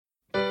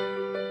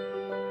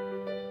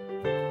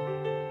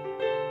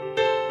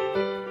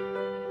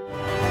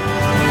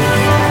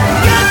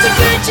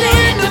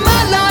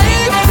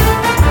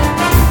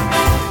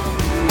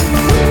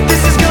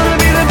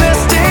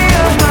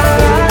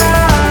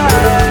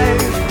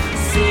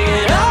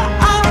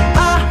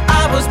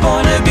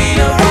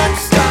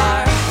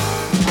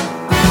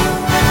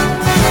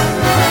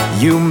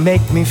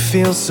make me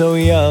feel so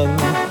young.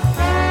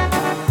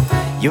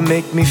 You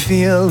make me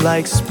feel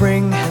like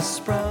spring has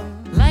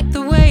sprung. Like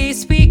the way he's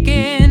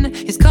speaking,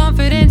 his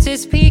confidence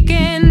is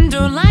peaking.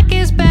 Don't like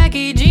his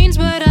baggy jeans,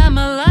 but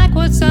I'ma like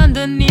what's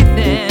underneath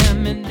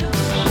them. And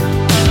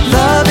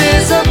love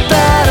is a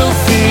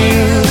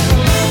battlefield.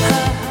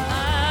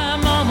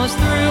 I'm almost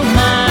through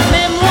my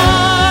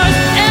memoirs,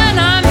 and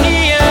I'm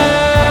here.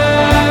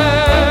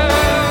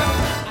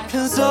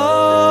 'Cause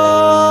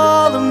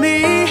all of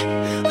me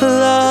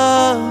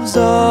loves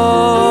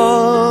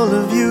all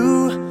of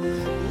you.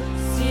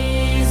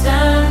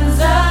 Seasons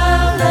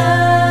of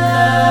love,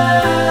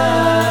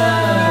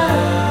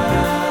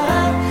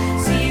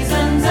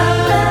 seasons of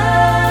love.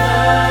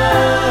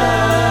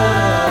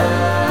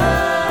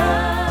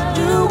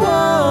 You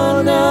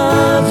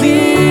wanna be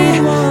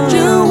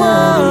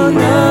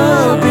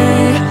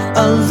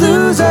a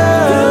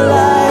loser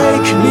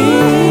like me.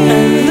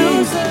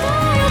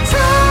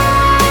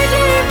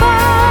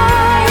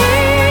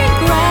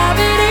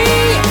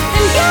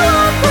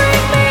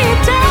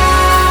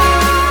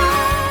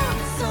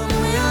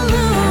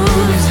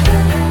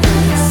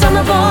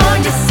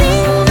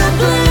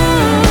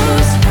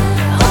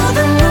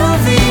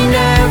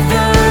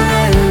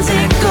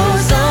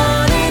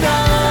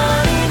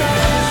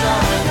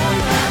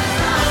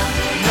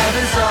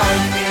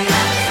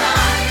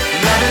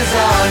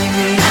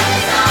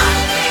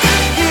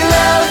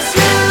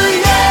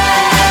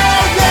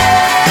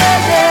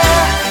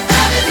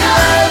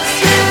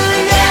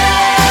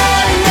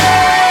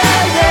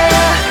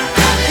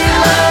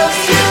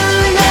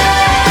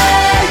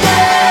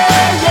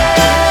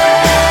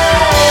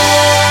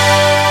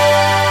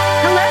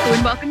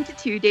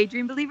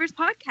 Daydream Believers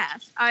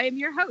podcast. I am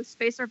your host,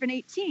 Space Orphan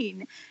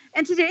 18,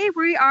 and today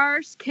we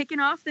are kicking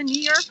off the New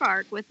York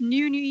arc with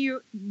New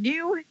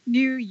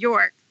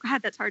York.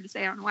 God, that's hard to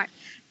say. I don't know why.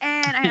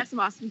 And I have some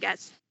awesome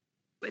guests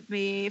with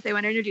me if they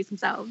want to introduce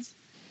themselves.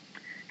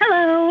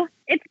 Hello,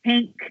 it's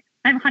Pink.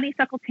 I'm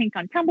Honeysuckle Pink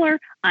on Tumblr.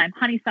 I'm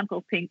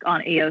Honeysuckle Pink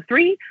on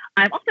AO3.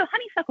 I'm also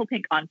Honeysuckle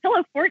Pink on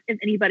Pillow Fort if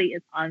anybody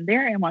is on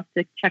there and wants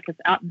to check us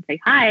out and say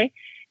hi.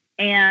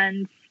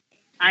 And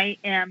I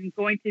am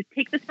going to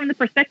take this from the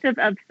perspective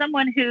of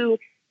someone who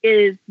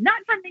is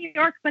not from New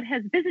York, but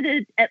has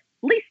visited at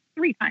least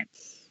 3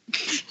 times.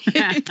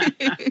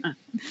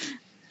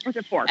 Or is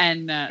it 4?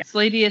 And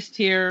Sladiest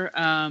here,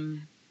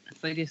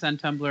 Sladiest on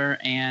Tumblr,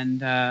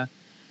 and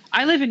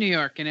I live in New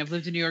York, and I've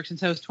lived in New York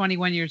since I was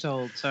 21 years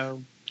old,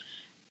 so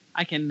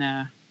I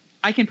can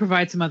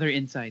provide some other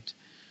insight.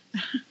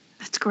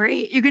 That's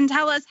great. You can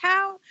tell us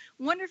how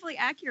wonderfully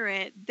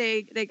accurate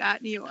they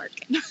got New York.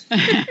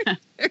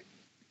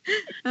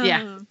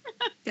 Yeah.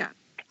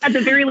 At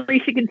the very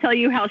least, she can tell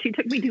you how she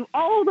took me to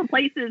all the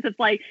places. It's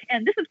like,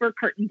 and this is where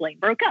Kurt and Blaine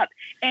broke up,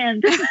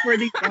 and this is where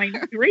they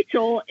joined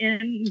Rachel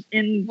in.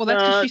 Well,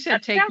 that's what she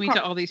said. Take me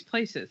to all these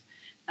places.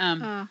 You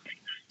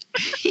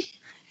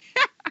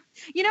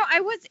know,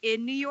 I was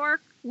in New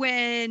York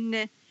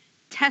when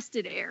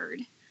Tested aired.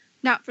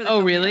 Not for the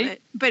film really? Of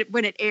it, but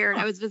when it aired,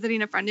 I was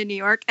visiting a friend in New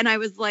York, and I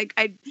was like,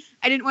 I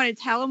didn't want to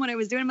tell him what I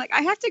was doing. I'm like,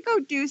 I have to go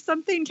do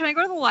something. Can I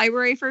go to the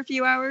library for a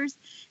few hours?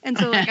 And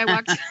so like I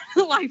walked to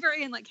the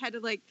library and like had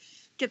to like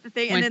get the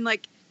thing, and then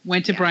like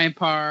went to Bryant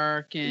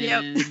Park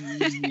and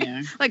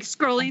like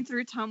scrolling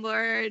through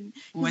Tumblr, and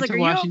went like, to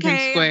Washington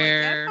okay?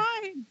 Square.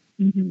 Like,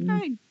 yeah, fine,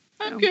 fine.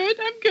 I'm good.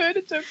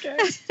 It's okay.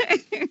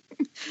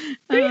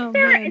 To be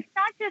fair, it's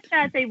not just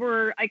that they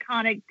were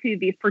iconic to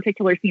these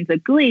particular scenes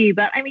of Glee,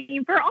 but I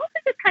mean, for also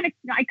just kind of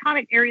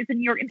iconic areas in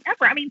New York and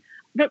ever. I mean,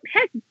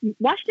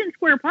 Washington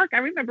Square Park, I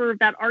remember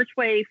that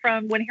archway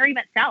from When Harry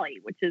Met Sally,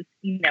 which is,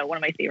 one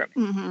of my favorite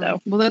movies. Mm-hmm.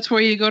 So. Well, that's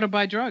where you go to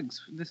buy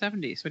drugs in the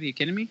 70s. What are you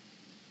kidding me?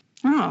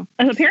 Oh.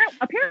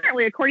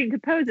 Apparently, according to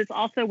Pose, it's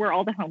also where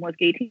all the homeless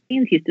gay teens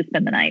used to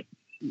spend the night.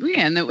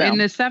 Yeah, in the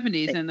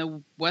 70s in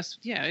the West.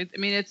 Yeah, I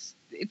mean, it's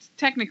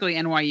technically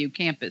NYU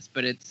campus,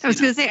 but it's. I was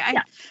going to say,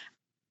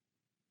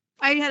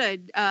 I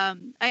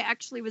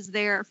actually was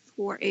there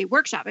for a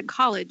workshop in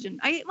college, and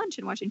I ate lunch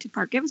in Washington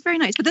Park. It was very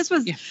nice, but this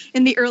was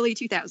in the early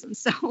 2000s,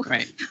 so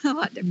a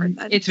lot different.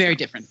 It's very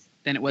different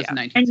than it was in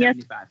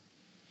 1975.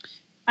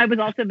 I was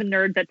also the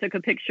nerd that took a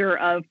picture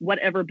of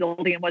whatever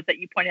building it was that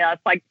you pointed out.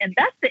 It's like, and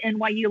that's the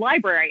NYU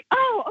library.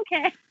 Oh,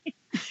 okay.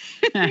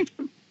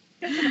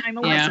 I'm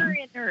a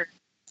librarian nerd.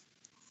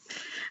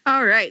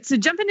 All right. So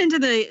jumping into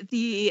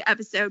the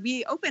episode,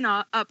 we open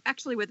up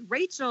actually with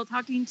Rachel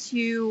talking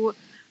to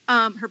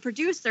her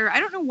producer. I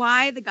don't know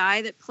why the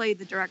guy that played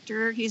the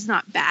director, he's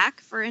not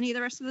back for any of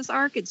the rest of this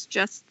arc. It's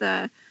just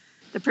the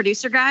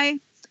producer guy.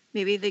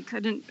 Maybe they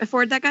couldn't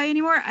afford that guy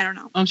anymore. I don't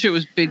know. I'm sure it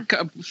was big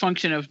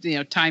function of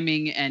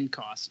timing and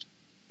cost.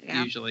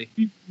 Usually.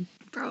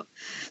 Bro.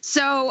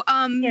 So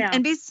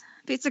and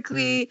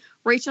basically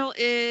Rachel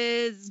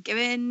is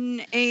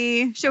given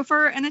a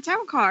chauffeur and a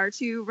town car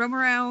to roam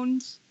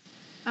around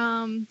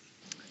New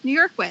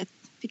York with,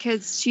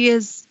 because she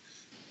has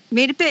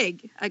made it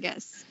big, I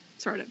guess,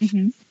 sort of.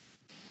 Mm-hmm.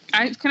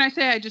 Can I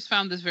say I just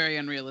found this very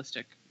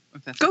unrealistic?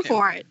 If that's Go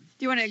for it.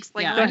 Do you want to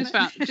explain? Yeah, I just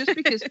found, just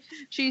because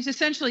she's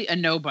essentially a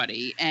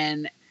nobody,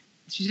 and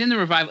she's in the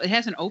revival. It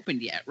hasn't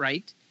opened yet,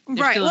 right?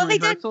 They're Right. still Well, in they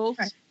did. rehearsals?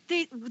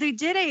 They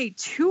did a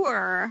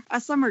tour, a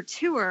summer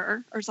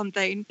tour or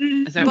something.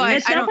 Is that But what It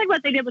it's I sounds don't- like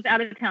what they did with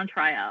out of town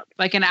tryouts.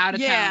 like an out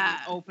of Yeah. town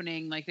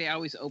opening? Like they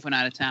always open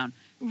out of town.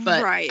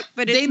 But right.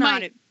 But they it's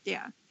not. might-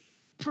 Yeah.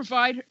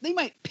 They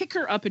might pick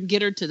her up and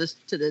get her to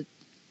the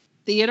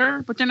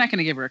theater, but they're not going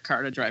to give her a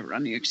car to drive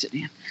around New York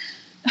City.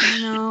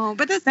 No,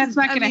 but that's That's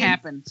not I going to mean,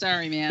 happen.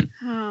 Sorry, man.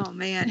 Oh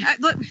man!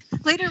 Look,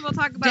 later we'll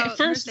talk about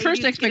First Mercedes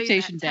getting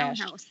expectation that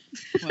dashed. townhouse.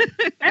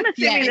 I'm assuming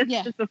Yeah, this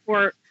yeah. is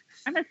before.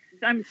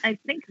 I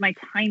think my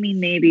timing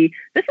maybe.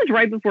 This is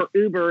right before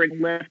Uber and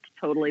Lyft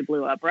totally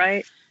blew up,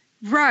 right?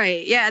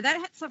 Right? Yeah,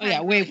 that stuff. Oh yeah,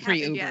 hadn't way really pre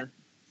happened Uber.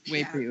 yet. Way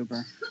Yeah. pre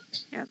Uber.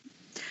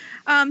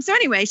 So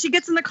anyway, she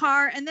gets in the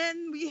car, and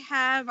then we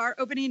have our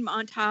opening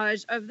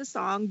montage of the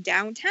song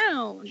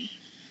 "Downtown,"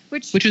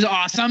 which Which was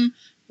awesome.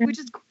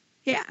 is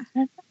yeah.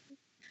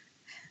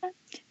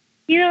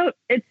 You know,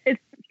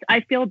 it's.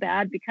 I feel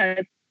bad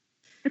because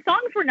the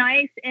songs were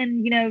nice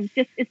and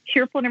just it's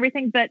cheerful and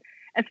everything, but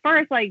as far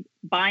as like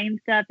buying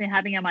stuff and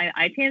having it on my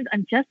iTunes,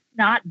 I'm just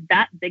not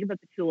that big of a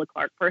Petula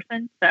Clark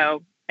person,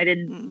 so I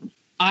didn't. Mm.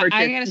 I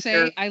purchase gotta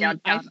say,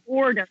 Downtown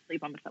or Don't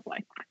Sleep on the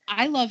Subway.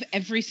 I love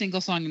every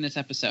single song in this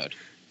episode.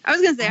 I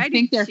was gonna say I do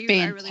think they're too.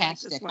 I really like this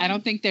fantastic. one. I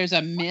don't think there's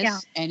a miss Yeah.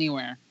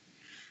 anywhere.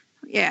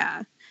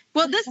 Yeah.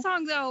 Well, this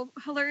song, though,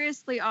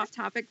 hilariously off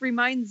topic,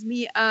 reminds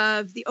me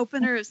of the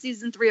opener of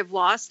season 3 of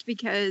Lost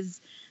because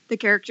the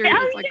character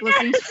is like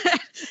listening to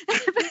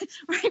it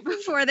right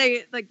before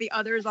they like the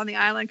others on the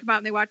island come out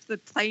and they watch the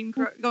plane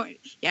going.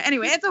 Yeah.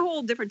 Anyway, it's a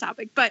whole different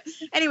topic. But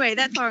anyway,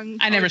 that song.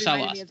 I never always saw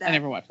reminded me Lost. of that. I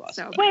never watched Lost.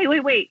 So Wait.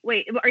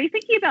 Are you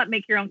thinking about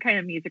Make Your Own Kind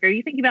of Music? Are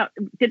you thinking about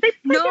did they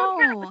play No.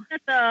 Downtown? Was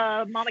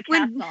that the Mama Cass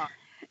When- song?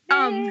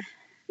 um,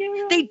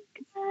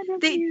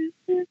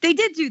 they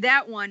did do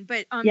that one,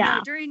 but Yeah.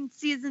 no, during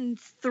season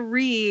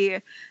 3,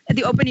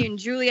 the opening,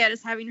 Juliet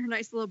is having her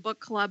nice little book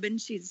club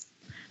and she's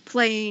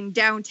playing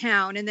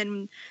Downtown, and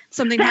then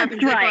something That's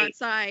happens they go right.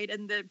 outside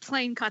and the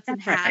plane cuts in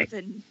That's half, right.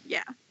 and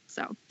yeah.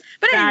 So,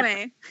 but That's-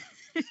 anyway.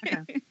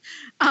 Okay.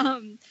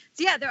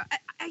 So yeah,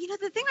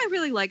 the thing I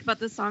really like about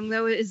this song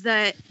though is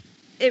that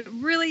it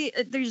really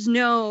there's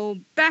no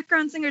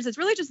background singers. It's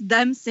really just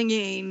them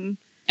singing.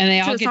 And they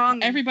to all the get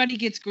song. everybody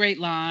gets great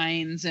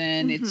lines,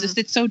 and Mhm.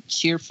 it's so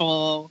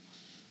cheerful.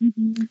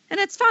 And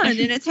it's fun and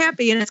it's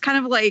happy and it's kind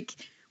of like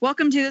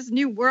welcome to this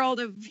new world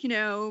of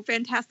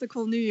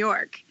fantastical New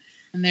York.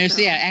 And there's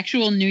So-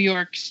 actual New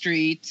York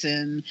streets,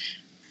 and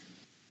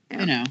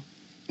Yeah.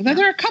 But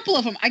there are a couple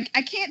of them.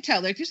 I can't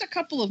tell. There's just a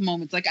couple of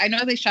moments. Like I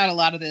know they shot a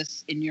lot of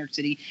this in New York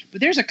City,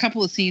 but there's a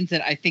couple of scenes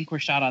that I think were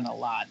shot on a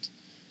lot.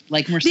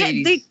 Like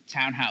Mercedes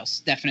townhouse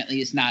definitely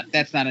is not.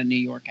 That's not a New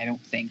York. I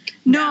don't think.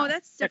 No,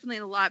 that's definitely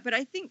a lot. But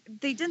I think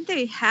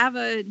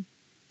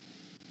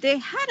they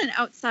had an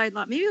outside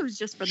lot. Maybe it was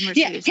just for the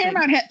Mercedes. Yeah,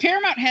 thing.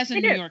 Paramount has a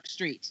They New do. York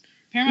street.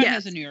 Paramount Yes.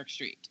 has a New York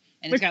street,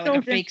 and Which it's got like a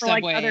fills in fake for,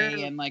 like, subway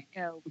other- and like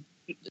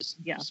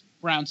Yeah.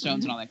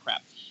 brownstones and all that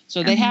crap.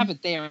 So they have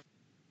it there.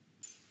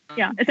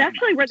 Yeah, it's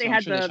actually where they So I'm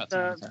had sure they shot some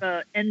of it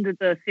the end of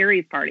the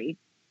series party.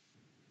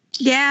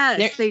 Yes,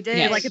 There- they did.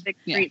 yes. Like a big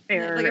street Yeah,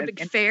 fair. like a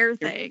big and- fair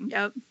thing.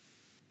 Yep.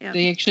 Yeah.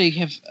 They actually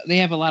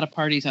have a lot of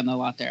parties on the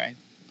lot there.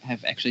 I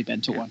have actually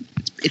been to one.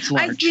 It's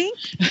I large. think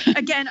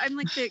again, I'm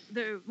like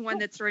the one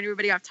that's throwing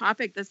everybody off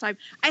topic this time.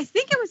 I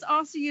think it was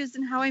also used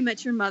in How I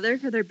Met Your Mother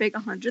for their big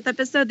 100th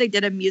episode. They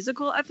did a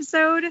musical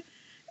episode.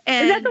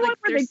 And Is that the one like,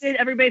 where they there's- did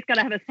everybody's got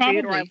to have a suit? Or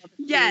I Probably. love a suit?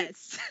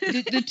 Yes.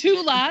 the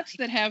two lots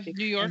that have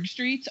New York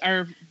streets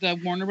are the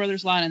Warner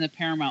Brothers lot and the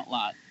Paramount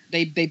lot.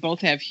 They both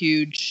have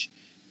huge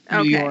New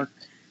Okay. York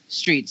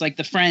streets. Like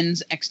the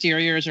Friends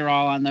exteriors are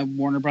all on the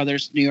Warner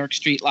Brothers New York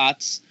street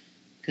lots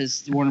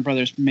because Warner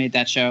Brothers made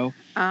that show.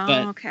 Oh,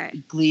 But- okay.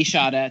 Glee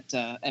shot at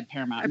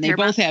Paramount, and they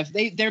Paramount. both have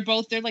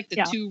they're like the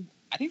Yeah. two.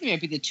 I think they might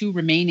be the two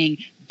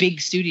remaining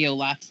big studio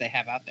lots they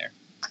have out there.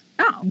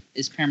 Oh,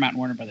 Is Paramount and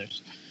Warner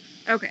Brothers.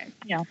 okay.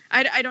 Yeah.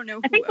 I don't know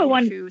who I think the owned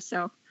one- who,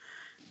 so.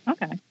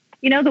 Okay.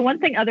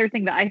 The other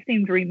thing that I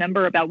seem to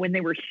remember about when they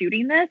were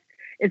shooting this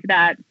is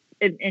that,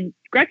 and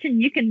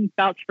Gretchen, you can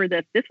vouch for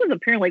this. This was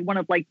apparently one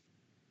of like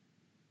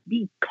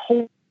the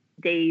cold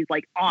days,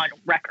 like on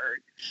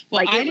record.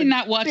 Well, Like, I it did was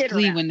not watch bitter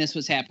Glee out. when this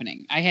was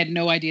happening. I had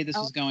no idea this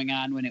Oh. was going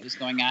on when it was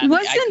going on.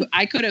 Wasn't-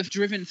 I could have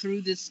driven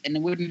through this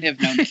and wouldn't have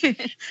known.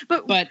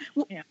 but But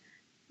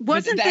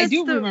wasn't I this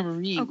do the... remember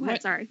reading. Oh, go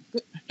ahead, sorry.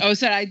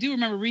 I do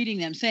remember reading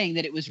them saying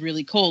that it was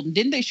really cold. And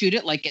didn't they shoot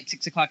it like at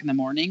 6:00 in the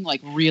morning,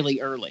 like really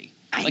early?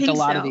 I Like a think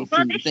lot so. of these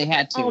Well, scenes, they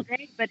had all to.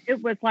 day, but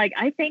it was like,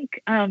 I think,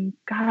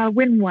 God,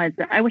 when was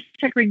it? I wish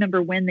I could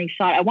remember when they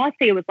shot. I want to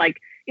say it was like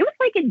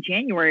in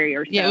January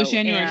or so. Yeah, it was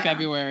January, and,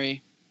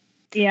 February.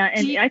 Yeah,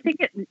 and Do you- I think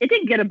it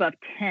didn't get above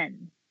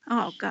 10.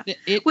 Oh, God.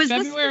 February Was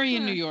this in the-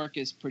 New York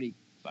is pretty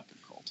fucking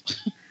cold.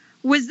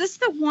 Was this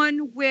the one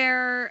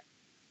where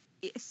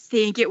I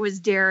think it was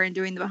Darren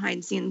doing the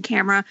behind scene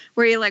camera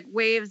where he like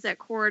waves at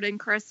Cord and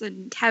Chris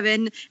and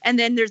Kevin and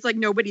then there's like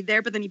nobody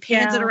there, but then he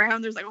pans it Yeah.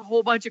 around. There's like a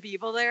whole bunch of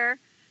people there.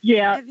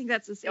 Yeah. I think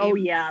that's the same. Oh,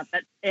 yeah.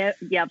 But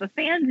the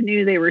fans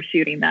knew they were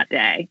shooting that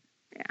day.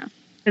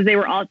 Because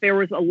there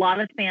was a lot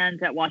of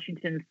fans at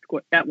Washington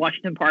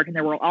Park, and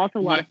there were also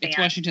a lot of fans. It's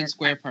Washington at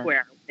Square Times Park.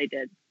 Square. They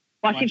did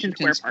Washington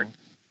Square Park.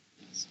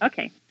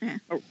 Okay. Yeah.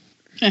 Oh.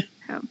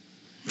 Oh.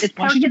 Is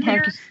Park in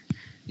there?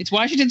 It's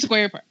Washington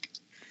Square Park.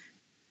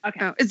 Okay.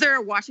 Oh, is there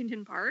a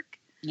Washington Park?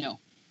 No.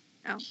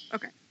 Oh,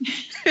 okay.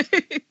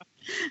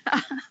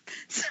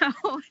 So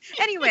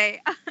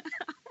anyway,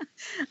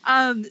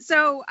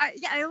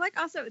 I like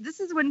also, this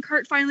is when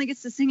Kurt finally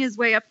gets to sing his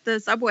way up the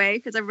subway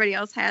because everybody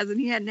else has, and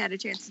he hadn't had a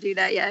chance to do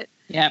that yet.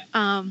 Yep.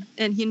 And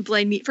he and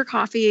Blaine meet for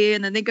coffee,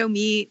 and then they go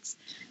meet.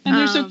 And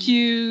they're so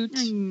cute.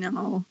 I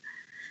know.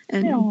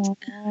 And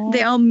Aww.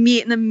 they all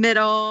meet in the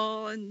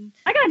middle. And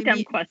I got a they dumb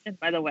meet- question,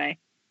 by the way.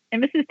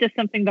 And this is just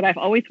something that I've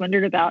always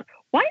wondered about.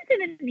 Why is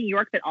it in New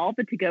York that all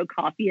the to-go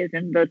coffee is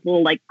in those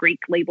little, like, Greek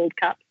labeled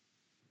cups?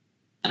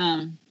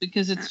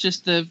 Because it's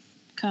just the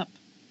cup.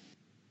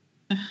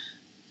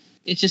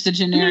 It's just a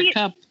generic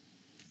cup.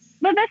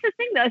 But that's the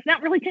thing, though. It's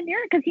not really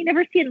generic because you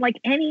never see it in, like,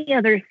 any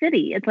other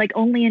city. It's, like,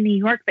 only in New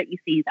York that you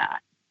see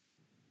that.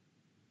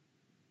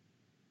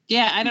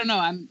 Yeah, I don't know.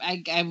 I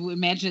would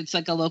imagine it's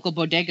like a local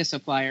bodega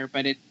supplier,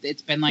 but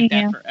it's been like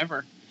that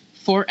forever.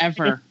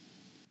 Forever.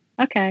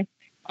 Okay.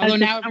 Although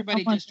now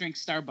everybody just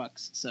drinks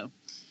Starbucks, so.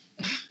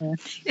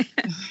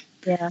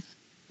 Yeah.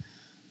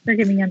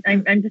 Forgive me.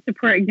 I'm just a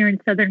poor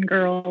ignorant Southern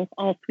girl,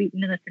 all sweet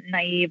and innocent and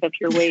naive of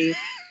your ways.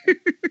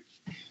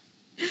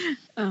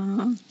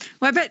 Well,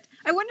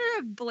 I wonder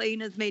if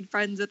Blaine has made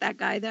friends with that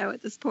guy though.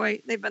 At this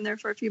point, they've been there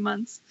for a few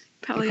months,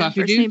 probably on a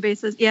first name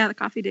basis. Yeah, the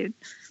coffee dude.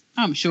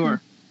 I'm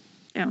sure.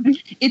 Yeah.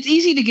 It's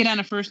easy to get on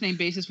a first name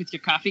basis with your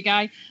coffee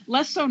guy.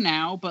 Less so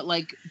now, but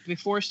like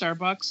before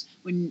Starbucks,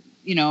 when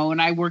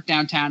I worked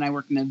downtown, I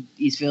worked in the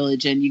East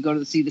Village, and you go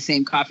to see the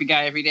same coffee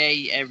guy every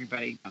day.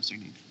 Everybody knows their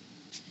name.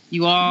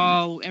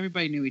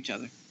 Everybody knew each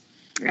other.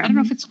 Yeah. I don't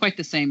know if it's quite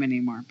the same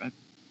anymore, but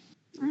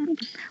well,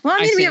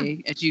 I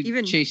mean,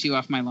 we chase you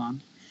off my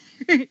lawn.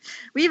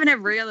 we even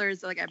have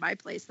regulars like at my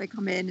place. They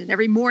come in, and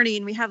every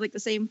morning we have like the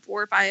same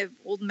 4 or 5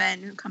 old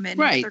men who come in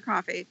and get their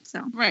coffee.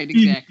 So right,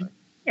 exactly.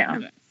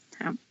 Yeah.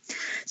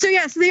 So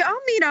they all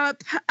meet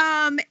up,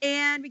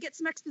 and we get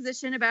some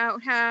exposition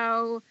about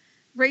how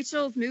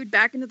Rachel's moved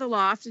back into the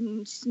loft,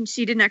 and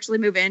she didn't actually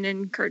move in,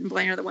 and Kurt and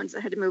Blaine are the ones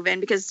that had to move in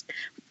because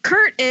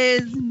Kurt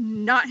is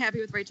not happy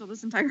with Rachel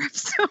this entire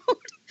episode.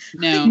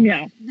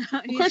 No.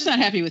 Of course, not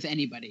happy with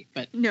anybody,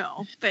 but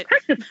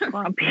Kurt's just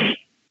grumpy.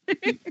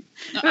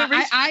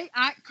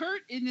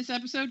 Kurt in this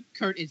episode,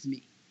 Kurt is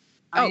me.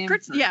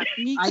 Kurt's me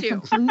too. I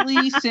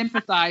completely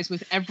sympathize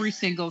with every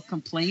single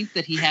complaint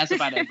that he has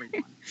about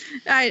everyone.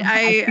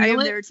 I am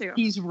there too.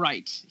 He's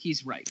right.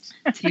 He's right.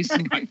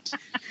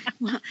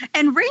 Well,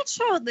 and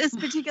Rachel, this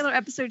particular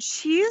episode,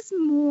 she's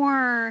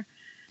more,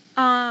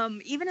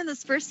 even in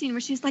this first scene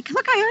where she's like,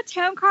 look, I have a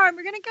town car and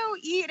we're going to go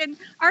eat. And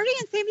Artie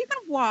and Sam, you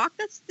can walk.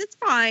 That's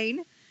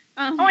fine.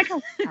 I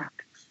can't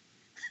walk.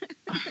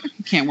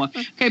 Can't walk.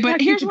 Okay,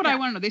 but here's what I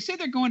want to know. They say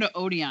they're going to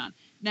Odeon.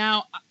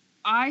 Now,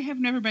 I have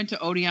never been to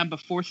Odeon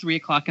before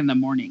 3:00 in the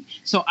morning.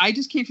 So I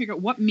just can't figure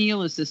out what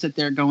meal is this that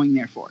they're going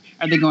there for.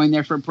 Are they going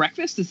there for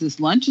breakfast? Is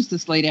this lunch? Is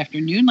this late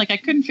afternoon? Like I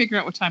couldn't figure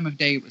out what time of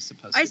day it was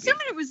supposed to be. I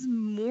assumed it was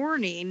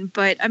morning,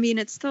 but I mean,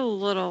 it's still a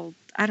little,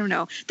 I don't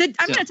know. I'm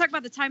going to talk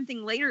about the time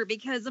thing later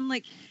because I'm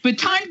like. But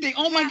time thing,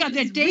 oh my God,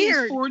 that day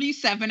weird. is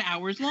 47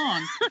 hours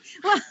long.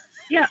 Well,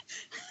 yeah.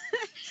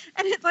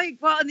 And it's like,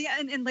 well,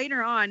 and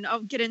later on,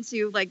 I'll get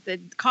into like the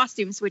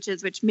costume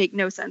switches, which make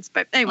no sense.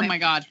 But anyway. Oh my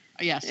God.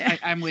 Yes, yeah.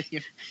 I'm with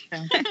you.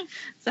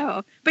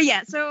 So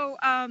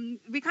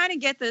we kind of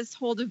get this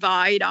whole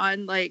divide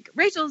on like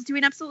Rachel's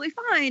doing absolutely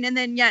fine. And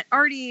then yet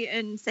Artie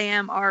and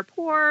Sam are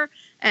poor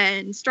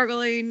and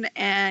struggling,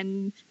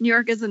 and New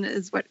York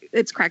is what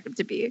it's cracked up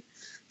to be.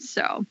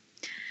 So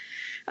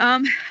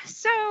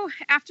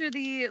after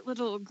the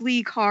little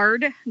glee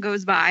card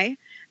goes by,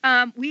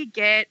 we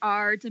get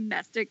our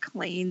domestic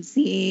clean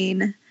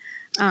scene.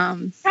 How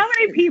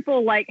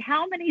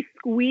many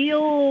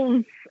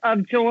squeals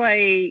of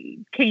joy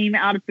came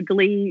out of the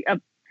Glee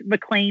of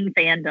McLean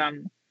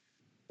fandom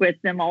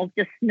with them all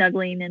just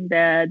snuggling in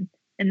bed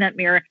in that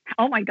mirror?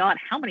 Oh my God,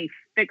 how many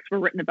fics were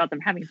written about them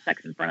having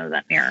sex in front of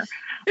that mirror?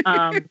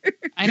 I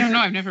don't know.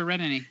 I've never read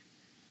any.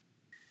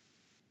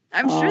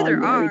 I'm sure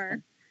there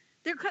are.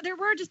 There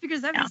were, just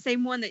because that was the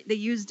same one that they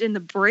used in the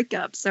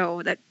breakup.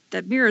 So that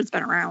mirror's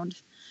been around.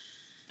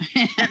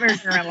 That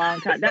mirror's been around a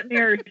long time. That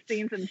mirror's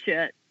seen some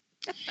shit.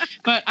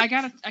 But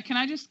can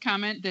I just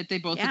comment that they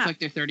both look like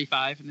they're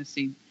 35 in this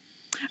scene?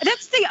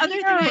 That's the other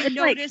thing I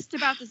noticed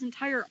about this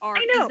entire arc.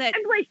 I know. Is that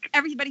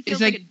everybody feels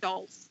like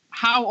adults.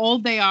 How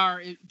old they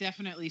are, it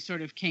definitely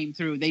sort of came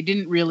through. They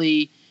didn't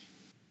really.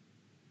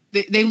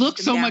 They look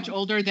so much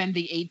older than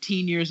the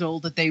 18 years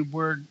old that they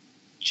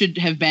should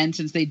have been,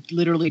 since they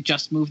literally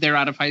just moved there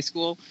out of high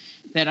school,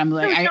 that I'm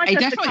like, I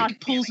definitely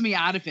pulls me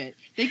out of it.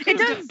 They could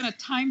have done a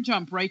time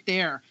jump right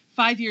there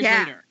 5 years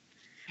later.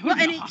 Well,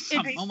 and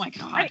awesome. Oh my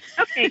God.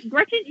 Okay,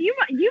 Gretchen, you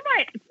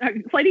might,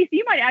 ladies,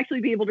 you might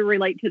actually be able to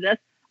relate to this.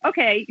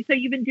 okay, so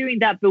you've been doing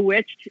that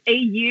Bewitched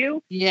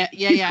AU. Yeah.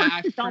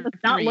 It's almost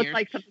not look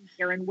like something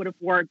Darren would have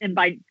worn. And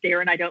by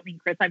Darren, I don't mean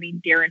Chris. I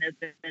mean Darren is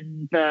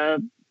in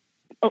the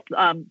what's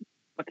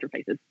her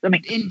faces? I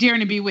mean, in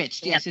Darren and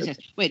Bewitched. Yes.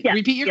 Wait,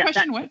 repeat your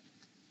question. What?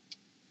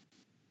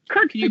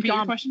 Kurt's Can you repeat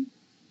your question?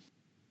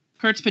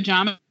 Kurt's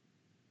pajamas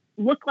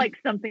look like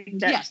something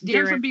that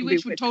Darren from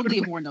Bewitched would totally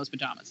have worn those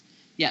pajamas.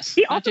 Yes,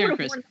 he not also Darren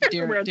Chris.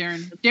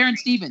 Darren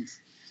Stevens.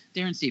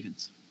 Darren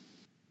Stevens.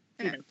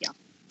 Yeah.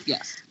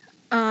 Yes.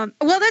 Well,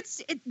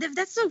 that's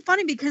so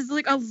funny because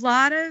like a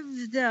lot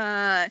of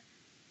the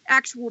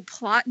actual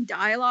plot and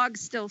dialogue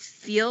still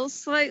feels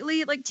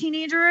slightly like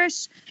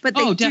teenagerish, but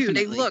they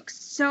definitely. They look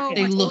so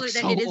They much look older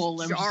so that it is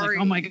old. I'm just jarring.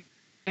 like, oh my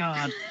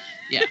god.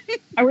 Yeah.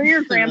 I wear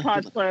your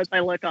grandpa's clothes. I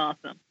look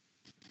awesome.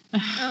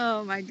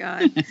 Oh my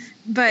god.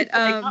 But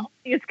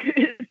it's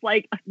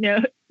like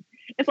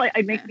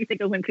it makes me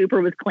think of when Cooper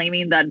was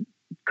claiming that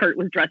Kurt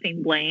was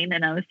dressing Blaine,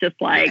 and I was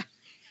just like,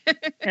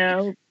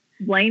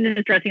 Blaine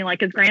is dressing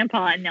like his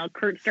grandpa, and now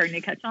Kurt's starting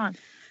to catch on.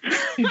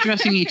 They're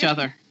dressing each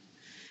other.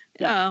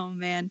 Oh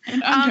man.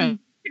 My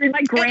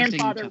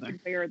grandfather would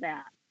wear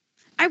that.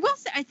 I will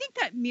say, I think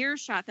that mirror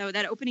shot though,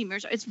 that opening mirror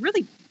shot, it's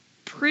really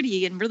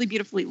pretty and really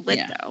beautifully lit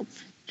though.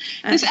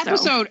 This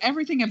episode,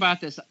 everything about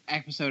this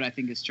episode, I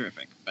think is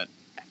terrific. But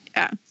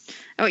I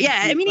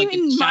mean, like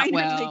even shot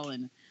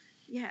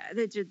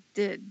they just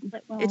did.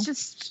 Well. It's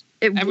just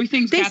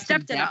everything's they got some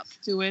stepped it up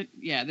depth to it.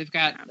 Yeah, they've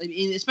got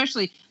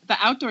especially the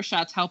outdoor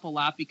shots help a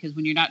lot because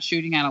when you're not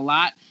shooting at a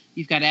lot,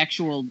 you've got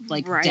actual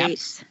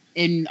depth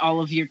in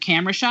all of your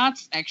camera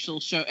shots.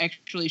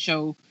 Actually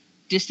show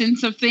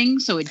distance of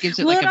things, so it gives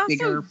it like a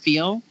bigger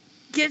feel.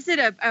 Gives it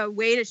a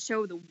way to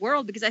show the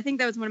world, because I think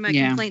that was one of my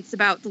complaints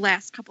about the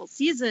last couple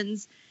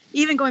seasons,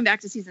 even going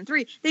back to season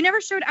 3. They never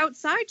showed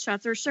outside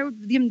shots or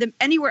showed them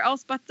anywhere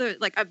else but the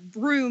like a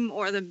room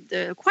or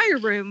the choir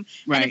room,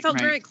 and it felt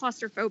very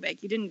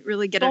claustrophobic. You didn't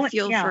really get a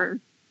feel for.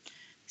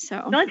 So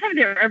the only time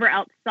they were ever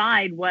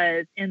outside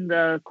was in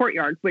the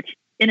courtyard, which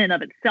in and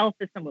of itself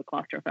is somewhat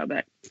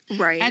claustrophobic.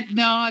 Right. At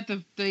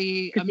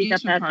the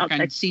amusement park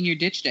on Senior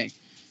Ditch Day.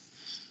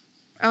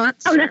 Oh,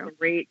 that's true. That's a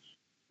reach.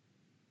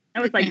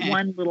 That was like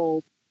one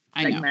little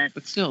segment. I know,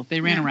 but still, they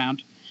ran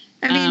around.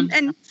 I mean,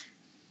 and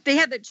they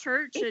had the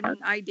church, and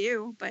I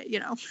do, but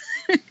you know.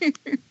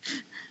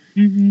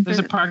 There's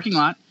a parking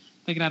lot.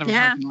 They get out of a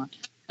parking lot.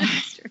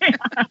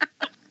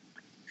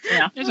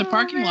 There's a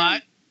parking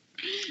lot.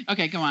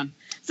 Okay, go on.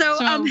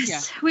 So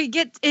we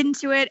get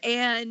into it,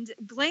 and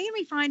Blaine,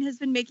 we find, has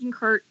been making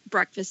Kurt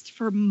breakfast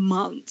for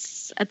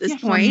months at this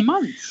point. For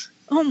months.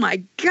 Oh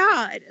my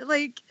God!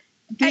 Like.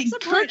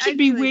 Kurt should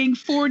be weighing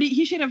 40.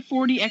 He should have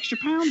 40 extra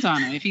pounds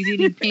on him if he's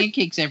eating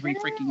pancakes every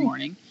freaking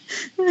morning.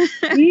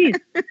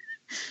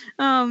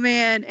 Oh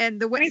man! And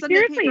the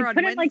Sunday paper on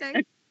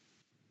Wednesday.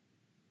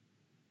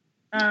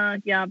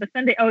 The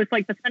Sunday. Oh, it's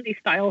like the Sunday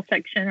style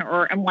section.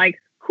 Or I'm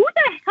like, who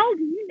the hell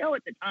do you know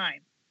at the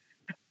time?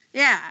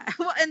 Yeah,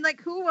 well, and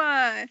like who?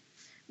 Why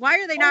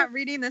are they not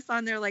reading this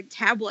on their like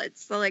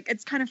tablets? So like,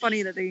 it's kind of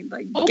funny that they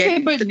like.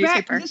 Okay, but the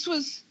newspaper.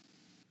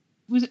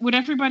 Would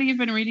everybody have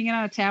been reading it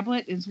on a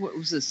tablet? What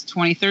was this,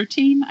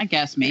 2013? I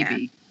guess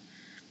maybe.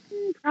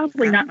 Yeah.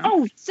 Probably not.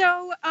 Oh,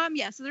 so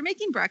so they're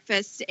making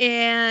breakfast,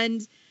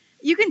 and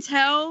you can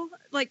tell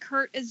like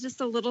Kurt is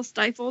just a little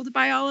stifled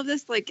by all of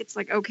this. Like it's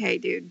like, okay,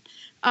 dude.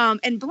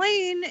 And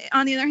Blaine,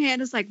 on the other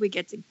hand, is like, we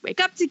get to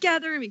wake up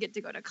together, and we get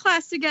to go to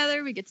class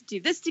together, we get to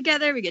do this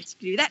together, we get to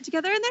do that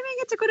together, and then we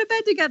get to go to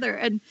bed together.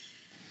 And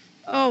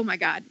oh my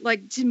God,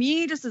 like to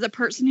me, just as a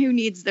person who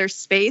needs their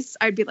space,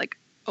 I'd be like,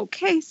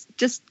 okay,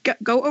 just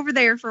go over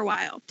there for a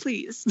while,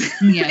 please.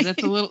 Yeah,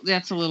 it's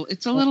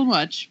a little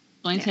much.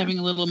 Blaine's having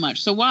a little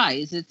much. So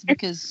why?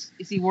 Is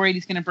he worried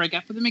he's going to break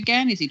up with him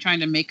again? Is he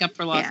trying to make up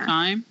for lost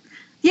time?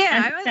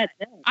 Yeah.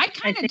 I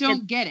kind of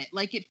don't get it.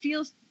 Like, it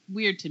feels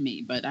weird to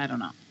me, but I don't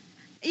know.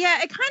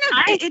 Yeah, it kind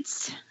of,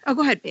 it's, oh,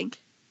 go ahead,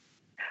 Pink.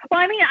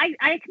 Well, I mean,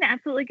 I can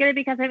absolutely get it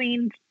because, I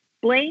mean,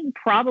 Blaine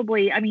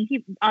probably, I mean,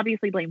 he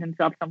obviously blamed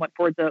himself somewhat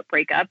for the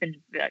breakup, and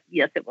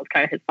yes, it was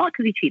kind of his fault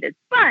because he cheated.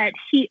 But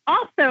he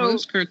also it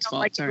was Kurt's fault.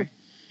 Like sorry,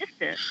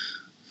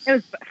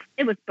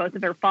 it was both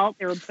of their fault.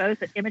 They were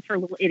both immature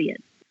little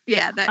idiots.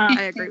 Yeah,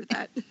 I agree with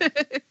that.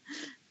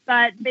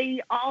 But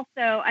they also,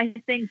 I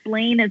think,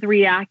 Blaine is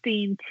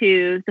reacting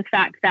to the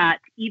fact that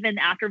even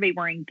after they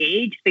were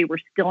engaged, they were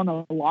still in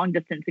a long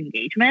distance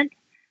engagement.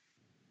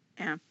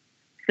 Yeah.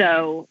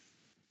 So.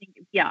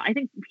 Yeah, I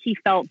think he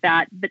felt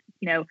that, but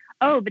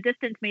the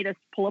distance made us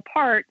pull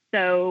apart.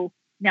 So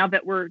now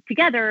that we're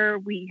together,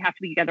 we have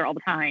to be together all the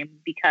time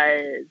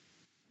because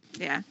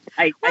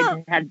I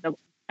had the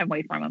time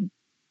away from him.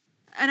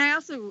 And I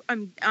also,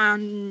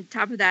 on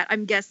top of that,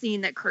 I'm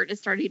guessing that Kurt is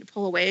starting to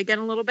pull away again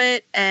a little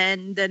bit,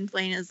 and then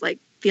Blaine is like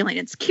feeling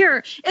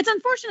insecure. It's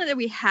unfortunate that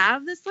we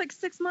have this like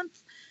 6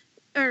 months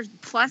or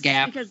plus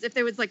gap, because if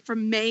there was like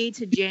from May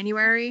to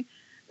January,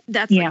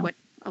 that's like what,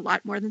 a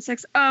lot more than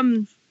 6.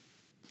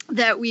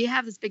 that we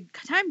have this big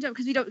time jump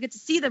because we don't get to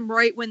see them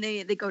right when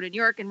they go to New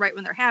York and right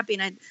when they're happy.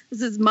 And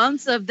this is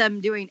months of them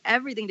doing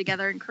everything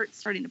together, and Kurt's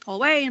starting to pull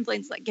away, and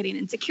Blaine's like getting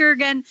insecure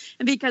again.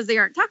 And because they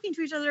aren't talking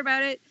to each other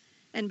about it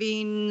and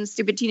being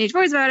stupid teenage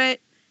boys about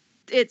it,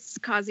 it's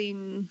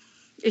causing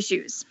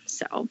issues.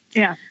 So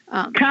Yeah.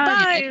 but,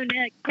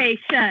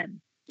 Communication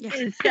yeah,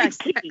 is the key.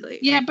 exactly.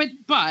 Yeah, but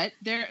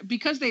they're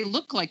because they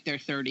look like they're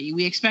 30,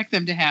 we expect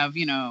them to have,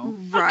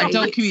 Right.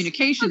 adult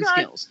communication Oh, God.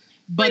 skills.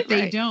 But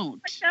they Right. don't.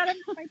 Like that,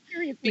 I'm like,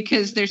 seriously.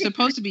 Because they're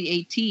supposed to be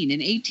 18,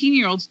 and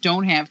 18-year-olds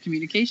don't have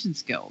communication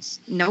skills.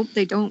 Nope,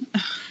 they don't.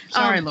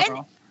 Sorry, and-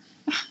 Laurel.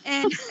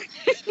 And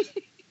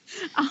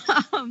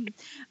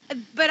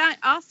but I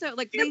also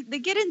like they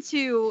get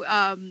into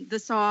the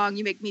song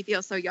 "You Make Me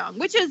Feel So Young,"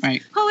 which is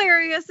Right.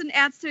 hilarious and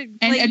adds to And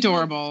Blaine's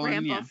adorable,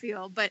 and grandpa yeah.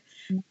 feel. But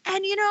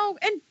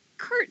and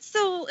Kurt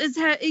still is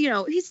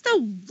he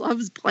still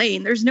loves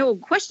playing. There's no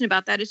question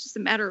about that. It's just a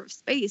matter of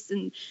space,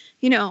 and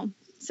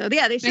so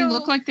yeah, they They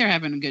look like they're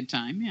having a good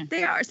time, yeah.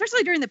 they are,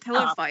 especially during the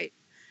pillow fight.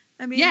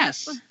 I mean,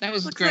 Yes, that that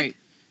was looks great.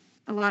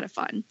 like a lot of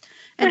fun.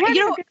 They're And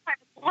having a good time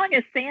as long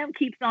as Sam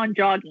keeps on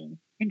jogging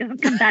and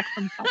doesn't come back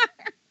from home.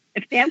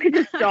 If Sam could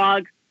just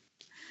jog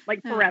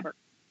like Yeah. forever.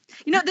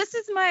 This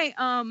is my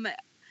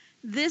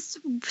this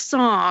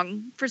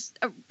song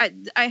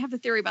I have a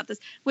theory about this,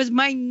 was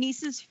my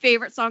niece's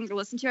favorite song to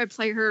listen to. I'd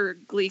play her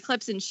Glee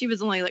clips, and she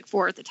was only like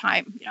 4 at the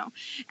time,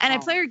 and I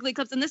play her Glee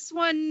clips, and this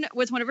one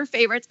was one of her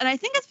favorites. And I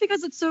think it's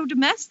because it's so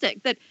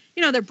domestic that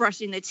they're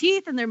brushing their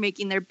teeth and they're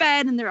making their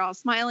bed and they're all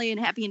smiling and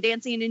happy and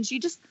dancing, and she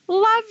just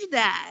loved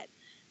that.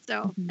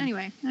 So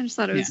anyway, I just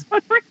thought it was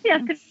Well, first he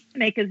has to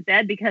make his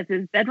bed because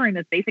his bedroom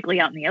is basically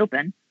out in the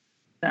open.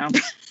 So,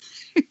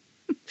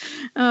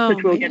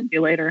 which we'll get to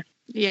later.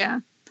 Yeah.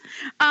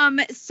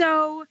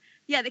 So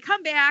yeah, they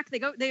come back,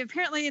 they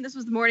apparently, and this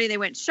was the morning they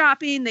went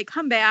shopping, they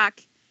come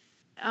back,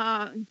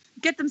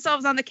 get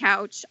themselves on the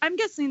couch. I'm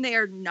guessing they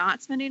are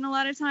not spending a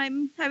lot of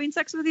time having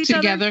sex with each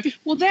Together. other.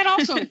 Well, that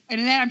also, and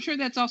that, I'm sure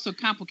that's also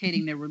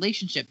complicating their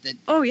relationship. That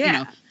Oh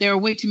yeah, there are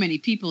way too many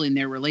people in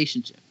their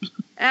relationship.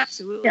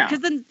 absolutely. Yeah.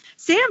 Because then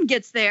Sam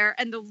gets there,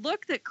 and the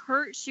look that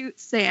Kurt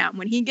shoots Sam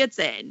when he gets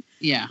in,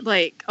 Yeah,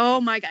 like,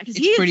 oh my god, because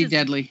it's he is pretty just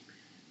deadly.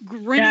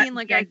 grinning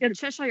like a good.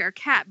 Cheshire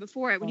cat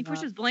before it. When he Uh-huh.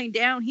 pushes Blaine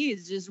down, he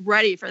is just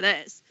ready for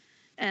this.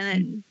 And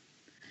then,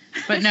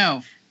 But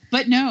no,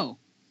 but no.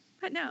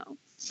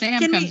 Sam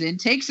Can comes we- in,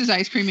 takes his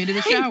ice cream into the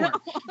I shower.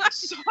 know.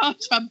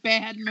 Such a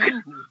bad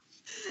move.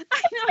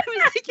 I know,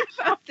 I was thinking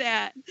about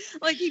that.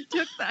 Like, he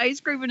took the ice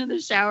cream into the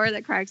shower.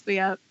 That cracks me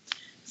up.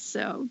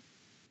 So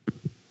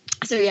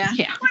yeah.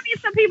 Yeah, I mean,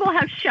 some people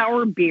have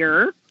shower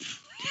beer.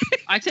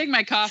 I take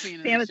my coffee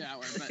into Sam the is, shower.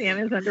 But Sam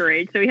is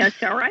underage, so he has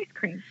shower ice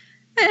cream.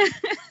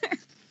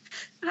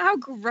 How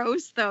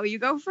gross, though. You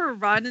go for a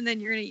run and then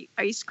you're going to eat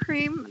ice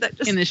cream? That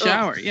just in the ugh.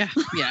 shower, yeah,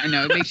 I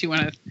know it makes you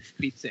want to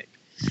be sick.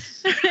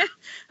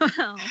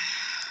 Well,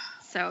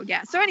 so,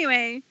 yeah. So,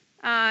 anyway,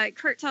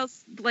 Kurt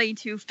tells Blaine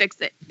to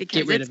fix it because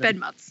Get rid it's of him. been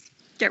months.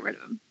 Get rid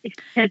of him. It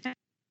has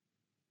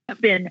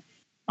been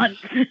months.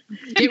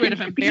 Get rid of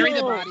him. Bury the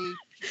Feel- body.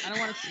 I don't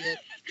want to see it.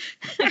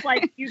 It's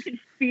like you can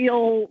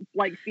feel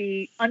like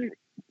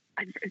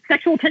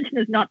sexual tension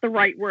is not the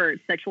right word.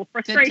 Sexual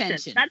frustration.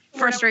 tension. That's the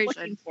word I was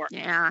looking Frustration. for.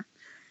 Yeah.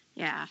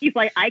 Yeah. He's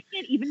like, I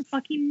can't even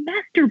fucking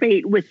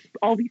masturbate with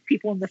all these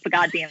people in this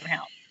goddamn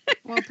house.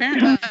 Well,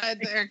 apparently,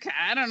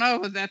 I don't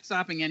know if that's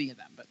stopping any of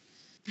them. But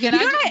again,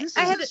 this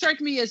doesn't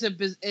strike me as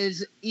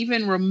as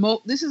even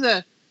remote. This is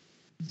a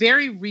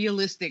very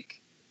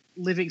realistic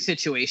living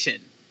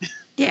situation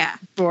Yeah.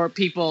 for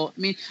people. I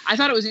mean, I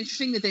thought it was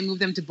interesting that they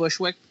moved them to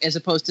Bushwick as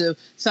opposed to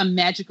some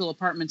magical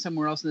apartment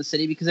somewhere else in the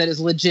city, because that is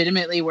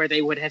legitimately where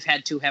they would have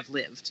had to have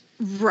lived.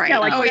 Right. Yeah,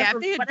 like oh, yeah. whatever,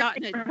 If they had whatever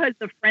gotten it. neighborhoods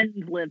the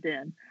friends lived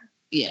in.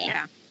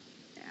 Yeah.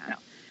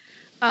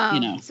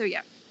 Yeah. So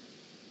yeah.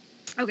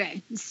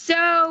 Okay.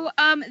 So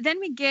then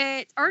we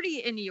get Artie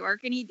in New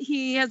York, and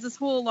he has this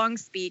whole long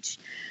speech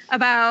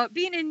about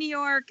being in New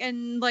York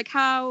and like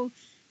how,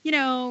 he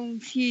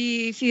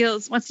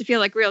wants to feel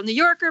like a real New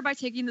Yorker by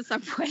taking the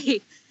subway.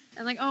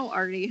 And like, oh,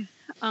 Artie.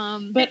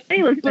 But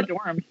He lives in the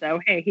dorm, so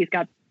hey, he's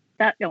got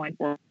that going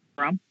for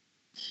him.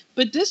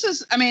 But this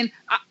is, I mean,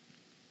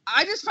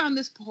 I just found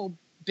this whole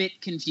bit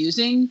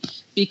confusing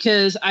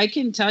because I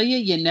can tell you,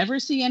 you never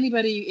see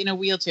anybody in a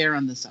wheelchair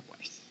on the subway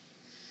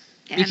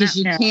because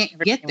you can't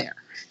get there.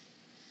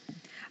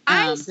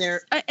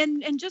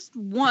 And just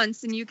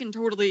once, and you can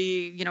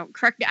totally,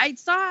 correct me.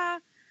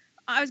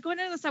 I was going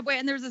into the subway,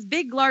 and there was this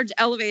big, large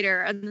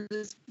elevator, and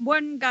this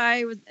one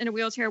guy was in a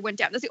wheelchair went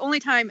down. That's the only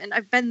time, and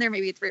I've been there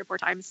maybe 3 or 4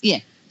 times. Yeah,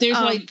 there's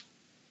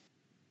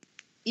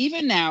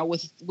even now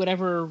with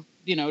whatever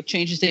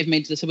changes they've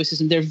made to the subway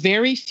system, there are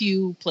very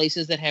few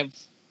places that have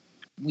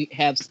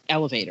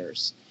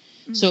elevators,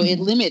 so it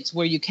limits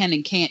where you can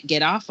and can't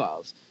get off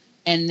of.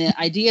 And the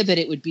idea that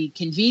it would be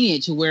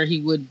convenient to where he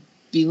would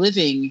be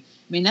living,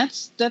 I mean,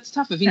 that's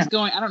tough. If he's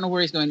going, I don't know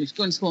where he's going. He's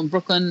going to school in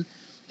Brooklyn.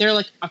 There are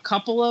like a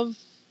couple of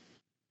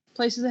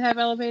places that have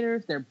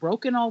elevators. They're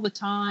broken all the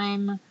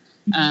time.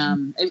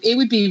 It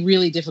would be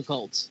really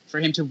difficult for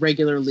him to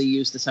regularly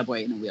use the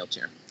subway in a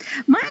wheelchair.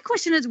 My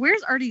question is,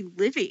 where's Artie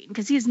living?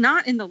 Because he's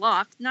not in the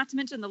loft. Not to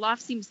mention the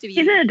loft seems to be.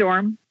 He's in a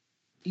dorm.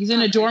 He's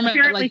in a dorm at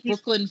Apparently like he's-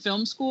 Brooklyn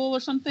Film School or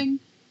something,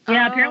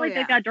 Yeah, Oh, apparently yeah.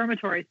 they've got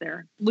dormitories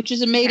there. which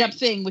is a made up Okay.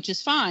 thing, which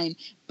is fine.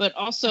 But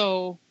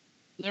also,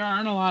 there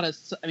aren't a lot of.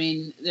 I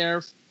mean, there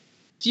are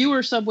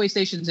fewer subway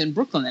stations in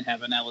Brooklyn that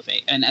have an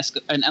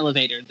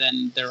elevator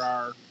than there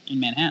are in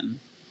Manhattan.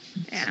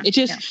 Yeah.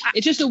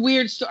 It's just a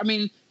weird story. I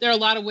mean, there are a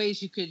lot of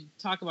ways you could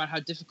talk about how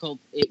difficult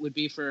it would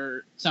be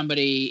for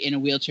somebody in a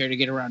wheelchair to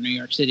get around New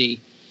York City,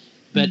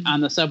 but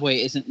on the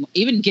subway isn't.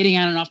 Even getting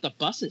on and off the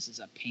buses is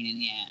a pain in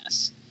the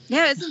ass.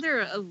 Yeah, isn't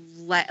there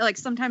like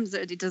sometimes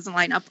it doesn't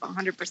line up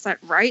 100%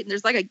 right, and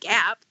there's like a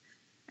gap.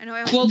 I know.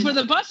 Well, for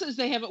the buses,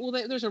 they have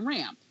there's a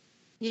ramp.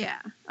 Yeah.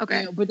 Okay.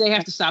 You know, but they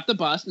have to stop the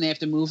bus and they have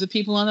to move the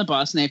people on the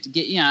bus and they have to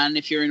get you on.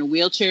 If you're in a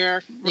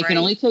wheelchair, they can Right.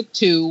 only take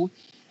 2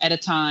 at a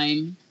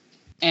time,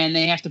 and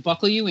they have to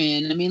buckle you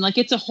in. I mean, like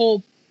it's a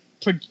whole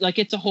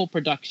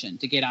production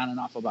to get on and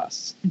off a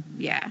bus.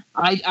 Yeah.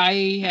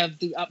 I have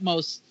the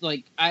utmost,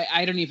 like,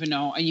 I don't even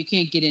know. And you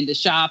can't get into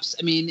shops.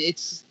 I mean,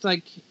 it's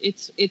like,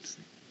 it's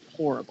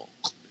horrible.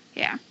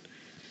 Yeah.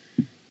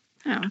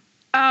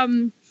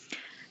 Oh.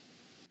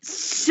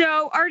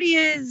 So Artie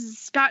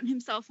has gotten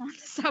himself on the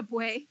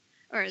subway,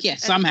 or Yeah, at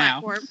the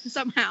somehow. platform,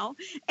 somehow,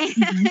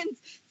 and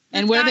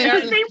And where they guy- are,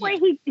 It's the same way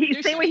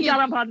There same way should he be got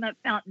a- up on the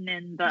fountain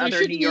in the there other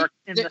should New be- York.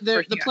 In the, first the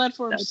New York.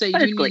 platforms So, say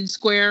but it's Union great.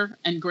 Square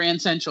and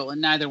Grand Central,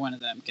 and neither one of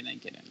them can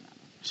get in.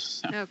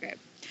 So. Okay.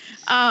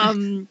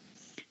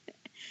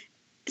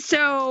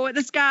 So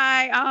this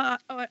guy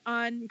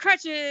on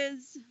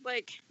crutches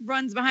like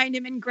runs behind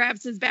him and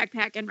grabs his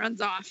backpack and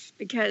runs off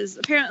because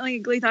apparently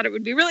Glee thought it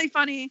would be really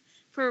funny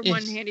for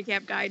one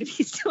handicapped guy to be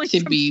stealing To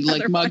from be another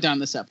like mugged on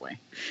the subway.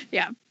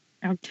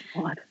 Oh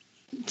God.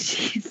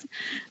 Jeez.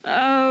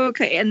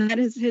 Okay, and that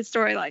is his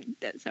storyline.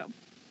 So,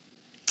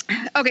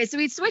 okay, so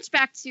we switch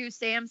back to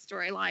Sam's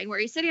storyline where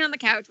he's sitting on the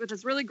couch with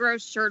his really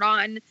gross shirt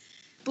on.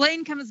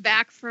 Blaine comes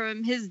back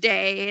from his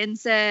day and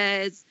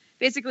says,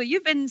 basically,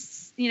 you've been,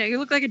 you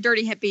look like a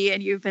dirty hippie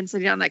and you've been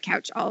sitting on that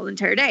couch all the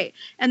entire day.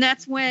 And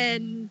that's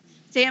when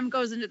Sam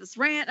goes into this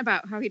rant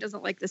about how he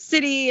doesn't like the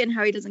city and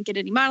how he doesn't get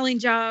any modeling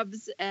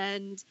jobs.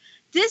 And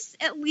this,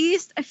 at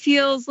least,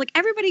 feels like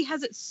everybody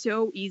has it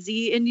so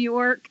easy in New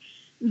York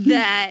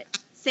that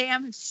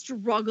Sam is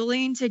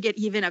struggling to get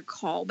even a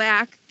call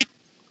back.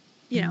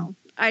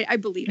 I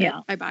believe it.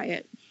 Yeah. I buy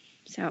it.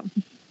 So,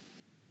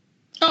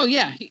 Oh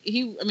yeah,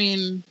 I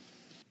mean,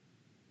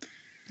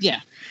 yeah,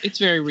 it's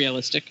very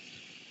realistic.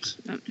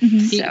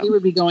 He so.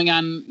 would be going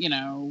on,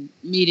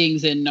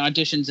 meetings and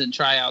auditions and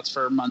tryouts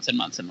for months and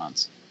months and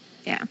months.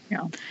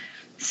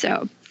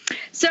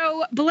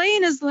 So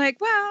Blaine is like,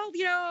 well,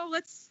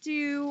 let's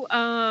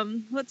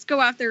go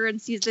out there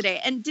and seize the day.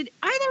 And did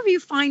either of you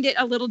find it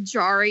a little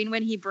jarring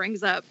when he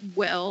brings up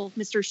Will,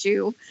 Mr.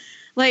 Shoe?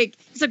 Like,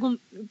 it's like,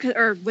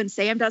 or when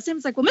Sam does,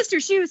 Sam's like, well,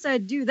 Mr. Shoe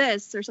said do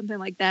this or something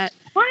like that.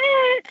 What?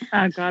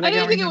 Oh God, I don't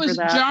didn't think it remember was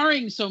that.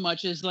 jarring so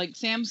much as like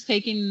Sam's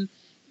taking,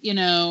 I mean,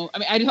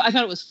 I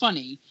thought it was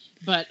funny,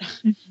 but,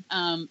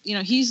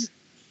 he's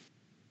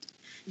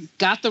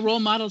got the role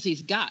models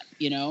he's got,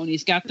 and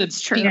he's got the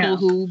That's true. people Yeah.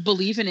 who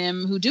believe in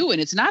him who do.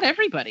 And it's not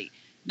everybody.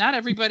 Not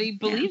everybody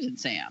believes in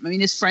Sam. I mean,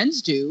 his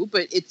friends do,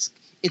 but it's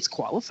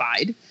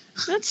qualified.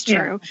 That's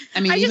Yeah. true. I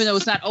mean, I even just- though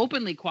it's not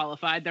openly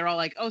qualified, they're all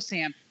like, oh,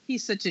 Sam,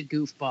 he's such a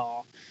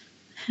goofball,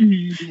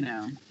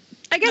 Mhm.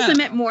 I guess No. I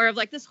meant more of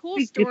like this whole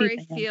He's goofy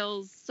story Sam.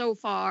 feels so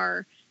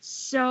far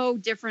so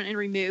different and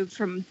removed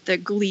from the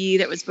Glee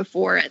that was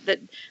before it, that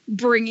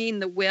bringing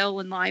the Will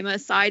and Lima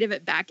side of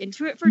it back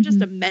into it for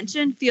just a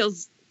mention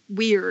feels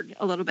weird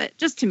a little bit,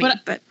 just to me.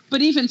 But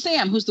But even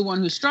Sam, who's the one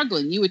who's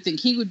struggling, you would think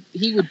he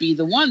would be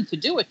the one to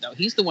do it, though.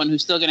 He's the one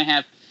who's still going to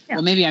have, Yeah.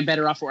 well, maybe I'm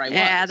better off where I was.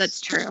 yeah, that's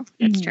true.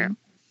 That's Mhm. true.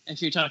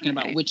 If you're talking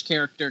about Right. which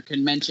character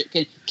can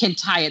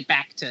tie it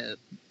back to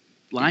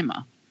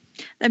Lima.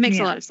 That makes a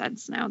Yeah. lot of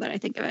sense now that I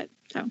think of it.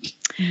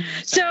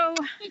 So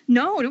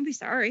no, don't be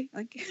sorry.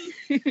 Like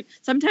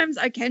sometimes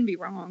I can be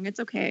wrong. It's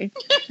okay.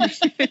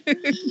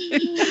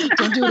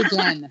 Don't do it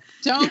again.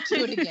 Don't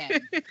do it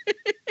again.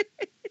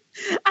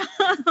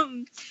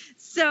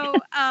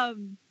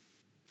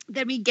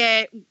 Then we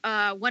get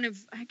one of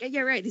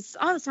right.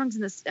 All the songs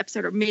in this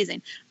episode are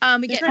amazing.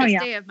 We get Oh, Best yeah.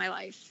 Day of My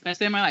Life. Best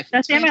day of my life.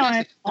 Best It's Day of My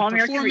fantastic. Life. All The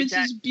American performance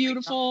Rejects. is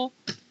beautiful.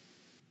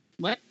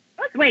 What?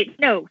 Wait,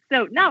 no.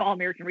 So not All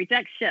American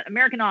Rejects. Shit,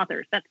 American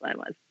Authors. That's what it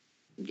was.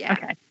 Yeah.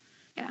 Okay.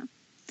 Yeah.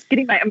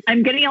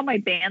 I'm getting all my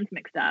bands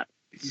mixed up.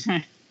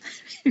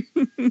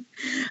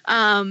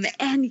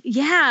 And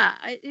yeah,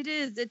 it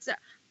is. It's.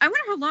 I wonder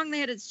how long they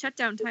had to shut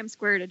down Times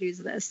Square to do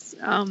this.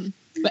 And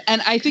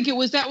I think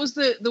that was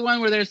the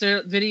one where there's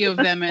a video of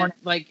them at,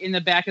 like in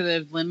the back of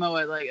the limo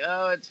at like,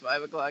 oh, it's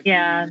 5 o'clock.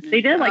 Yeah,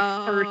 they did like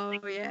oh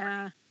first.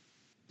 yeah.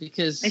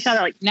 Because They shot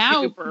it like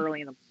now, super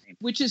early in the morning.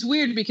 which is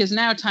weird because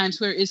now Times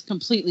Square is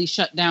completely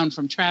shut down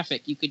from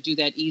traffic. You could do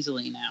that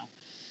easily now.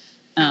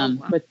 Oh,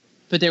 wow.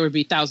 But there would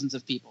be thousands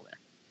of people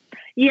there.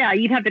 Yeah,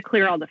 you'd have to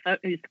clear all the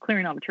just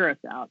clearing all the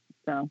tourists out.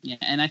 So Yeah,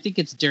 and I think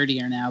it's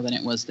dirtier now than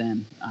it was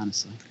then,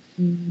 honestly.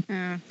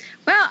 Well,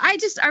 I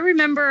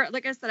remember,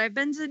 like I said, I've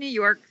been to New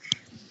York.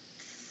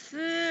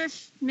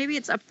 Maybe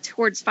it's up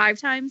towards 5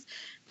 times,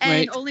 and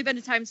Right. only been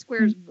to Times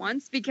Square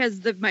once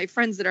because my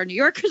friends that are New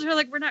Yorkers are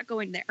like, we're not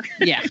going there.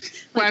 Yeah.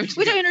 Why Like, would you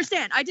which go? I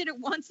understand. I did it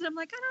once, and I'm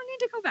like, I don't need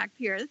to go back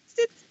here. It's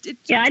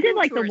yeah, I did too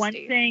like the one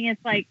touristy. thing.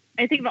 It's like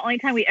I think the only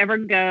time we ever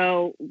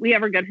go If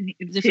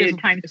you to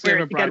have, Times if you Square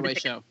have a is to go to Broadway the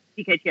show.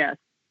 TKTS.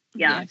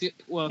 Yeah. If you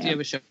have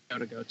a show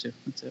to go to,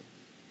 that's it.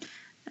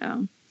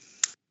 Oh.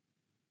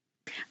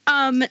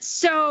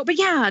 So, but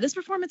yeah, this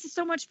performance is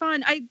so much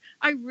fun.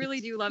 I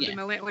really do love the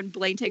moment when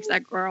Blaine takes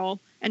that girl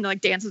and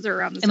like dances her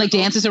around the And like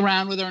circle. dances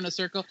around with her in a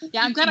circle.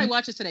 Yeah, I'm glad I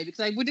watched it today because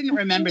I didn't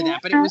remember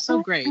that, but it was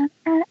so great.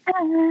 I'm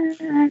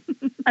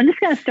just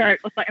gonna start.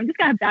 I'm just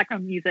gonna have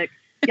background music.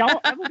 Y'all,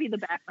 I will be the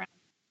background.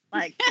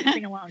 Like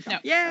sing along. No.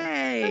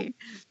 Yay!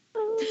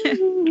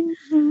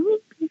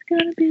 It's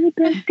gonna be the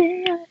best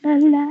day of my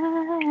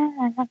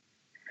life.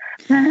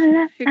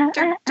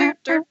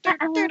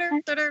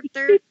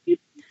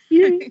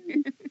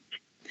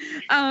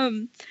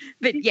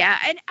 But yeah,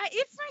 and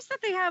it's nice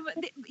that they have,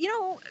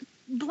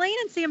 Blaine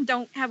and Sam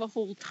don't have a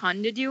whole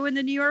ton to do in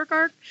the New York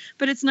arc,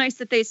 but it's nice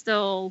that they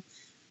still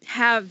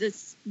have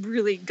this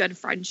really good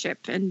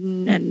friendship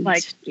and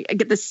Like-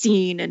 get the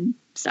scene and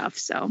stuff.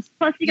 So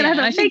Plus, you're gonna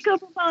Yeah, have and a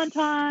makeover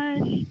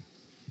montage.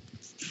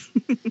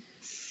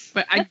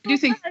 But I do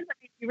think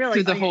you really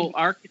through the whole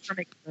arc.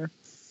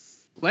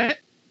 What?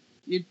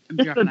 I'm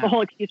Just dropping the out.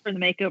 whole excuse for the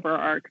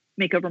makeover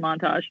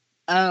montage.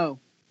 Oh,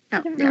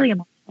 It's really a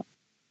montage.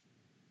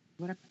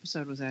 what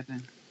episode was that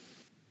then?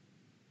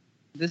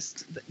 The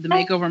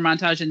makeover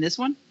montage in this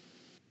one?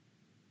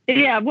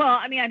 Yeah, well,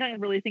 I mean, I don't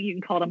really think you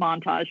can call it a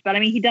montage, but I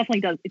mean, he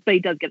definitely does. But he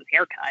does get his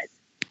hair cut.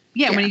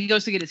 Yeah, when he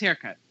goes to get his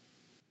haircut.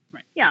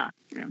 Yeah.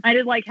 Yeah. I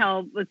did like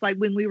how it's like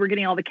when we were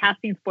getting all the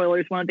casting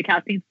spoilers. One of the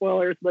casting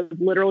spoilers was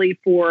literally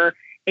for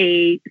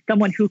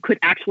someone who could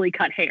actually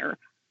cut hair,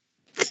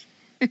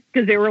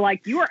 because they were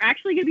like, "You are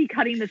actually going to be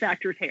cutting this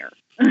actor's hair."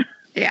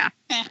 yeah,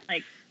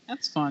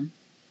 That's fun.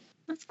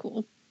 that's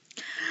cool.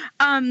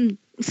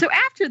 So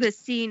after this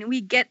scene,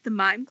 we get the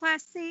mime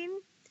class scene,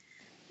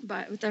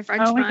 but with the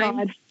French Oh my mime.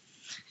 god!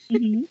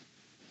 Mhm.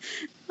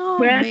 Oh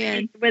with,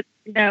 man, with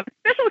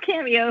special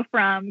cameo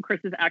from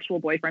Chris's actual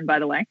boyfriend, by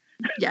the way.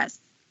 yes.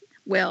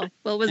 Will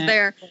was Yeah.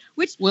 there,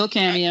 which Will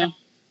cameo.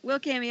 Will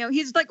cameo.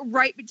 He's like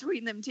right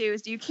between them two,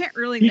 so you can't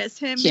really miss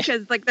him Yeah.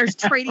 because like there's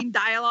trading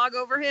dialogue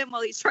over him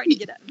while he's trying to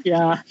get him.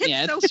 Yeah. It's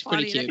Yeah, so it's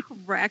funny. pretty And it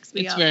cracks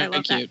me It's up. very I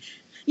love cute.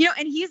 that.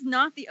 And he's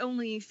not the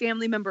only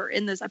family member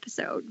in this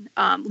episode.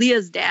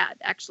 Leah's dad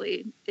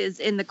actually is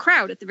in the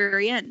crowd at the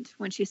very end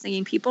when she's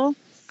singing "People."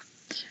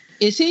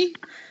 Is he?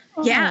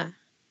 Yeah,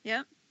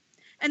 yeah.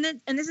 And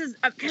this is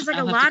because like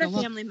I'll a have to lot go of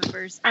look. family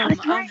members.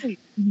 That's right.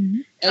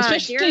 Mhm.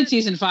 Especially Darren- in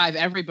season 5,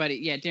 everybody.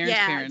 Yeah, Darren's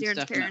yeah, parents Darren's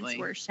definitely.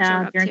 parents showed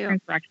Yeah, up Darren's too.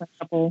 parents were actually a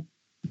couple.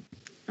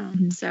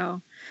 Mhm.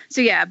 So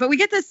yeah, but we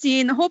get this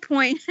scene. The whole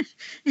point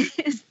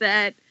is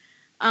that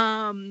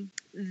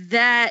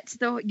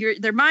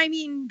they're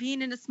miming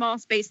being in a small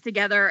space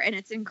together, and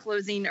it's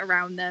enclosing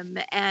around them.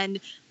 And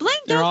Blaine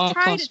They're all does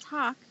try close. to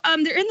talk.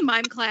 They're in the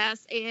mime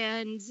class,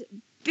 and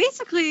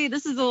basically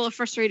this is a little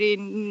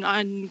frustrating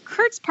on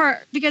Kurt's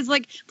part because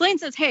like Blaine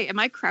says, "Hey, am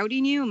I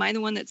crowding you? Am I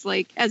the one that's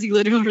like?" As he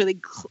literally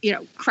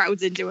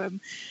crowds into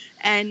him,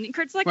 and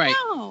Kurt's like, Right.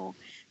 "No."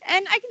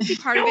 And I can see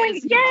part of No, it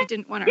is he yes,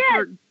 didn't want to yes.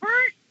 hurt.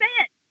 Bert, say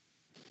it.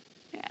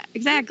 Yeah,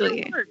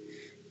 exactly. Bert.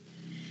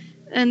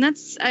 And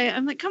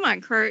I'm like, come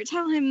on, Kurt,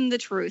 tell him the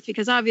truth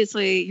because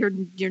obviously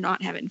you're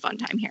not having fun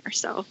time here.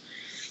 So,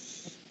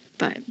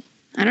 but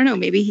I don't know.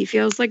 Maybe he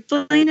feels like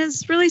Blaine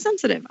is really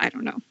sensitive. I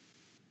don't know.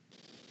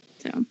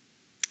 So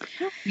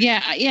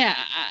Yeah.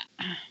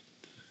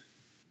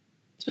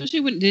 Especially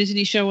when didn't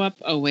he show up?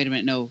 Oh, wait a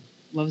minute. No,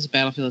 Love's a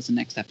Battlefield is the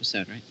next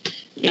episode,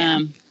 right? yeah,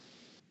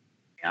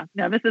 Yeah.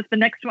 No, this is the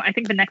next one. I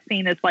think the next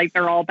scene is like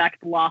they're all back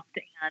to loft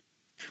and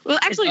well,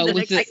 actually, Oh, the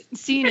with next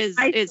scene is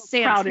I feel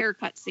Sam's crowded.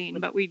 haircut scene,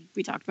 but we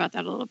talked about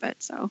that a little bit.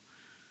 So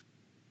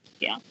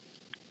Yeah.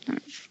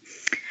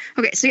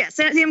 Okay, so yeah,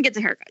 Sam gets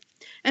a haircut,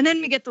 and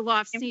then we get the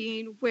loft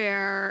scene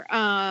where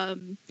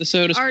the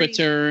soda Artie.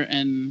 spritzer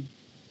and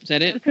is that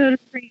the it? soda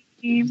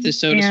stream. The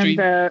soda and stream?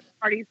 The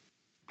Artie's.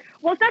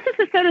 Well, it's not just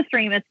the soda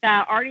stream. It's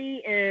that Artie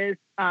is,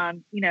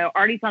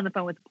 Artie's on the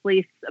phone with the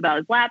police about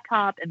his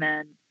laptop, and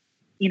then,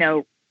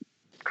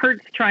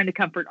 Kurt's trying to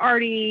comfort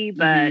Artie,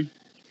 but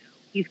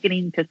he's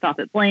getting pissed off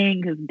at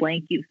Blaine because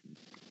Blaine keeps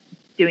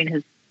doing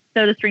his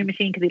soda stream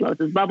machine because he loves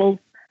his bubbles.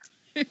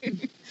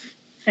 and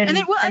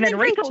then Rachel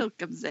Rachel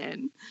comes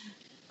in.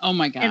 Oh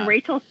my god. and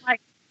Rachel's like,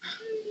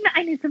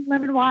 I need some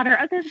lemon water.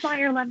 Oh, there's buy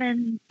your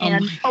lemon. Oh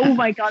And my oh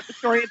my god, the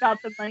story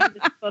about the money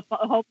the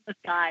homeless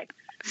guy.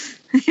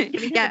 Giving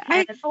him Yeah, a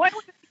pen. I wanted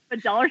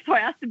 $1, so I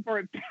asked him for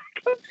it back.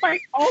 I was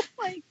like, oh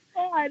my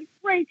god,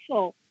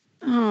 Rachel.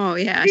 Oh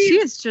yeah, Jesus she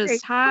is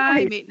just high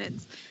Christ.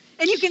 maintenance,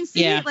 and you can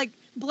see Yeah. like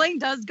Blaine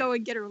does go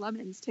and get her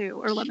lemons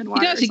too, or lemon He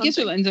water. does. Or He gets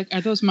her. something. And he's like,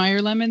 are those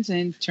Meyer lemons?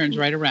 And turns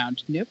right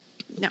around. Nope.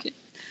 No.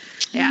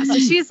 Yeah, so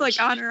she's like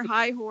on her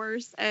high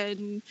horse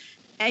and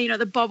you know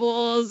the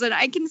bubbles, and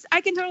I can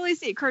totally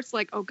see Kurt's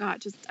like, oh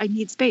god, just I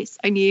need space,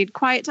 I need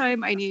quiet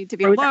time, I need to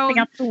be Throw that alone. thing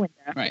out the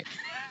window. Right.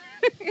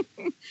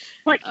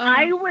 Like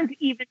I was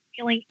even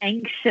feeling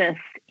anxious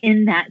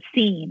in that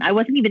scene. I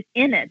wasn't even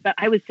in it, but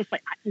I was just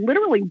like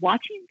literally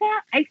watching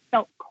that. I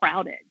felt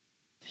crowded.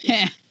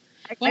 Yeah.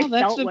 Well,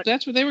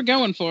 that's what they were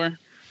going for.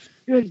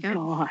 Good Yep.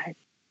 God.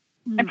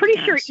 Oh I'm pretty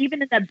my sure gosh.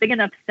 even in that big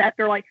enough set,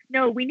 they're like,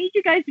 no, we need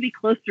you guys to be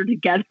closer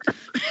together.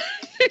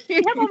 We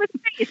have all this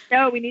space.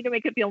 No, we need to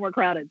make it feel more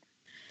crowded.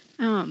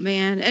 Oh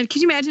man, and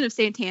could you imagine if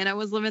Santana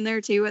was living there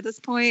too at this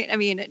point? I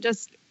mean, it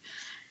just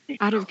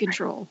out of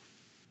control.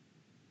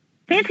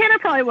 Santana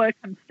probably would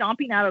have come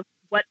stomping out of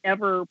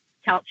whatever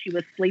couch she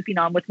was sleeping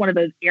on with one of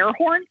those air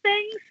horn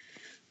things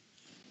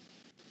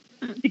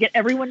to get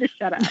everyone to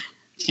shut up.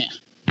 Yeah.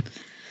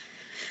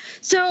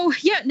 So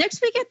yeah, next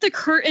we get the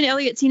Kurt and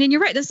Elliot scene, and you're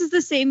right. This is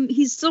the same.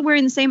 He's still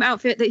wearing the same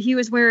outfit that he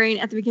was wearing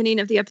at the beginning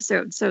of the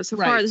episode. So far,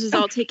 Right. this is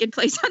all taking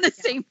place on the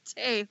same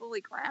day.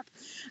 Holy crap!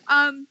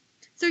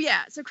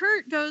 So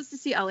Kurt goes to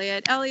see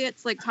Elliot.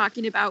 Elliot's like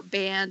talking about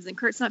bands, and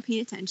Kurt's not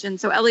paying attention.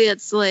 So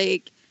Elliot's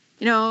like,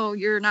 you know,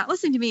 you're not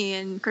listening to me,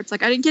 and Kurt's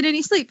like, I didn't get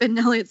any sleep, and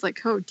Elliot's like,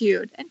 oh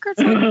dude, and Kurt's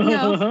like,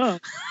 no.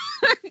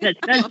 That's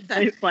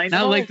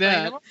Not like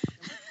that.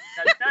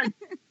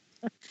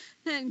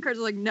 And Kurt's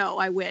like, no,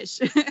 I wish.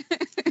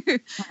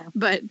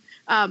 but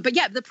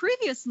yeah, the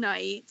previous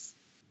night,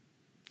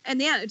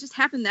 and yeah, it just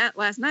happened that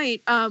last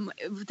night,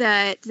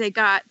 that they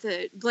got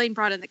Blaine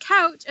brought in the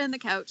couch, and the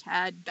couch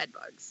had bed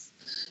bugs.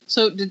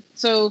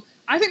 So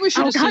I think we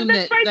should assume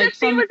that's that right. like That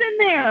scene was in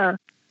there.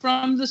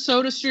 from the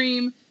soda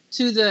stream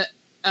to the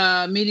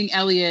meeting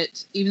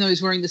Elliot, even though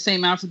he's wearing the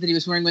same outfit that he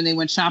was wearing when they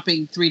went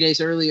shopping 3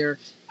 days earlier,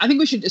 I think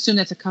we should assume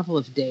that's a couple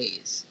of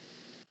days.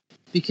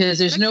 Because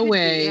there's no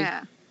way,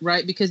 Yeah.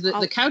 right? Because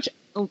the couch,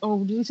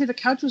 did you say the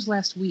couch was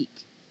last week?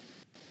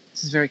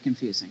 This is very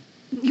confusing.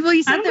 Well,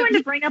 you said I'm that going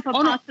to bring up a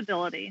Oh, no.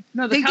 possibility.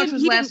 No, the They couch didn't-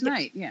 was he last didn't-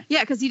 night, yeah.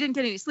 yeah, because he didn't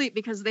get any sleep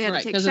because they had Right,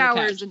 to take 'cause of the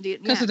showers couch. and do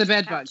Because of the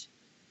bed bug. couch.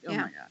 Oh Yeah.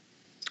 my God.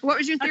 What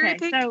was your theory, Okay,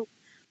 Pink? so,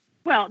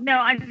 well, no,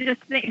 I'm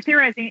just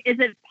theorizing. Is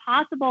it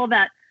possible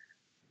that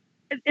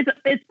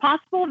it's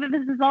possible that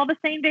this is all the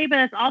same day, but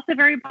it's also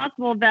very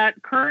possible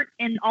that Kurt,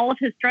 in all of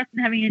his stress and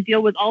having to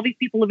deal with all these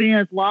people living in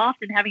his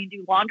loft and having to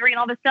do laundry and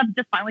all this stuff,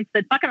 just finally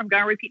said, "Fuck it, I'm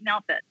going to repeat an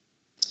outfit."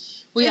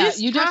 Well, It yeah,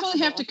 is you definitely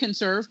have to possible.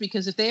 conserve,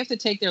 because if they have to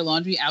take their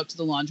laundry out to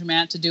the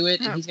laundromat to do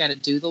it, Oh. and he's got to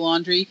do the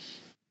laundry,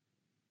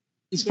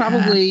 he's Yeah.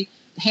 probably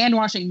hand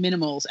washing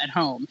minimals at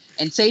home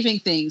and saving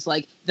things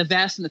like the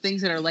vest and the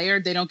things that are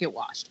layered, they don't get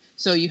washed.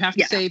 So you have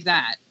to Yeah. save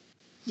that.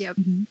 Yep.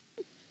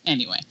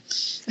 Anyway.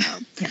 So,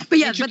 but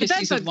yeah, but the bed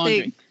Intricacies of bug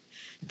thing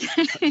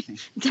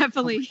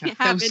definitely Oh my God,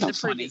 that was happened so the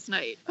funny. previous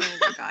night. Oh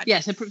my god.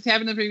 Yes, it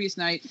happened the previous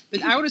night,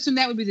 but I would assume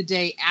that would be the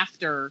day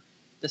after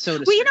the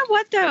soda Well, you stream, know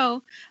what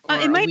though? or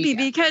It a might be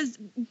week after.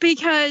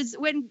 because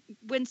when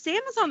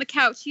Sam is on the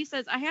couch, he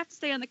says, "I have to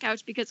stay on the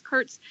couch because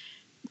Kurt's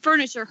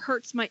furniture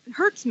hurts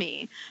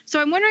me."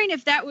 So I'm wondering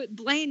if that would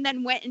Blaine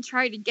then went and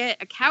tried to get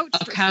a couch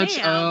A for couch,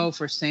 Sam.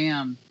 for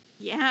Sam.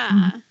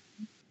 Yeah.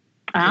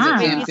 So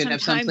maybe Sam could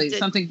have some time to-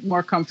 something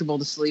more comfortable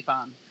to sleep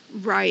on.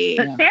 Right.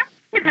 But Yeah. Sam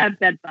could have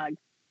bed bugs.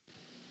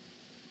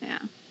 Yeah.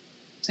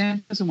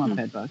 Sam doesn't want Hmm.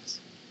 bed bugs.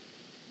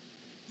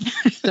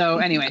 So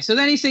anyway, so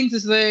then he sings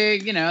this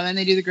thing, then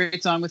they do the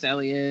great song with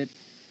Elliot.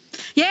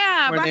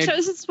 Yeah. Where Actually, they-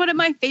 this is one of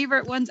my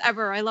favorite ones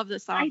ever. I love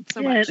this song I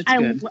so did. much. It's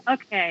good.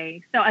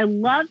 Okay, so I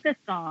love this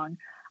song.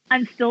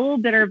 I'm still a little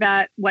bitter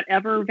about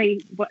whatever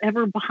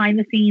behind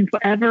the scenes,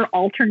 whatever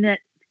alternate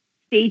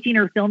staging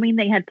or filming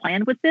they had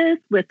planned with this,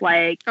 with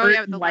like, Oh, yeah,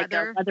 Kurt with the in, like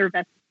leather. a leather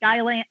vest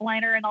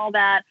skyliner and all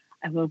that.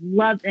 I would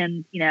love,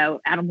 and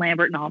Adam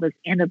Lambert and all this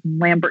Adam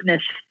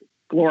Lambertnish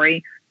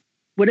glory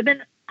would have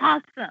been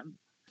awesome.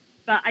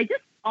 But I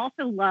just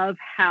also love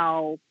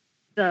how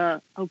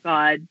oh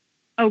god,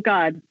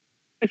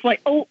 it's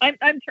like, I'm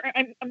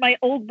my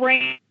old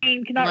brain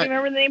cannot Right.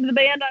 remember the name of the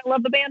band. I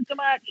love the band so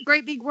much.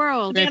 Great Big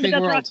World. Great Damn it, Big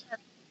that's World. rock.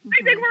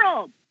 Great Big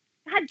World.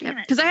 God damn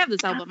it. Because I have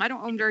this album. I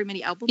don't own very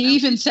many albums. He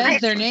even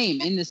says their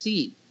name in the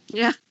scene.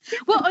 Yeah.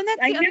 Well, and that's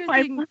I the knew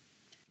other thing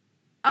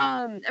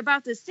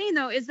about this scene,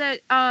 though, is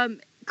that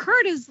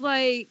Kurt is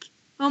like,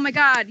 oh my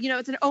God,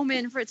 it's an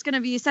omen for it's going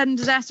to be a sudden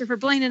disaster for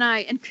Blaine and I.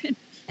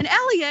 And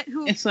Elliot,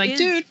 who It's like, is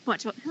dude.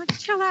 much like,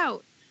 chill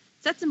out,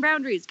 set some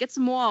boundaries, get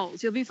some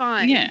walls, you'll be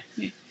fine. Yeah.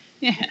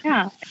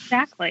 Yeah,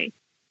 exactly.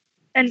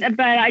 But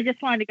I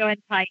just wanted to go ahead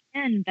and tie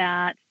in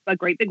that A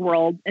Great Big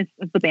World is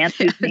the band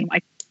whose name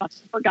I fucking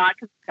forgot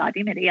because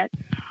goddamn idiot.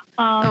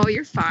 Oh,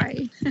 you're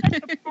fine.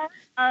 A part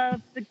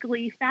of the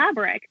Glee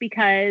fabric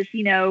because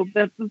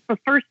the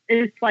first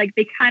is like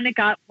they kind of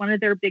got one of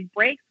their big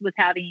breaks was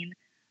having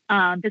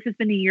This Has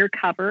Been a Year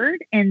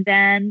covered, and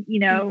then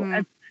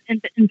Mhm.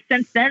 and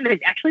since then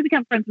they've actually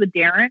become friends with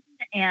Darren,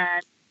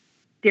 and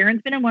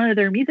Darren's been in one of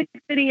their music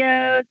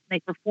videos. They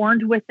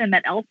performed with them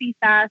at Elfie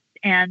Fest,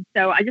 and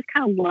so I just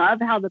kind of love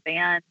how the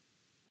band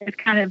is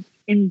kind of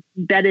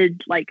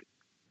embedded like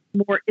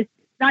more. It's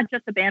not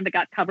just a band that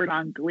got covered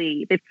on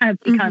Glee. They've kind of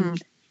become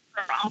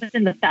almost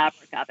in the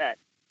fabric of it.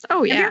 Oh,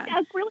 And yeah. they're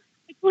a really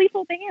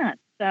gleeful band.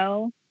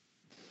 So,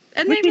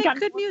 And wish they we make got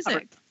good more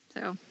music.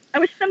 So, I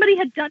wish somebody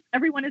had done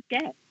Everyone Is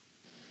Gay.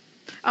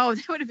 oh,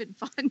 that would have been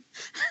fun.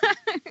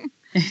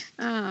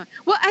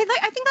 Well,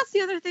 I think that's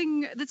the other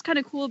thing that's kind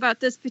of cool about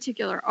this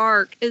particular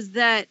arc is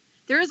that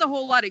there is a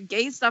whole lot of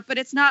gay stuff, but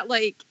it's not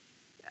like,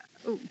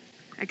 oh,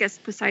 I guess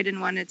Poseidon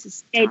wanted to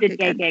Gay talk did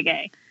again.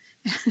 gay.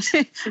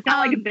 It's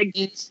not like a big.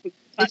 It's gay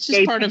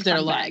just part thing of their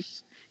scumbag.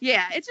 life.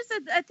 Yeah, it's just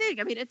a thing.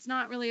 I mean, it's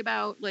not really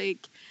about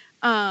like,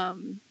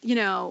 you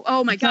know,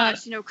 oh my It's not-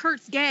 gosh, you know,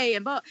 Kurt's gay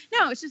and but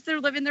no, it's just they're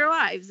living their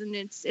lives and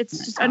it's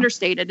just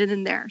understated and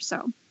in there.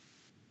 So,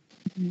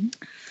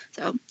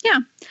 so yeah.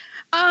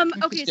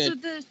 Okay, so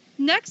the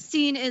next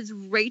scene is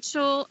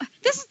Rachel.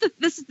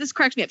 This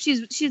cracks me up.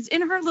 She's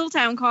in her little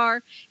town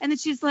car and then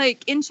she's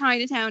like in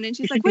Chinatown and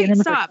she's like, wait,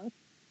 stop.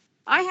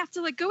 I have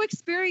to like go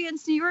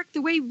experience New York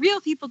the way real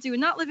people do and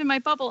not live in my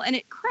bubble. And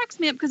it cracks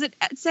me up because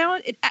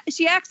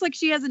she acts like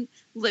she hasn't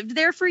lived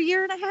there for a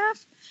year and a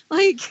half.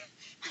 Like,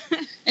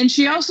 and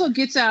she also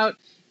gets out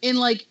in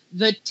like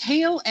the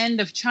tail end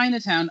of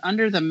Chinatown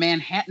under the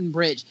Manhattan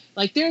Bridge.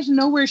 Like there's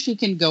nowhere she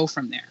can go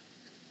from there.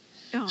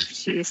 oh,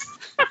 jeez.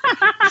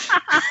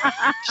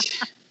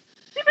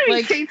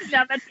 Like, chasing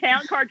down the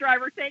town car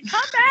driver saying,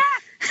 "Come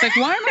back!" It's like,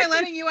 why am I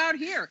letting you out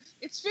here?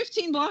 It's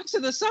 15 blocks to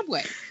the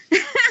subway.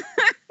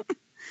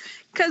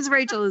 Because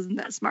Rachel isn't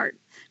that smart.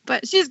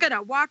 But she's going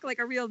to walk like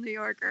a real New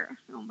Yorker.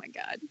 Oh, my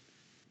God.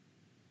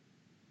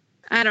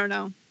 I don't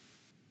know.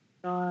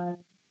 God.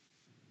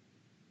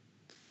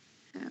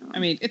 I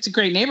mean, it's a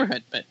great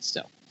neighborhood, but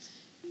still.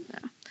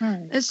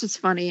 It's just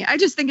funny. I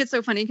just think it's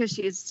so funny because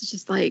she's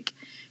just like,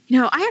 you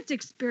know, I have to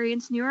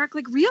experience New York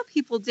like real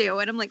people do.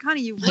 And I'm like,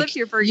 honey, you've lived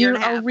here for a year and a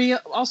half.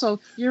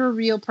 You're a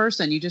real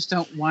person. You just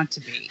don't want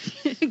to be.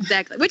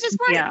 Exactly. Which is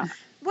what, Yeah.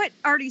 what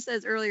Artie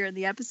says earlier in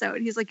the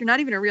episode. He's like, you're not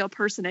even a real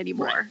person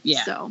anymore. Right.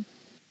 Yeah. So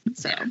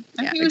Yeah.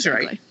 yeah, He was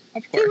right.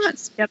 Of He course.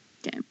 was. Yep.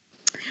 Okay.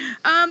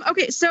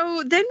 Okay.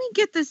 So then we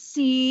get the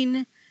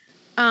scene.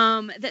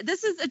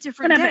 This is a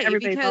different Whatever, day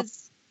everybody's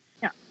because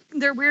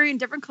they're wearing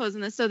different clothes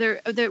in this. So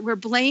they're where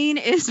Blaine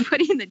is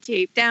putting the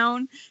tape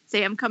down.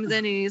 Sam comes in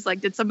and he's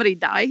like, "Did somebody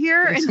die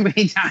here?" And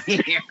Somebody die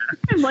here.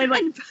 And Blaine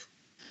like,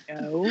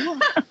 no.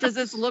 does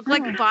this look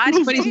like a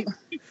body? But he's-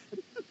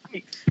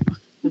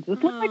 Does this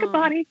look like a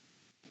body?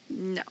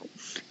 No.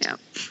 Yeah.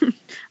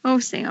 Oh,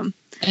 Sam.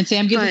 And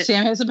Sam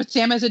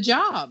has a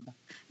job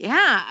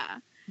Yeah.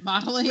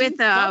 modeling With,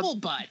 bubble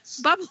butts.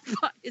 Bubble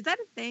butt. Is that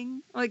a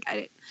thing? Like,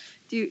 I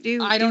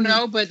I don't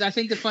know, but I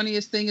think the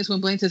funniest thing is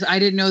when Blaine says, "I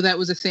didn't know that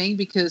was a thing,"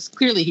 because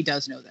clearly he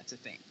does know that's a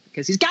thing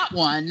because he's got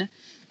one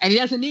and he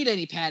doesn't need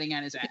any padding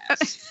on his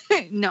ass.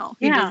 No,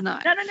 he does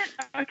not. No.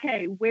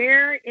 Okay,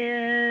 where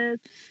is?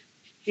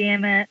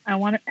 Damn it! I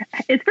want to.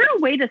 Is there a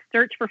way to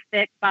search for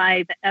fic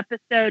by the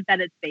episode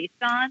that it's based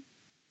on?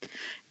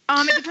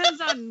 It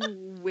depends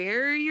on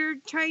where you're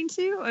trying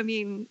to. I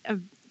mean,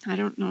 I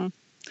don't know.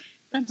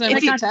 Depends on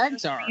what the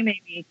tags are.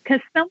 Maybe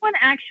because someone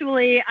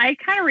actually, I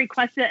kind of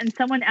requested it, and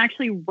someone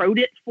actually wrote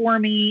it for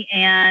me,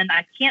 and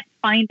I can't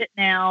find it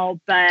now.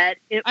 But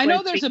I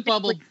know there's a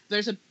bubble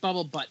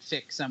butt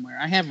fic somewhere.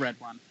 I have read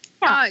one.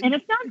 Yeah, and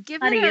it's not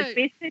give funny. it a- It's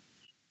basically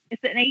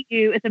it's an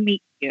AU. It's a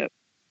meet cute.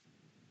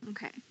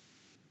 Okay.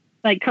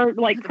 Like Kurt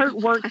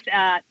works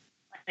at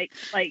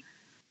like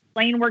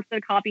Blaine works at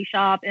a coffee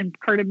shop, and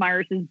Kurt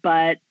admires his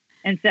butt,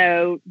 and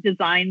so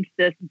designs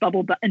this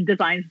bubble butt and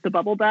designs the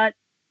bubble butt.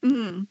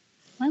 Mm.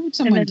 Why would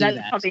someone And do then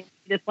that? something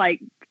just like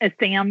as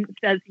Sam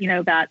says,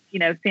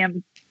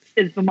 Sam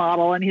is the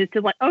model, and he's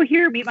just like, "Oh,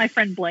 here, meet my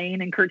friend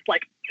Blaine," and Kurt's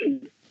like,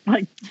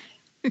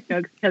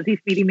 because he's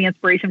feeding me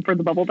inspiration for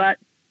the bubble butt.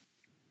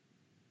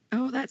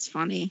 Oh, that's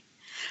funny.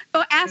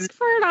 Oh, ask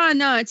for it on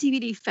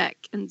TVD Fic,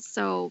 and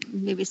so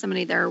maybe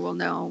somebody there will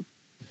know.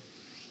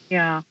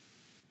 Yeah,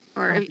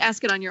 Or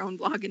ask it on your own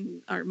blog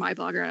or my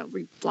blog, or I'll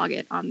reblog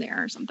it on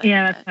there or something.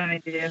 yeah, that's what I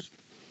do.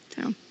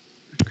 So.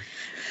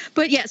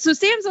 But yeah, so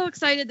Sam's all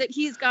excited that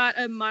he's got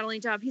a modeling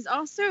job. He's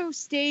also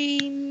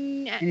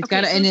staying. And he's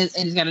got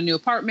a new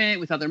apartment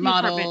with other New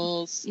apartment.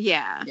 models.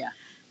 Yeah. Yeah.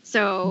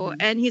 So,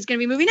 and he's going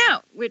to be moving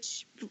out,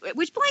 which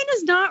Blaine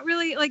is not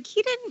really like,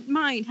 he didn't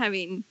mind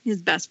having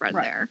his best friend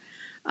there.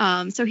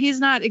 So he's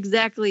not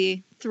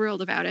exactly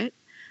thrilled about it.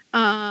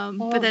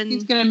 But then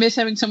he's going to miss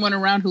having someone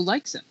around who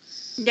likes him.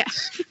 yeah.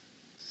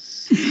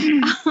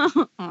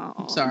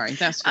 I'm sorry.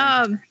 That's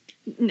funny.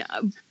 no.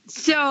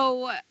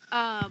 So,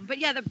 but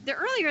yeah, the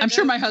earlier, I'm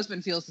sure my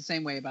husband feels the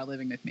same way about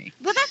living with me.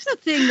 Well, that's the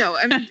thing, though.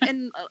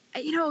 And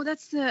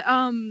that's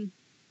the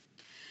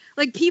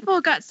like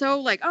people got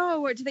so like,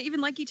 oh, or do they even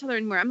like each other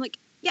anymore? I'm like,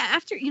 yeah.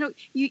 After you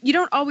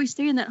don't always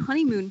stay in that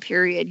honeymoon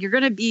period. You're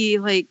gonna be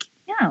like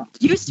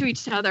used to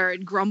each other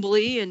and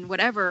grumbly and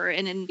whatever.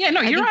 And you're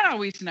not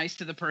always nice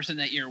to the person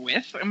that you're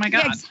with. Oh my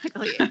god. Yeah,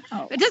 exactly.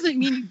 It doesn't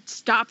mean you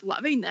stop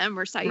loving them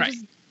or you Right.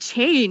 just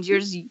change. You're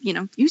just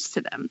used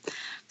to them.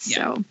 Yeah.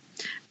 So Mitch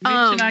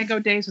and I go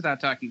days without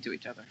talking to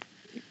each other.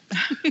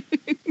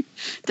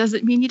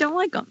 doesn't mean you don't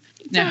like them.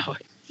 No.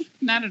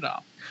 Not at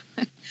all.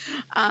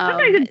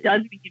 Sometimes it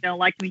does mean you don't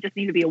like me. You just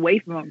need to be away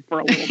from them for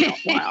a little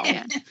while.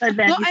 Yeah. But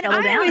then Well, you and settle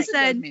I down. always It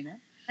does said- mean it.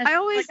 I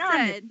always Like,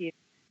 I miss said you.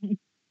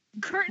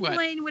 Kurt and What?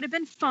 Blaine would have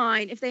been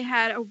fine if they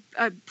had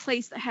a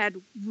place that had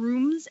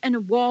rooms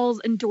and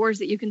walls and doors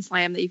that you can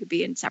slam, that you could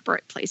be in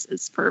separate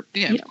places for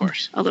Yeah, you of know,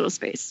 course. a little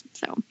space.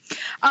 So,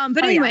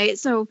 but Oh, anyway,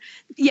 so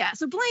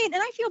Blaine, and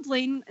I feel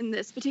Blaine in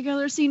this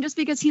particular scene just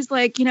because he's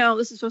like,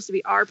 this is supposed to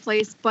be our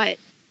place, but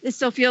it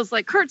still feels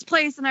like Kurt's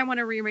place, and I want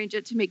to rearrange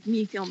it to make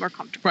me feel more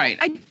comfortable. Right.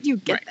 I do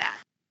get Right. that.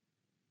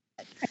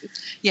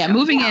 Yeah, So,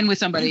 moving yeah. in with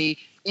somebody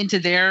into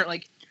their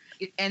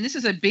and this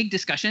is a big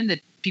discussion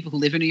that people who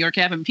live in New York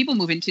have, and people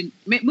move in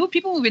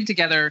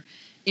together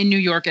in New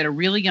York at a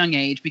really young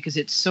age because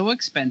it's so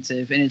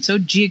expensive and it's so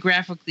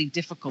geographically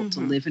difficult to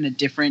Mhm. live in a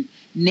different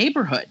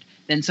neighborhood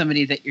than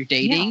somebody that you're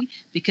dating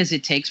because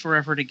it takes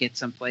forever to get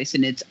someplace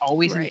and it's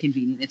always Right.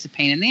 inconvenient. It's a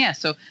pain in the ass.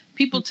 So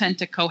people tend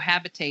to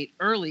cohabitate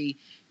early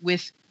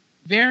with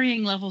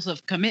varying levels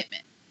of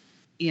commitment.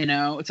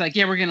 It's like,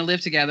 yeah, we're going to live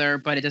together,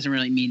 but it doesn't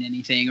really mean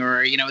anything,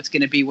 or, it's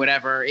going to be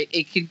whatever.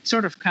 It can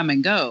sort of come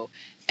and go.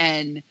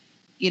 And,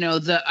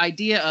 the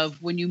idea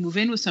of when you move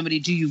in with somebody,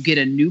 do you get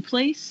a new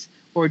place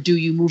or do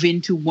you move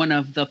into one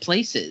of the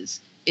places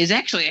is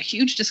actually a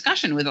huge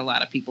discussion with a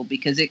lot of people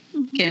because it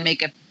Mhm. can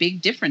make a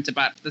big difference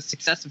about the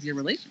success of your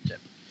relationship.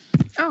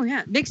 Oh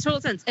yeah, makes total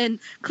sense. And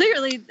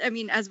clearly, I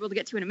mean, as we'll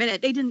get to in a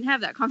minute, they didn't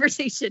have that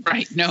conversation.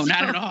 Right. No, not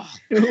So- at all.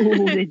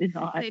 No, they did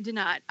not. They did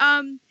not.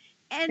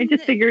 And I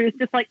just figured it's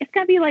just like it's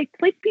gotta be like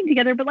plates being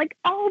together, but like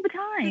all the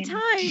time. the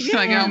time. It's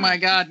like, yeah. oh my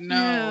God,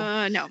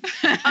 no. No.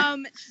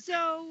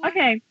 So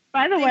Okay.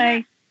 By the They way,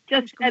 have-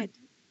 just go ahead.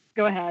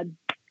 go ahead.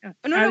 Oh,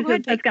 no, I no, was go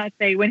ahead. just gonna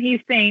say when he's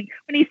saying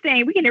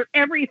we can hear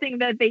everything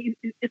that they.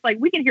 It's like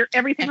we can hear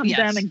everything from Yes.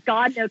 them, and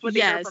God knows what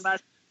they hear Yes. from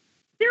us.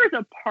 There is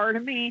a part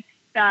of me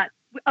that,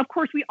 of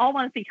course, we all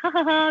want to say, ha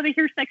ha ha, they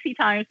hear sexy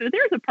times. But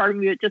there's a part of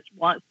me that just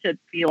wants to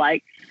be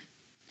like,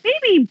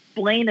 maybe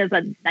Blaine is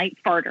a night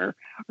farter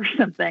or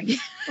something.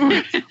 Well,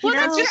 That's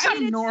that's just I some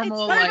mean, it's-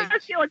 normal, But I like,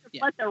 just feel like just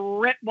yeah. let them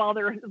rip while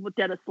they're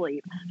dead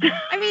asleep.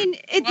 I mean,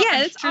 well,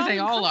 I'm it's sure all they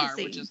all are,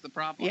 encompassing. which is the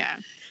problem. Yeah,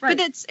 Right.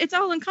 but it's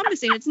all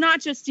encompassing. It's not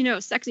just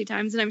sexy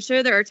times, and I'm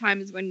sure there are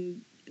times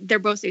when they're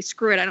both say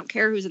screw it, I don't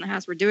care who's in the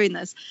house, we're doing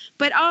this.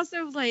 But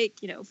also like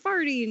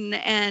farting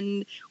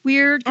and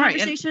weird Right, and-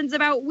 conversations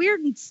about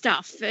weird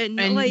stuff and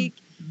And like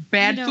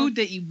Bad You know. food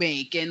that you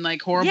make and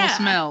like horrible Yeah.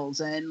 smells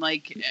and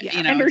like, Yeah.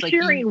 And they're it's like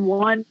sharing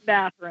one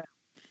bathroom.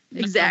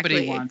 exactly.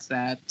 Nobody wants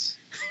that.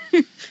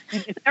 And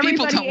if People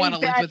everybody don't want to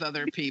ain't live bad, with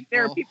other people.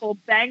 there are people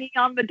banging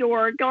on the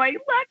door going,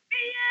 let me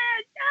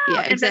in.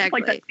 No! Yeah, And then it's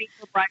like that exactly. scene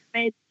from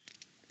Bridesmaids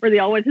where they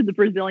always had the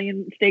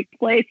Brazilian steak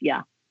place.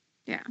 Yeah.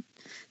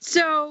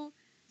 So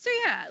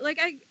yeah, like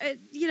I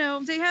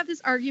they have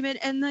this argument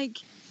and like,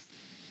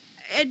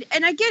 and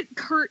I get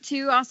Kurt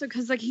too, also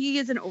because like he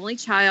is an only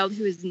child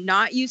who is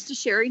not used to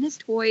sharing his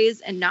toys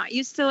and not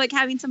used to like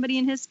having somebody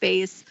in his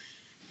space,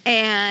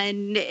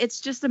 and it's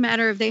just a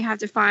matter of they have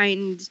to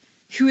find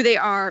who they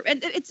are,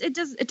 and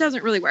it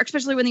doesn't really work,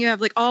 especially when you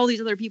have like all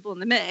these other people in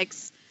the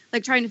mix.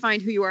 Like trying to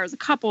find who you are as a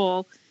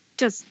couple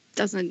just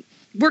doesn't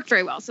work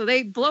very well. So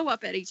they blow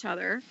up at each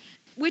other,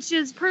 which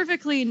is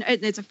perfectly.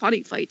 It's a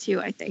funny fight too,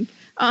 I think.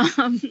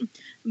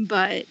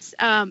 But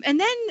and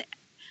then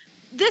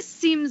this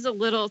seems a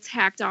little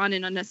tacked on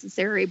and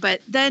unnecessary.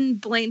 But then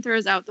Blaine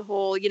throws out the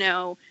whole,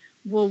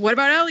 well, what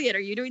about Elliot? Are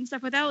you doing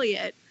stuff with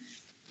Elliot?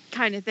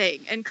 Kind of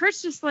thing. And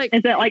Kurt's just like,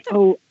 Is it like,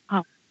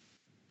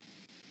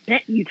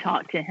 bet you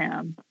talk to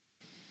him.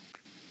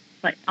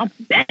 Like, I'll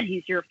bet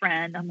he's your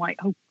friend. I'm like,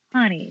 oh,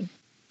 honey.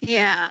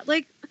 yeah,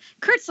 like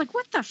Kurt's like,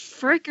 what the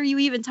frick are you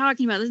even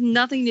talking about? There's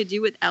nothing to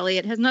do with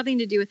Elliot. It has nothing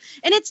to do with,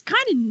 and it's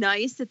kind of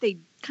nice that they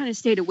kind of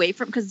stayed away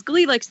from, because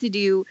Glee likes to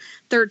do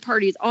third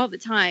parties all the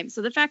time.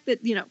 So the fact that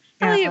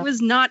Elliot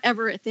was not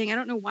ever a thing, I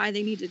don't know why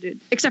they needed to,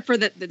 except for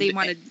that they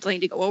wanted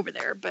Blaine to go over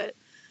there. But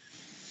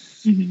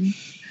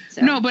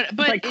so. No, but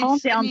Like, calm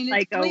down, it's-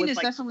 Psycho Blaine was is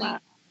like definitely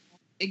flat.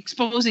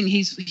 exposing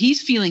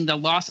he's feeling the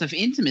loss of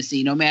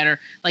intimacy, no matter,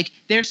 like,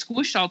 they're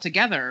squished all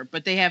together,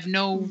 but they have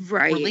no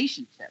Right.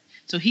 relationship.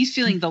 So he's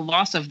feeling the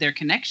loss of their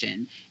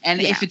connection.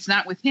 And Yeah. if it's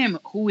not with him,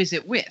 who is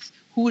it with?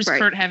 Who is Right.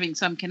 Kurt having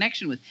some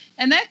connection with?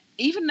 And that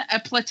even a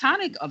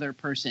platonic other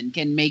person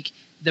can make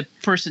the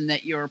person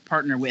that you're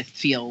partner with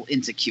feel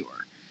insecure.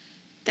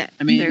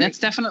 I mean, that's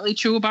definitely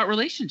true about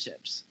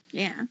relationships.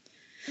 Yeah.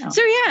 Oh.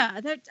 So yeah,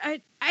 that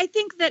I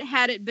think that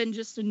had it been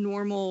just a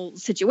normal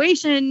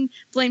situation,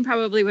 Blaine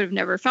probably would have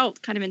never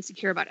felt kind of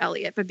insecure about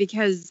Elliot. But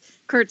because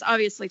Kurt's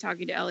obviously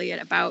talking to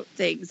Elliot about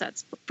things,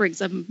 that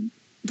brings up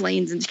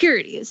Blaine's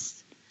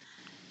insecurities.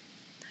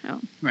 So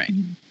Right.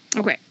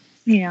 okay.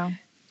 Yeah.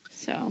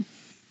 So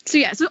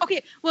yeah. So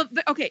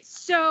okay.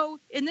 So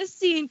in this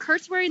scene,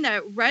 Kurt's wearing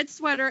that red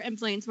sweater and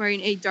Blaine's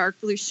wearing a dark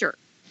blue shirt.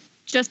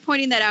 Just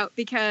pointing that out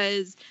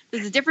because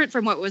this is different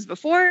from what was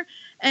before,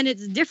 and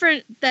it's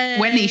different than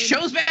When he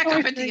shows back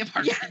up at the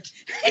apartment.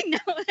 I know.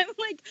 I'm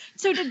like,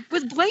 so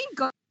was Blaine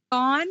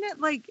gone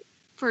like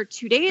for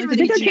 2 days? Like, Were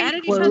did they they mad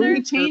at change each other?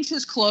 He changed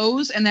his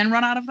clothes and then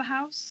run out of the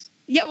house.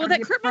 Yeah, well, Or that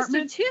the Kurt must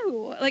have apartment?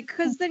 too. Like,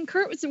 because then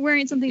Kurt was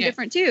wearing something Yeah.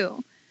 different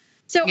too.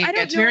 So Yeah, I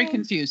don't it's know. very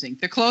confusing.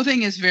 The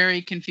clothing is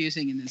very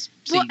confusing in this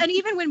scene. Well, and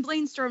even when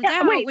Blaine storms Yeah,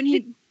 out, wait, when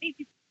he,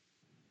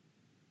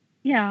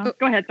 Yeah. Oh.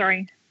 Go ahead.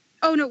 Sorry.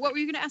 oh no, what were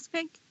you going to ask,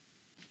 Pink?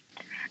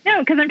 No,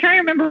 because I'm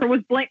trying to remember.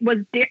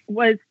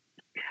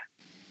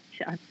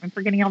 I'm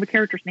forgetting all the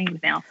characters' names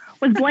now.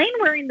 Was Blaine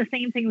wearing the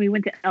same thing we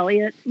went to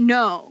Elliot?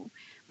 No,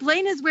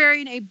 Blaine is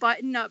wearing a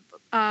button-up,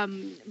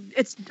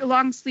 it's a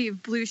long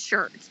sleeve blue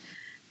shirt,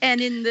 and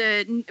in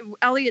the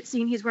Elliot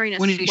scene, he's wearing a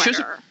When he shows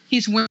sweater.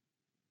 He's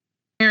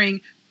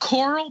wearing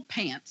coral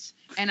pants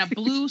and a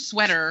blue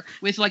sweater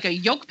with like a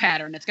yoke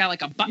pattern that's got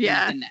like a button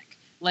Yeah. at the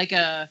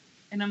neck.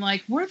 And I'm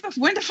like, when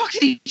the fuck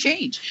did he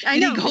change? I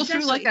Did know, he go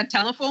through like exactly.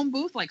 a telephone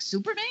booth like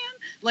Superman?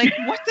 Like,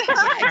 what the Yeah,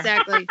 hell?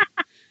 exactly.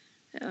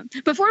 Yeah.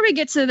 Before we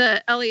get to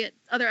the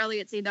other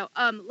Elliot scene, though,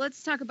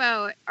 let's talk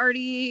about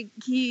Artie.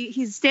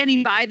 He's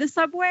standing by the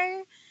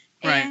subway,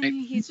 and Right.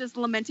 he's just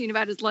lamenting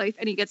about his life,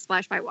 and he gets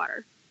splashed by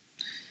water.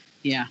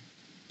 Yeah,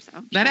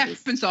 So that is-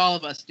 happens to all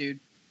of us, dude.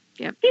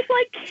 He's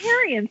like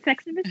Carrie in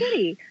Sex and the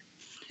City.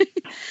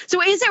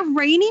 So is it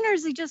raining, or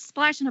is he just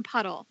splashing a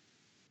puddle?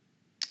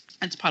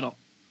 It's puddle.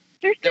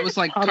 There's That was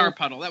like puddle. car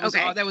puddle. That was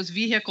Okay. that was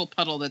vehicle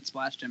puddle that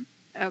splashed him.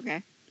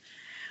 Okay.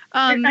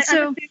 I'm So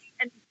assuming-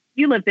 and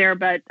you live there,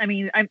 but I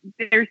mean,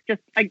 there's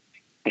just I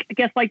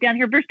guess like down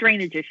here, there's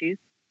drainage issues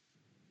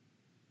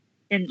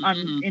in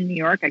Mhm. in New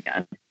York, I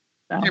guess.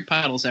 So. There are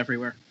puddles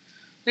everywhere.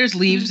 There's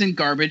leaves and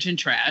garbage and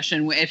trash,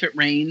 and if it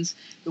rains,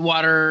 the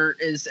water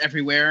is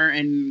everywhere,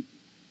 and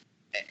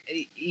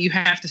you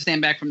have to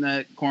stand back from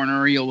the corner,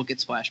 or you'll get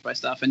splashed by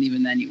stuff, and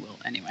even then, you will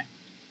anyway.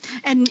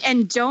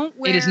 and don't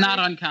wear It is not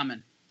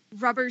uncommon.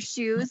 rubber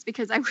shoes,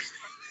 because I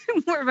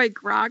wore my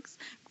Crocs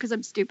because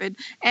I'm stupid,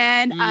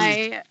 and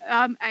I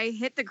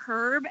hit the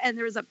curb, and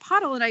there was a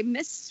puddle, and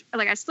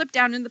I slipped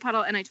down in the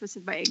puddle, and I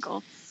twisted my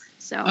ankle.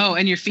 So Oh,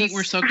 and your feet Just-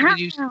 were soaking. Did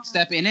you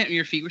step in it, and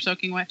your feet were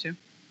soaking wet too?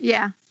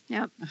 yeah,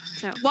 yep.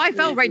 So well, I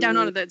fell right down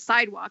onto the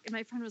sidewalk, and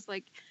my friend was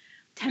like,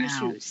 "Tennis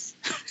Ow. shoes."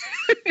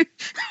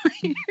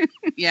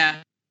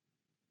 Yeah.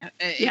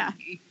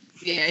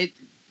 Yeah.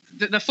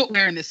 The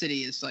footwear in the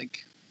city is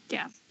like,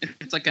 Yeah.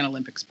 it's like an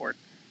Olympic sport.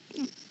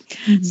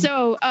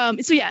 So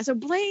so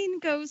Blaine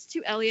goes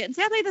to Elliot, and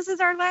sadly, this is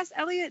our last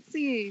Elliot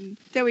scene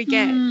that we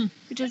get.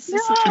 Which is No.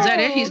 Is that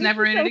it? He's this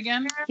never is in so it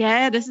again?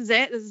 yeah, this is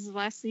it. This is the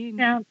last scene.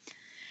 Yeah. So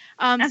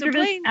After this,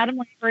 Blaine, Adam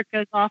Lambert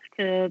goes off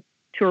to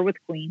tour with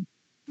Queen.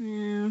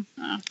 yeah,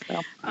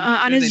 Oh.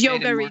 on Sure his they paid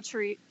yoga him more.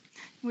 retreat,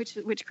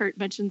 which Kurt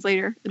mentions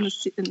later in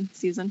the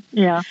season.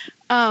 Yeah.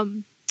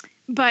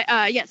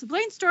 So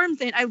Blaine storms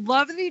in. I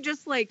love that he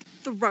just like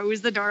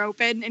throws the door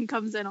open and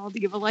comes in all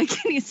diva like,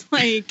 and he's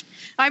like,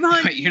 "I'm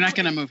hungry. Right, you're not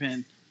gonna move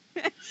in.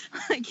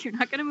 like you're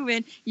not gonna move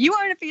in. You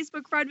aren't a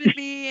Facebook friend with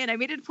me, and I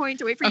made it a point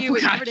to wait for Oh, you,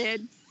 and God. never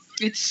did."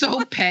 It's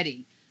so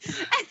petty.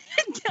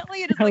 And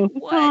Elliot is Oh, like,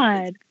 "What?"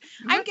 God.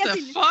 I'm What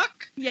guessing- the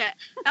fuck? Yeah,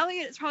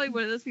 Elliot is probably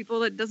one of those people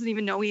that doesn't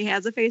even know he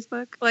has a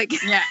Facebook. Like,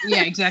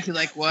 Yeah, exactly.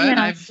 Like what?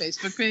 Yeah. I have a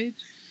Facebook page.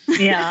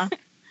 Yeah.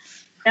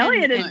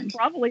 Elliot And- is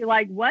probably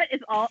like, what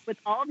is all with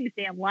all these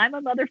damn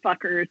Lima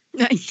motherfuckers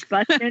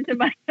busting into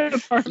my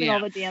apartment Yeah.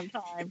 all the damn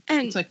time?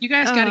 and It's like, you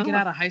guys got to Oh. get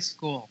out of high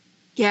school.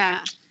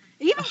 yeah,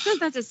 he even said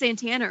that to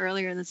Santana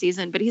earlier in the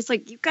season, but he's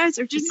like, "You guys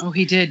are just." Oh,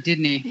 he did,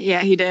 didn't he?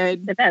 Yeah, he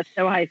did. That's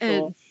so high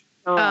school.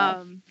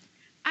 Oh.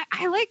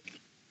 I like,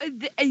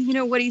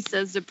 what he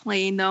says to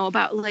Blaine though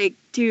about like,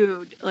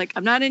 dude, like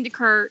I'm not into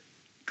Kurt.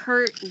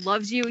 Kurt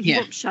loves you. He Yeah.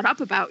 won't shut up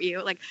about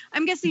you. Like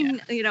I'm guessing,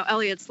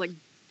 Elliot's like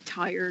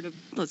tired of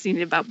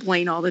listening about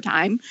Blaine all the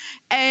time,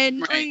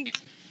 and Right.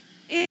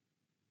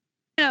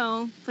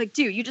 like,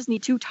 dude, you just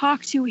need to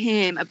talk to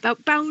him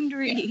about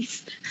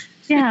boundaries.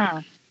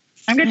 Yeah.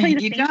 I'm going to tell you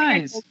the You same thing I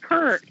guys. told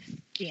Kurt.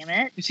 Damn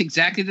it. It's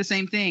exactly the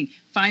same thing.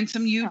 Find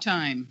some you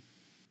time.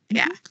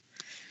 Yeah.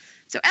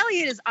 So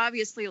Elliot is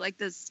obviously like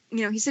this,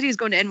 he said he was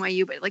going to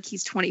NYU, but like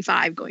he's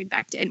 25 going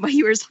back to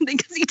NYU or something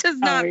because he does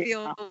not yeah.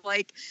 feel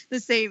like the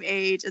same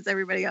age as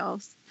everybody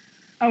else.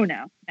 Oh,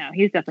 no. No,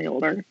 he's definitely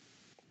older.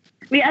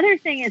 The other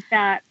thing is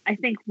that I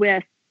think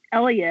with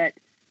Elliot,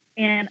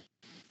 and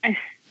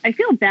I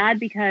feel bad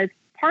because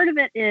part of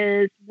it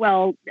is,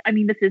 well, I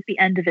mean, this is the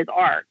end of his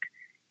arc.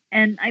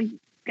 And I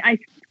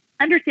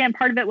understand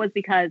part of it was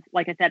because,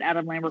 like I said,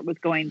 Adam Lambert was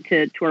going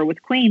to tour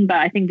with Queen, but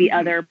I think the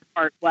other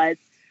part was,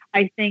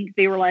 I think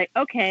they were like,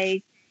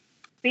 okay,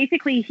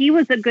 basically he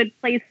was a good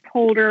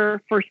placeholder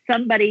for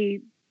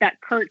somebody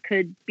that Kurt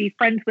could be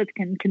friends with,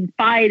 can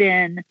confide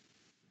in,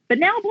 but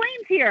now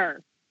Blaine's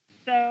here.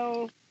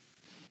 So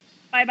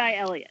bye-bye,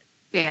 Elliot.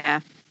 Yeah.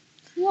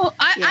 Well,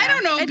 I Yeah.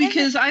 don't know, And then-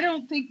 because I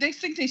don't think they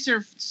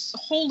serve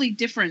wholly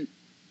different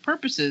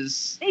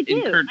purposes. They do.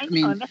 In Kurt, I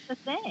know, and that's the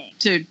thing.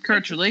 to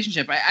Kurt's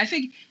relationship. I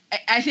think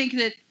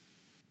that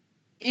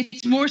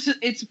it's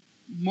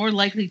more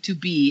likely to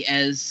be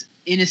as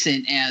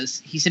innocent as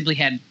he simply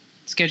had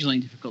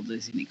scheduling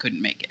difficulties and he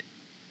couldn't make it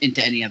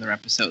into any other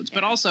episodes.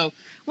 But also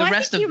Well, the I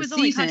rest think he of was the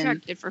only season.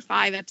 contracted for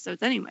 5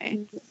 episodes anyway.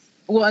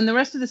 Well, and the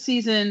rest of the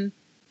season,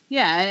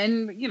 Yeah,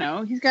 and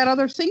he's got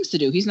other things to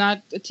do. He's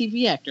not a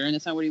TV actor, and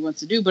that's not what he wants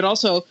to do. But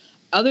also,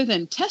 other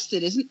than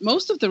Tested, isn't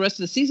most of the rest of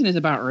the season is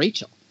about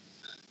Rachel?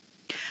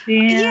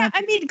 Yeah,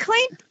 I mean,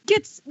 Klain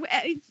gets.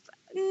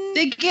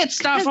 They get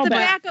stuff. Has the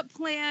backup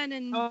plan,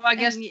 and I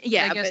guess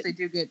they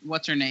do get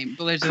what's her name.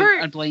 But there's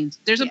a Blaine.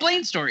 There's a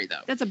Blaine story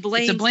though. That's a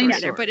Blaine. It's a Blaine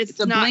story, but it's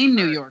a not Blaine,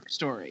 Kurt. New York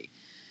story.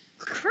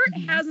 Kurt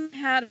hasn't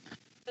had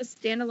a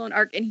standalone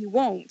arc, and he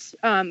won't,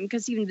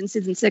 because even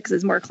season 6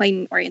 is more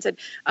Klain oriented.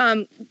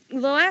 The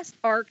last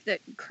arc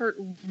that Kurt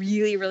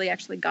really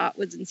actually got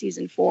was in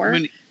season 4,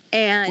 when he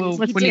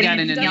got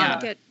into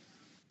Nyada.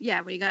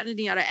 When he got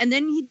into Nyada, and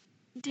then he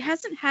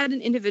hasn't had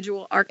an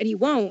individual arc, and he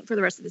won't for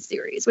the rest of the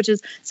series, which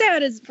is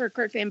sad as for a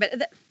Kurt fan.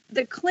 But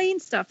the Klain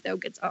stuff though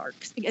gets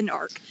an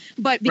arc,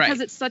 but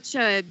because it's such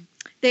a,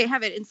 they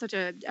have it in such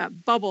a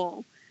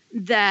bubble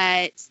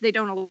that they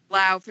don't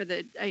allow for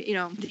the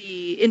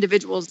the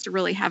individuals to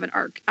really have an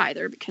arc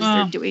either, because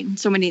they're doing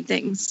so many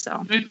things.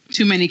 So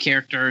too many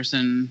characters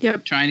and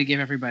trying to give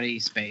everybody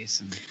space.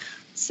 And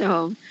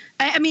so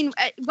I mean,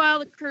 while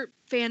the Kurt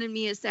fan in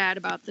me is sad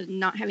about the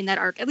not having that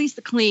arc, at least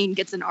the Klain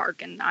gets an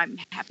arc, and I'm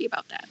happy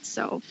about that.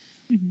 So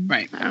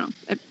right, I don't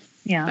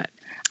know. But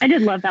I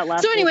did love that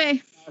last. So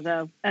anyway.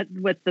 Though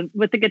with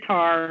the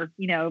guitar,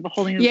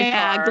 holding the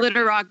guitar.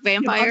 Glitter Rock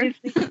Vampire.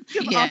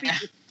 You've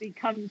obviously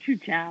come to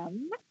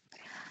jam.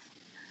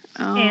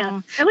 Oh,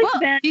 and at least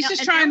he's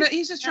just trying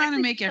to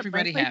make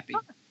everybody happy.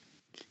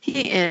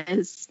 He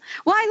is.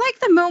 Well, I like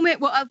the moment.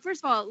 Well,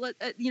 first of all,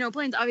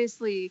 Blaine's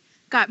obviously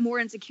got more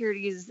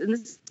insecurities, and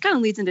this kind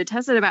of leads into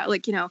Tessa about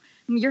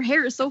your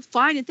hair is so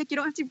fine and thick, you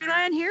don't have to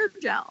rely on hair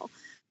gel.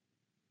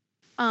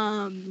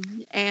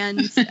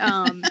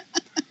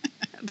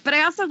 But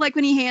I also like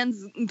when he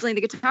hands Blaine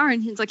the guitar,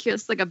 and he's like,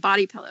 here's like a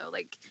body pillow.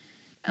 Like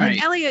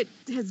Elliot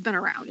has been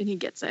around, and he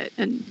gets it,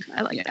 and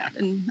I like that.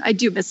 And I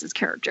do miss his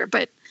character,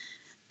 but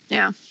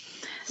yeah.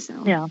 So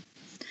yeah,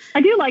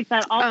 I do like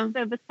that.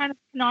 Also, this kind of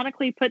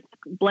canonically puts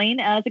Blaine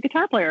as a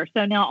guitar player.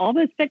 So now all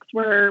those fics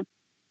where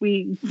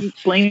Blaine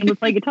would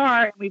play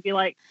guitar, and we'd be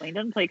like, Blaine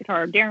doesn't play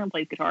guitar, Darren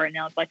plays guitar, and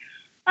now it's like,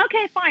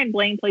 okay, fine,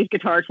 Blaine plays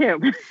guitar too.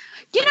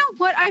 You know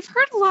what? I've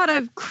heard a lot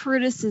of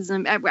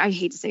criticism. I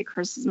hate to say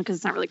criticism because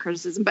it's not really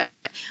criticism, but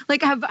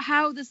like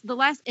how the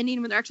last ending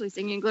when they're actually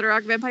singing Glitter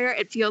Rock Vampire,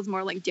 it feels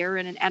more like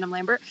Darren and Adam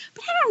Lambert.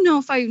 But I don't know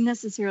if I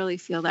necessarily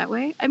feel that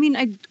way. I mean,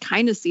 I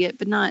kind of see it,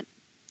 but not.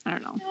 I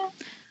don't know.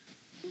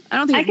 I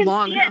don't think it's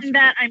long enough. In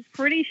that I'm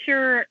pretty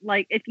sure,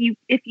 like if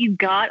you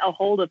got a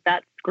hold of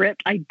that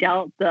script, I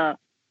doubt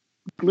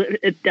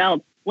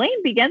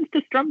Blaine begins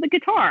to strum the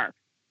guitar.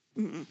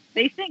 Mm-mm.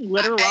 They sing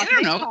Glitter Rock. I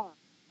don't know.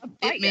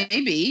 It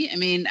may be. I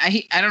mean,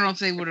 I don't know if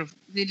they would have.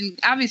 They didn't.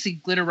 Obviously,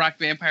 Glitter Rock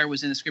Vampire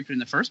was in the script in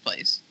the first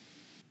place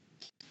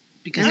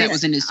because that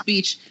was in his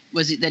speech.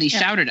 Was it that he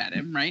shouted at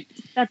him? Right.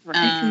 That's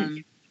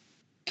right.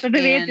 So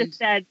they have just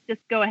said,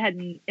 just go ahead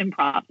and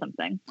improv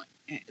something.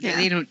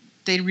 They don't.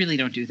 They really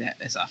don't do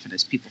that as often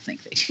as people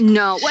think they do.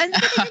 No, well, and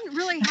they didn't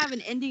really have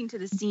an ending to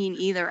the scene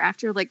either.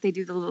 After they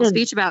do the little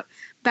speech about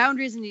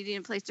boundaries and needing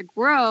a place to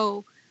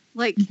grow.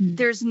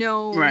 There's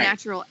no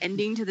natural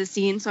ending to the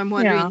scene, so I'm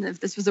wondering if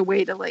this was a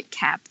way to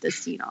cap the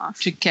scene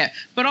off.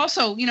 But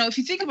also, if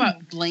you think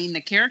about Blaine, the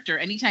character,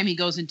 anytime he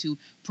goes into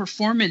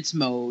performance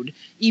mode,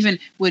 even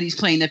when he's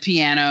playing the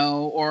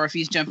piano or if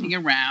he's jumping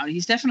around,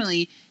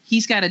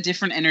 he's got a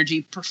different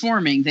energy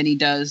performing than he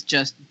does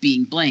just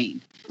being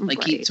Blaine.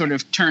 He sort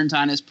of turns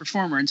on as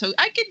performer, and so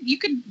you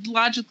could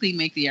logically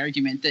make the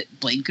argument that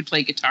Blaine could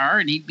play guitar,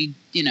 and he'd be,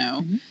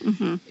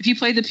 if you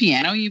play the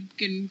piano, you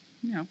can,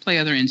 play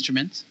other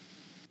instruments.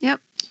 Yep.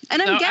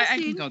 And I'm guessing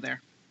I can go there.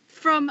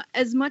 From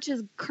as much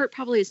as Kurt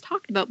probably has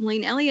talked about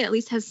Blaine, Elliott at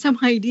least has some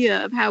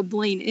idea of how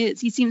Blaine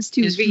is. He seems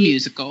to be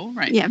musical,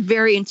 right? Yeah,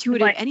 very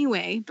intuitive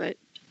anyway, but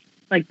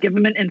give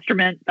him an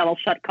instrument that'll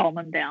shut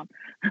Coleman down.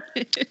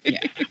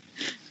 Yeah.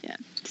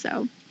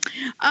 So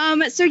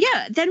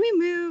then we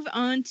move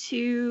on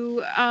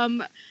to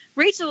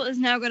Rachel is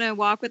now going to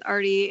walk with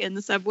Artie in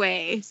the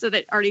subway so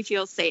that Artie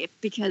feels safe,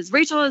 because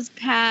Rachel has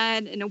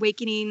had an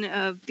awakening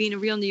of being a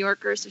real New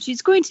Yorker. So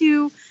she's going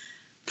to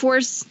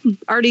force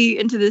Artie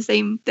into the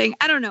same thing.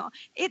 I don't know.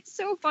 It's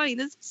so funny.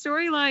 This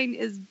storyline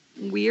is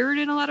weird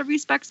in a lot of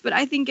respects, but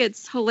I think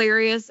it's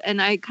hilarious.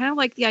 And I kind of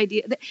like the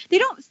idea that they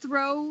don't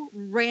throw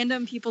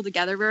random people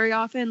together very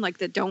often,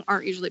 that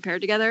aren't usually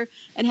paired together.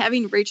 And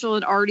having Rachel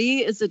and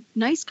Artie is a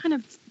nice kind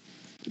of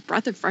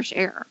breath of fresh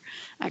air,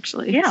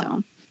 actually. Yeah.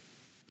 So.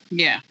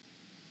 Yeah,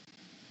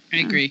 I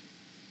agree.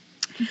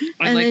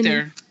 I like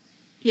their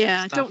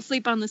stuff. Don't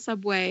sleep on the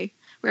subway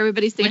where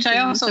everybody's dancing. Which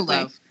I also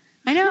love.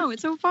 I know,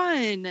 it's so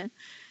fun.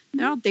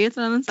 They're all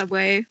dancing on the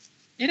subway.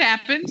 It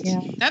happens. Yeah.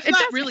 That's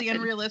not really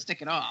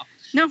unrealistic at all.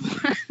 No,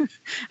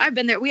 I've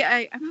been there.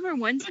 I remember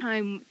one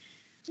time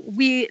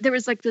there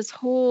was this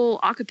whole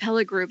a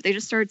cappella group. They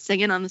just started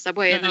singing on the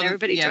subway, and then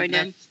everybody joined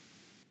in.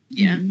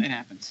 Yeah, it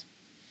happens.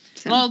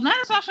 So. Well, not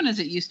as often as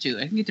it used to.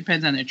 I think it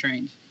depends on their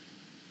train.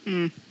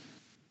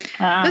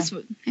 This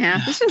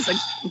was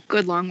a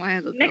good long while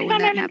ago. Next when time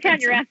that I'm in happened, town,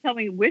 you're asked to tell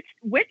me which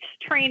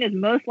train is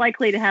most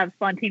likely to have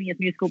spontaneous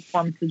musical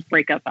performances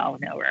break up out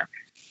of nowhere,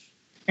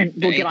 and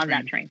we'll get on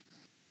that train.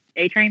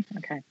 A train,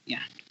 okay. Yeah.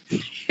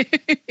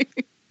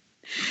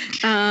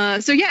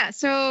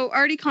 So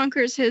Artie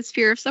conquers his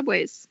fear of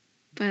subways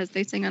as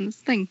they sing on this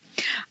thing.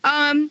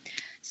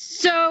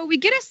 So we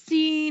get a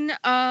scene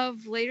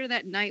of later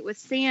that night with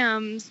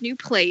Sam's new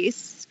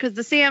place, because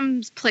the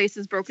Sam's place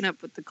is broken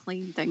up with the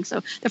clean thing.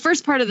 So the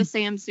first part of the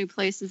Sam's new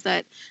place is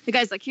that the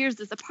guy's like, here's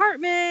this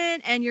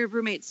apartment and your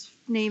roommate's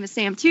name is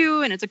Sam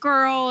too, and it's a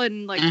girl,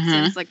 and like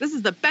Sam's like, this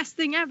is the best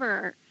thing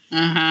ever.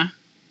 Uh-huh.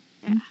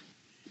 Yeah.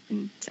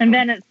 And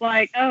then it's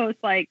like,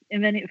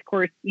 and then of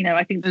course,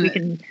 I think we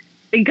can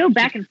go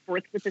back and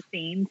forth with the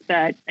scenes,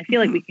 but I feel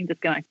like we can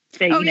just go and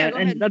say, go and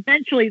ahead.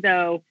 eventually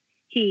though,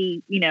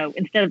 he,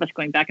 instead of us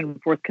going back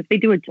and forth, because they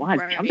do a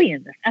lot of jumping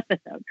in this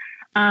episode.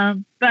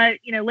 But,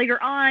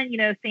 later on,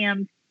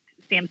 Sam's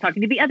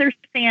talking to the other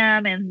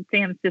Sam, and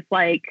Sam's just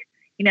like,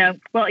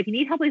 well, if you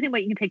need help losing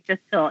weight, you can take this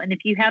pill. And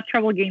if you have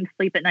trouble getting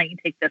sleep at night, you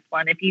can take this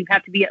one. If you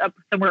have to be up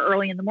somewhere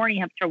early in the morning,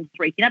 you have trouble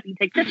waking up, you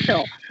can take this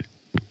pill.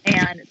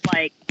 And it's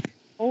like,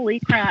 holy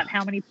crap,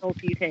 how many pills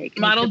do you take?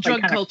 And Model it's just,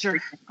 drug culture.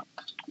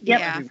 Yep,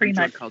 Yeah. pretty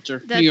much.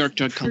 Culture. That's New York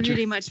drug culture.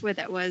 pretty much what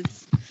that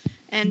was.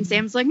 And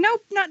Sam's like,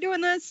 nope, not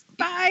doing this.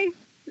 Bye.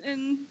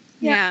 And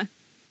yeah.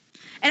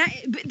 And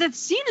but the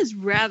scene is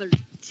rather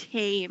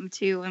tame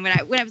too. And when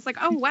I was like,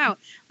 oh wow,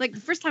 like the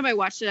first time I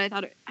watched it, I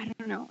thought, I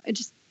don't know,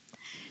 it's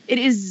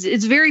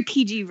a very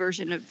PG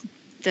version of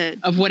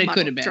what it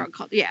could have been. Drug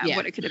culture. Yeah,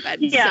 what it could have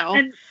been. Yeah, So.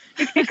 and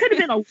it could have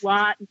been a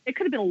lot. It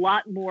could have been a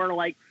lot more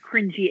like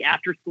cringy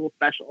after school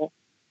special.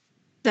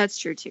 That's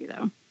true too,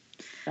 though.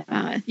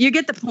 You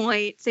get the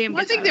point. Sam.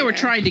 Well, I think they were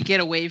trying to get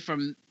away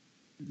from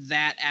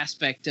that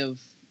aspect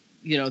of,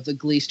 the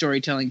Glee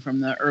storytelling from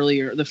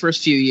the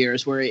first few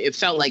years, where it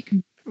felt like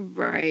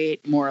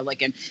more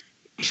like an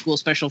school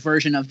special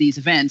version of these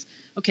events.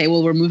 Okay,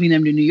 well, we're moving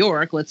them to New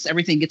York.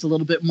 Everything gets a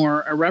little bit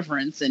more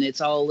irreverence, and it's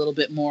all a little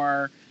bit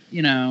more,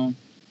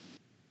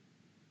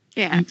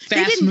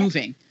 fast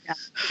moving. Yeah.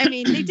 I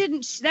mean, they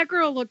didn't. That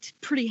girl looked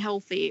pretty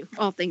healthy,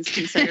 all things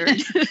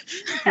considered.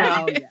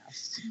 Oh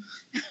yes.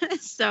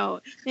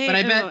 So, but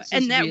I bet,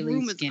 and that really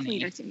room was skinny.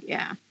 cleaner too.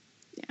 Yeah.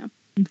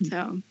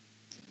 Mm-hmm.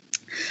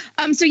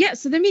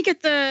 So then we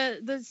get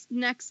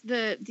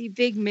the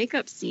big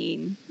makeup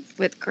scene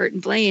with Kurt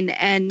and Blaine,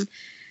 and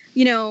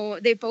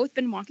they've both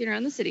been walking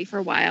around the city for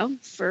a while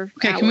hours.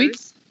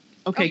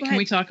 Can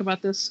we talk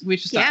about this? We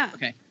should stop. Yeah.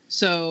 Okay.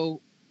 So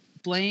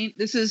Blaine,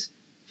 this is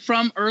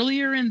from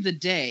earlier in the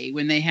day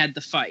when they had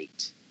the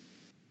fight,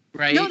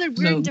 right? No, they're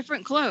wearing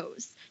different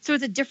clothes. So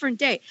it's a different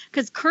day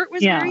because Kurt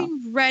was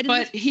wearing red.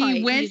 But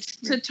he went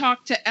to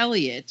talk to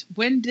Elliot.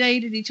 When day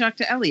did he talk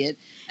to Elliot?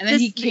 And then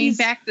he came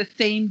back the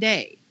same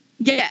day.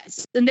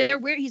 Yes, and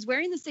he's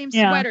wearing the same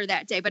sweater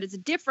that day, but it's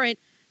different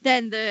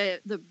than the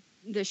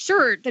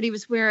shirt that he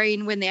was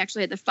wearing when they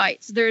actually had the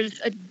fight. So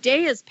there's a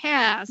day has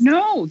passed.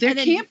 No, there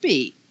can't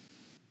be.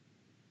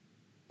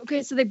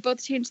 Okay, so they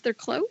both changed their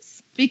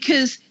clothes?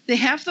 Because they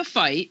have the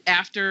fight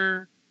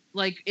after,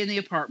 like, in the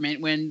apartment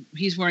when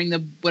he's wearing the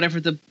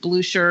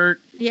blue shirt.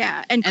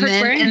 Yeah, and Kurt's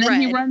wearing red. And then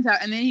he runs out,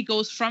 and then he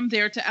goes from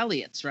there to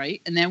Elliot's, right?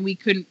 And then we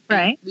couldn't,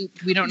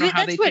 we don't know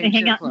how they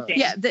changed their clothes.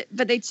 Yeah,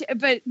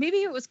 but maybe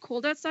it was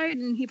cold outside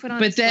and he put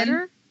on a sweater.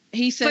 Then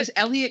he says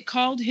Elliot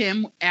called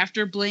him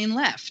after Blaine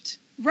left.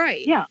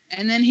 Right. Yeah.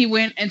 And then he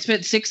went and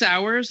spent 6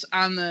 hours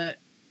on the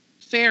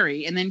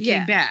ferry and then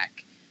came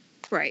back.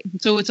 Right.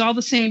 So it's all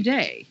the same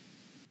day.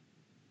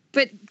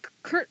 But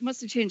Kurt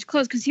must have changed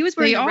clothes because he was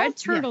wearing a red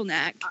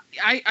turtleneck.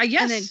 I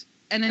guess.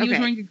 And then he was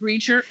wearing a green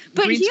shirt,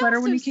 green sweater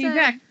when he came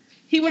back.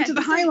 He went to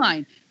the High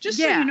Line. Just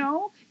so you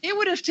know, it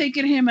would have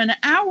taken him an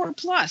hour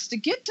plus to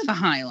get to the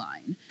High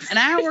Line, an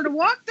hour to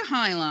walk the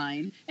High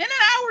Line, and an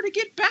hour to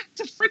get back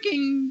to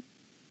freaking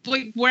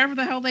wherever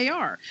the hell they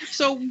are.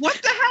 So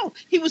what the hell?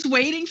 He was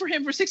waiting for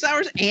him for 6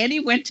 hours and he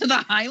went to the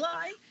High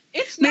Line?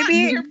 It's not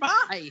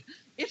nearby.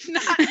 It's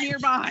not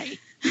nearby.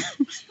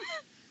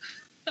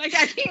 Like,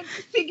 I can't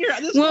figure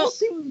out. This whole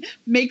scene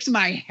makes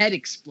my head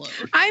explode.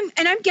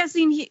 I'm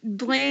guessing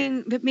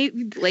Blaine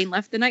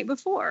left the night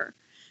before,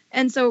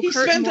 and so he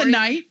spent the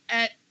night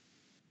at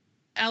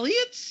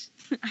Elliot's.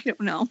 I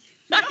don't know.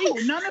 No,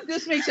 none of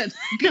this makes sense.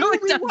 Go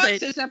rewatch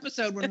this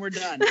episode when we're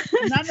done.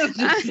 None of this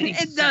makes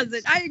sense. It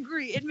doesn't. I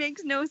agree. It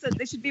makes no sense.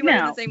 They should be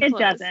wearing the same clothes. It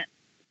doesn't.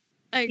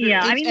 I agree.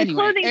 Yeah, I mean, the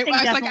clothing thing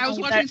I was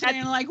watching today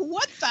and I'm like,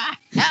 what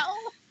the hell?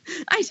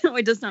 I know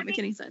it does not make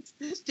any sense.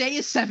 This day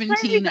is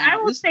 17 now. I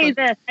will say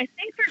this. I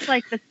think there's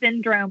like the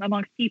syndrome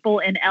amongst people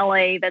in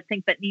LA that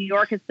think that New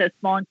York is so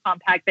small and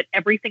compact that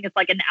everything is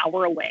like an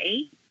hour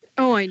away.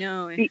 Oh, I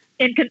know.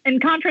 In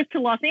contrast to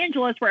Los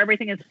Angeles, where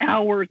everything is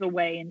hours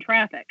away in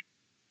traffic.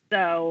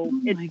 So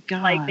it's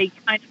like they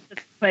kind of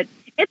just put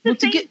it's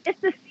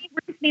the same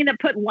reasoning that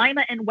put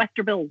Lima and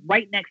Westerville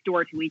right next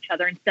door to each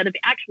other instead of the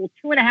actual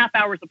 2.5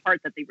 hours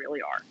apart that they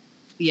really are.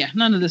 Yeah,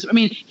 none of this. I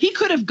mean, he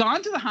could have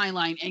gone to the High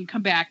Line and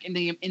come back in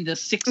the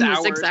 6 In the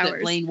hours 6 that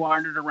hours. Blaine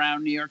wandered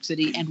around New York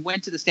City and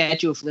went to the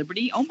Statue of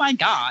Liberty. Oh my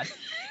God!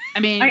 I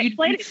mean, All right,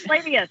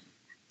 Flavius,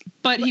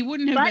 but he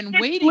wouldn't have but been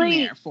it's waiting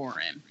Glee. there for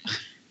him.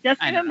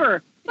 just I don't know.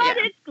 remember, but Yeah.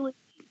 it's Glee.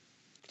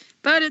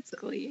 But it's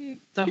Glee.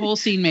 The whole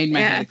scene made my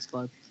Yeah. head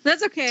explode.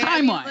 That's okay. I Time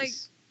mean,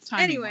 wise.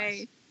 like,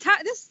 anyway,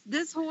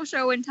 this whole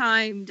show in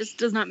time just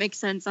does not make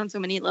sense on so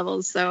many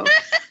levels. So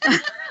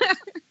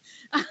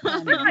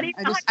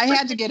I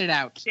had to get it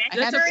out.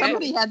 That's okay.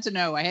 Somebody had to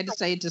know. I had to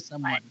say it to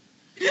someone.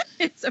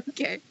 it's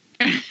okay.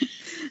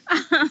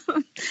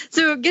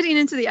 So getting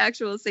into the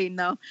actual scene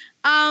though,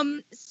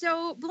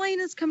 so Blaine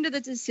has come to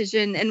the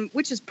decision, and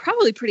which is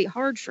probably pretty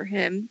hard for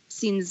him,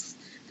 seems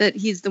that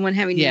he's the one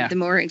having the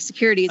more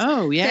insecurities.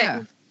 Oh yeah.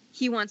 that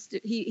he wants to.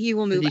 He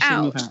will move He should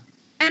out. move out.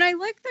 And I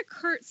like that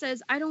Kurt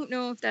says, I don't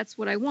know if that's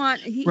what I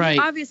want. He Right.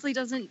 obviously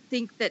doesn't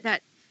think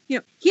that,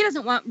 he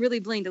doesn't want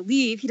really Blaine to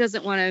leave. He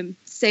doesn't want to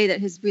say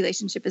that his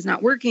relationship is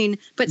not working,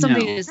 but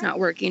something No. is not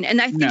working. And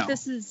I think No.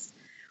 this is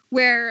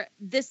where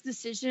this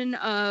decision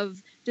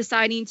of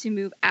deciding to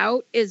move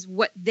out is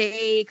what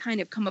they kind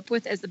of come up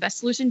with as the best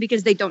solution,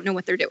 because they don't know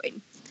what they're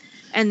doing.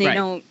 And they Right.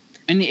 don't.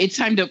 And it's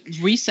time to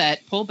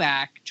reset, pull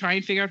back, try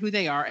and figure out who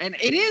they are. And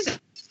it is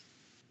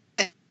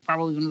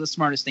probably one of the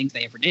smartest things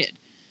they ever did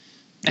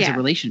as a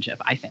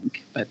relationship, I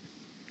think. But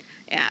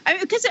yeah,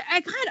 because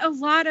I kind of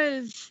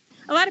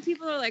a lot of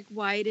people are like,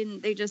 why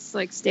didn't they just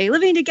like stay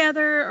living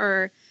together,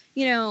 or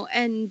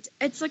and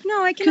it's like,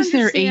 no, I can because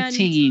understand.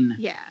 they're 18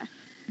 Yeah,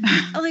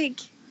 like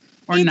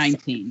or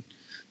 19.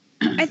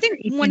 I think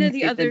 18 one of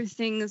the seasons. other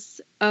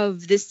things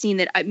of this scene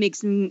that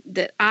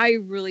that I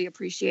really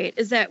appreciate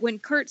is that when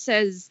Kurt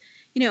says,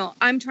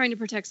 I'm trying to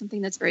protect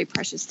something that's very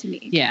precious to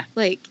me. Yeah.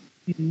 Like,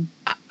 Mhm.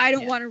 I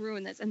don't want to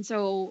ruin this. And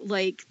so,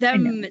 like,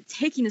 them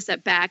taking a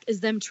step back is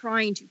them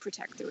trying to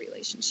protect the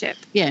relationship.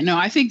 Yeah, no,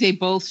 I think they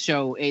both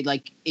show a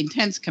like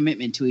intense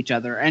commitment to each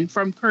other, and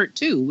from Kurt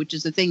too, which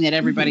is the thing that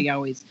everybody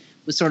always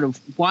was sort of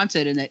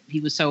wanted, and that he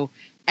was so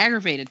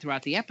aggravated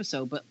throughout the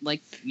episode. But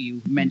like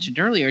you mentioned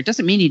earlier, it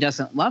doesn't mean he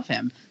doesn't love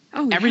him.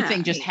 Oh, Everything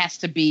yeah. just has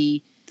to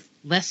be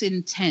less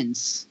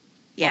intense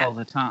all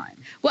the time.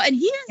 Well, and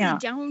he is Yeah.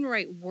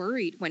 downright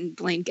worried when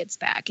Blaine gets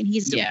back, and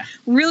he's Yeah.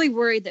 really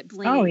worried that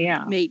Blaine Oh,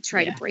 yeah. may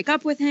try to Yeah. break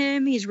up with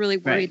him. He's really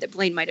worried Right. that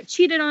Blaine might have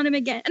cheated on him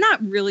again.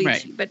 Not really,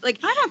 Right. but like,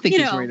 I don't think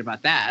you he's know, worried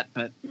about that,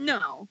 but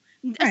no,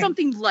 Right.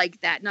 something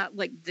like that. Not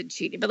like the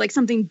cheating, but like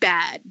something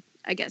bad,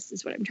 I guess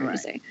is what I'm trying to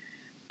say.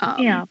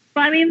 Yeah.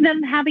 But I mean,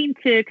 them having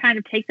to kind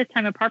of take this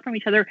time apart from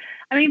each other.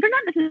 I mean, they're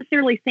not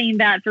necessarily saying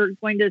that they're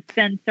going to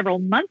spend several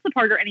months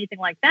apart or anything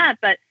like that.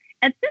 But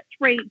at this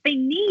rate, they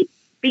need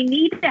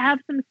to have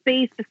some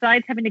space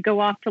besides having to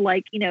go off to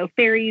like,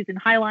 ferries and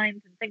high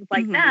lines and things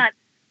like Mhm. that.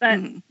 But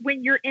Mhm.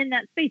 when you're in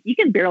that space, you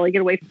can barely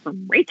get away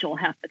from Rachel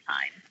half the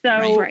time.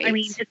 So, Right. I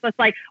mean, it's just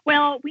like,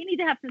 well, we need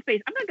to have some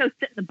space. I'm going to go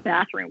sit in the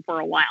bathroom for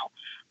a while.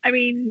 I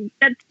mean,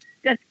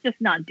 that's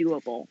just not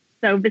doable.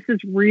 So this is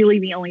really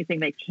the only thing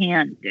they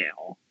can do.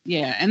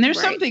 yeah. And there's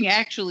Right. something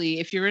actually,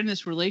 if you're in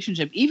this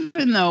relationship, even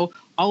though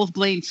all of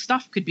Blaine's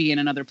stuff could be in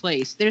another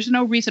place, there's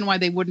no reason why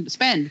they wouldn't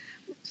spend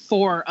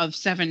 4 of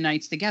 7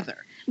 nights together.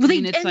 Well, I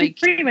mean, it's and like,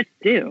 They pretty much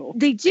do.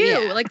 they do.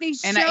 Yeah. Like they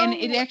show. and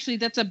it actually,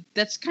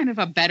 that's kind of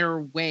a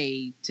better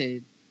way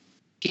to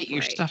get your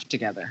Right. stuff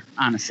together,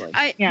 honestly.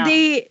 Yeah.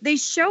 They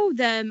show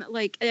them,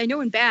 like, I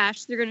know in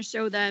Bash they're going to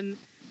show them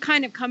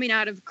kind of coming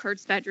out of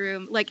Kurt's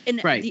bedroom, like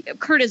Right.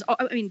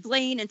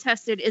 Blaine and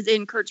Tested is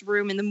in Kurt's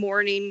room in the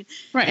morning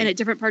right. and at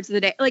different parts of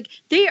the day. Like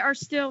they are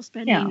still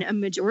spending a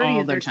majority All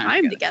of their their time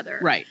time together. together.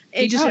 Right.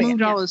 He It's just just- moved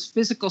yeah. all his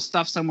physical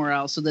stuff somewhere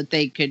else so that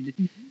they could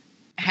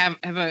have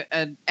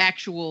an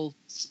actual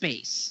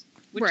space,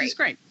 which Right. is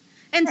great.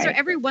 And so Right.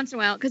 every once in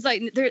a while, because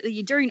like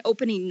during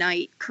opening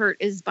night, Kurt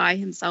is by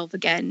himself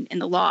again in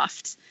the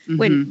loft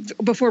when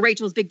before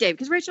Rachel's big day,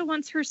 because Rachel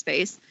wants her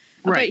space,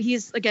 but Right.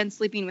 he's again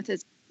sleeping with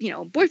his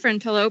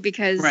boyfriend pillow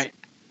because Right.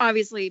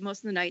 obviously most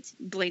of the nights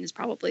Blaine is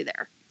probably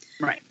there.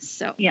 Right.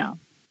 So Yeah.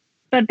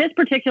 But this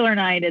particular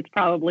night, it's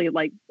probably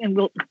like, and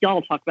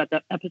y'all talk about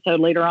that episode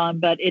later on,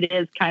 but it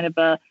is kind of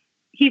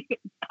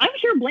I'm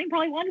sure Blaine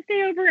probably wanted to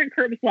stay over, and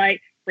Kurt was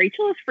like,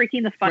 Rachel is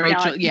freaking the fuck out.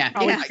 Rachel, You yeah.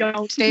 probably Yeah.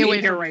 don't Stay need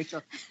away her." from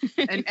Rachel.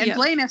 And Yeah.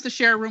 Blaine has to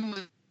share a room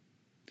with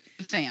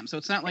Sam, so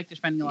it's not like they're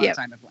spending a lot Yep. of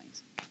time at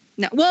Blaine's.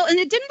 no, well, and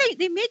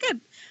they make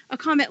a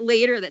comment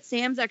later that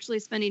Sam's actually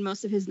spending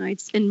most of his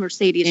nights in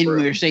Mercedes' In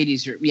room.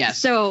 Mercedes' room, yes.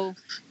 So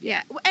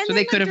yeah, and So then,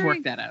 they could have during-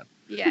 worked that out.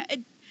 Yeah.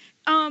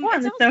 Or on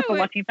It's the also sofa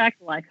watching Facts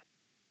of Life.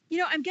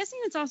 I'm guessing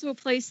it's also a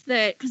place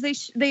that,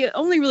 because they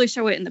only really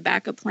show it in the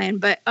backup plan,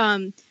 but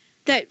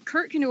that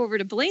Kurt can go over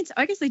to Blaine's.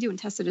 I guess they do in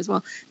Tested as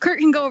well. Kurt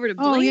can go over to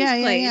Oh, Blaine's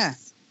yeah, place. yeah.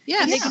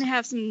 Yeah. And they can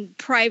have some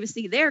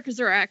privacy there because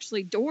there are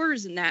actually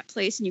doors in that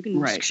place, and you can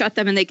Right. shut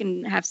them and they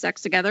can have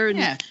sex together and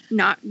Yeah.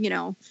 not,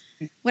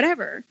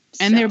 whatever.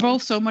 And So, they're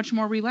both so much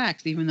more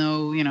relaxed, even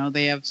though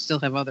they still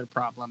have other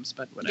problems.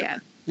 But whatever. Yeah.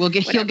 We'll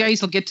get. You Whatever.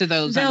 guys will get to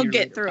those. on They'll your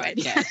get later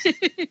through podcast.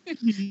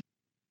 it.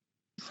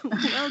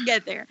 We'll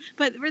get there.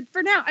 But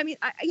for now, I mean,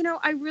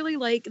 I really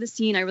like the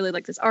scene. I really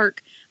like this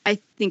arc. I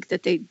think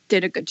that they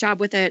did a good job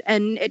with it.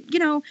 And it,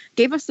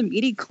 gave us some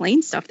meaty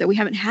Klain stuff that we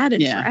haven't had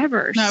in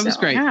forever. No, it was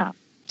great. Yeah.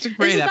 It's a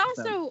great this is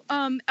episode.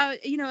 also,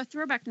 a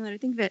throwback now that I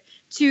think of it,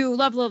 to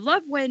Love, Love,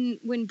 Love,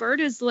 when Bert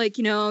is like,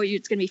 it's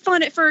going to be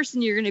fun at first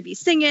and you're going to be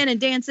singing and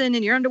dancing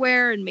in your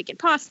underwear and making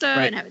pasta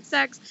and having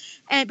sex.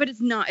 But it's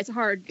not. It's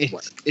hard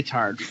work. It's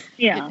hard.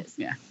 Yeah. It is.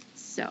 Yeah.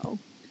 So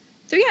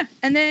yeah.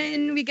 And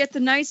then we get the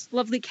nice,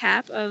 lovely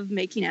cap of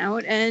making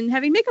out and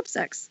having makeup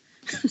sex.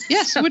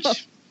 Yes,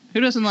 which,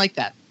 who doesn't like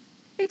that?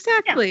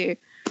 Exactly.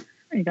 There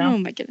you go. Oh,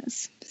 my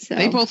goodness. So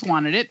They both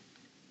wanted it.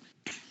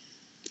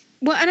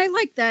 Well, and I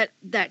like that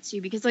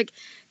too, because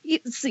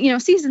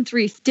season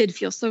 3 did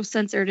feel so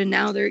censored, and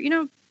now they're,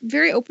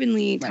 very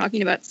openly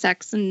talking about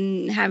sex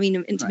and having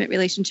an intimate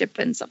relationship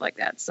and stuff like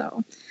that.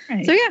 So,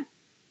 so yeah.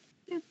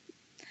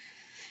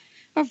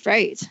 All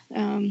right.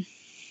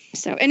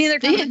 So any other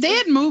comments? They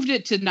had moved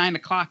it to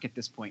 9:00 at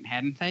this point,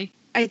 hadn't they?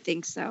 I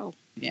think so.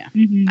 Yeah.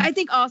 Mhm. I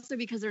think also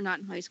because they're not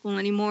in high school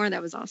anymore.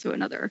 That was also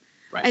another.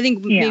 Right. I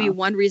think maybe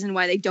one reason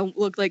why they don't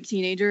look like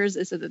teenagers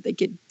is so that they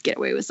could get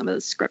away with some of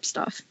the script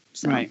stuff.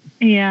 So. Right.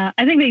 Yeah,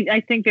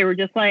 I think they were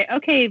just like,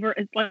 okay,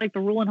 it's like the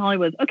rule in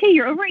Hollywood. Okay,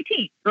 you're over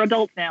 18. You're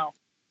adults now.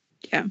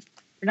 Yeah.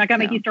 We're not gonna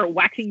make you start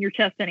waxing your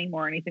chest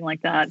anymore or anything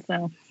like that.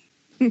 So.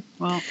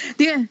 Well.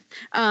 Yeah.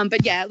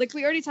 But yeah, like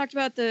we already talked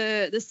about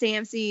the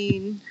Sam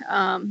scene.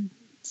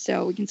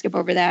 So we can skip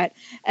over that.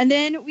 And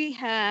then we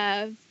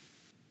have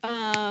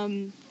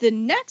the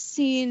next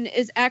scene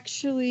is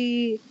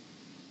actually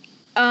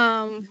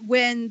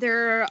when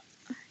they're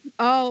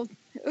all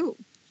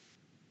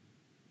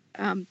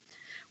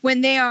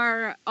when they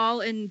are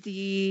all in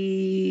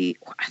the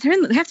they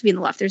have to be in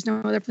the loft. There's no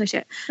other place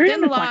yet. They're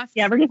in the loft.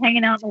 Yeah, we're just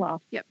hanging out in the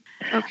loft. Yep.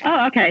 Okay.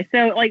 Oh, okay.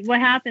 So, like,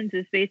 what happens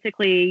is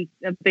basically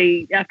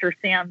after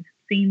Sam's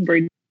scene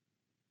where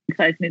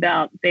decides to move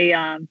out, so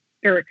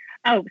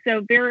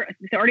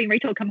Artie and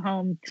Rachel come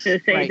home to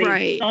say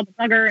they saw the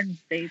mugger and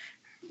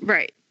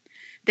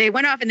they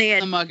went off and they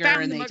had the mugger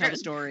found and the they mugger. tell the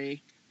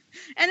story.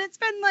 And it's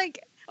been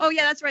like, oh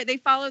yeah, that's right. They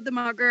followed the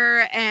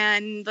mugger,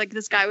 and like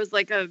this guy was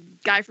like a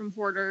guy from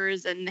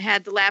Hoarders and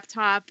had the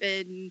laptop,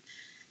 and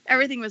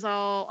everything was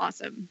all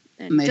awesome.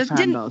 And they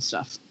found all the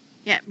stuff.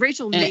 Yeah,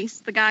 Rachel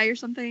maced the guy or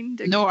something.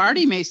 No,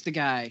 Artie maced the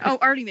guy. Oh,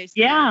 Artie maced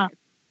the guy.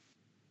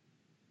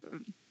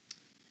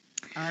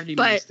 Artie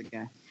maced the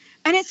guy.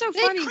 And it's so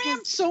funny. They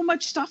crammed so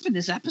much stuff in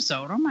this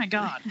episode. Oh my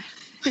God.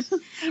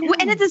 Well,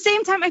 and at the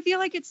same time, I feel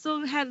like it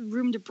still had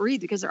room to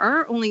breathe because there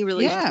are only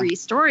really 3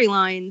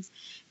 storylines.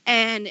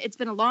 And it's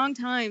been a long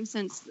time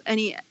since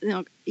any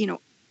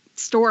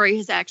story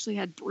has actually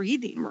had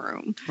breathing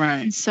room.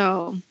 Right.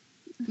 So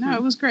no,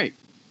 it was great.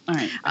 All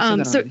right.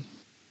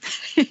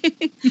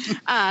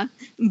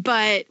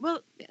 But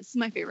this is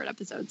my favorite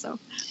episode. So,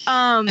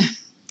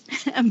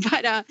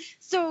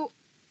 so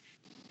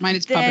mine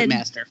is Puppet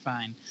Master.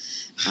 Fine.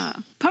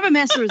 Puppet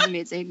Master was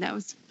amazing.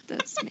 That's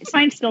amazing.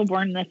 Mine's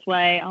stillborn this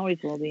way. Always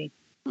will be.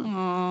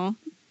 Aww.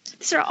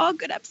 These are all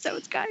good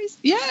episodes, guys.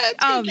 Yeah.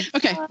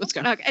 Okay, let's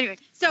go. Okay. Anyway,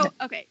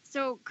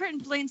 so Kurt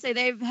and Blaine say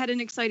they've had an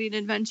exciting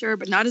adventure,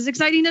 but not as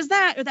exciting as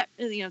that. Or that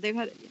they've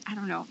had. I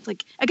don't know.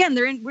 Like again,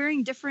 they're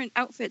wearing different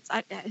outfits.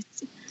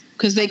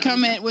 Because they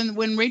come in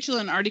when Rachel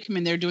and Artie come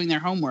in, they're doing their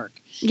homework.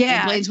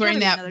 Yeah. And Blaine's wearing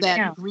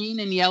that green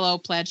and yellow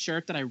plaid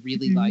shirt that I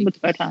really like.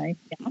 With bow tie.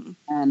 Yeah.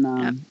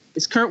 And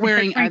is Kurt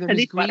wearing either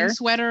his green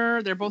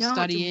sweater? They're both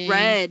studying. It's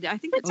red. I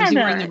think was he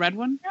wearing the red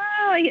one? No,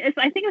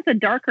 I think it's a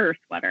darker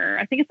sweater.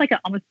 I think it's like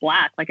almost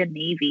black, like a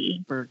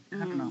navy. I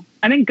don't know.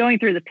 I've been going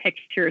through the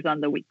pictures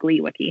on the Glee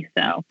Wiki,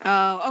 so.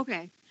 Oh,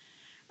 okay.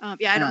 I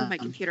don't have my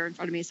computer in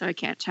front of me, so I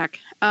can't check.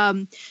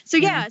 So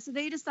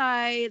they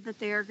decide that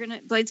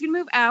Blaine's gonna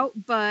move out,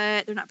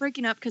 but they're not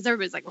breaking up because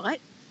everybody's like, what?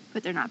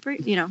 But they're not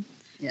breaking, Yeah.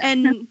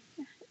 And,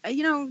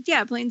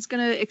 Blaine's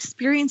gonna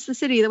experience the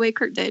city the way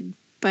Kurt did,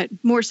 but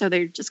more so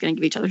they're just gonna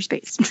give each other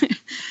space.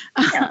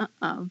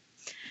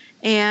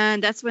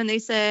 And that's when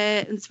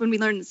that's when we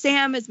learned that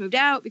Sam has moved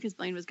out because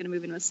Blaine was gonna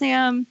move in with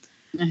Sam.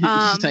 She's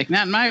like,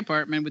 not in my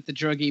apartment with the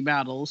druggy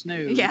bottles. No.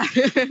 Yeah.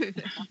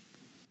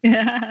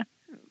 Yeah.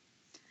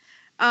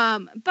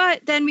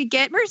 But then we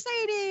get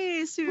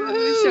Mercedes who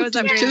shows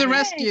up to the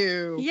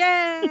rescue.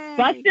 Yay!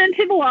 Bust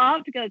into the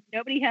loft because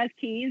nobody has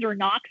keys or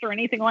knocks or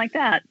anything like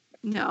that.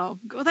 No.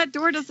 Well, that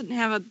door doesn't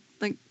have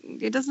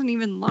it doesn't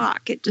even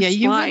lock. It just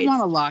you slides. wouldn't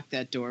want to lock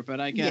that door, but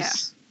I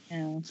guess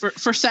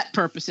for set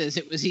purposes,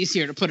 it was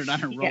easier to put it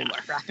on a roller.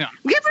 Yeah.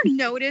 We ever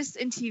noticed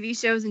in TV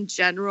shows in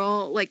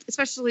general, like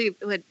especially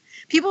when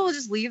people will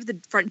just leave the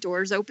front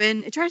doors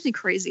open? It drives me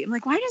crazy. I'm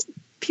like, why does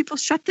people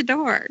shut the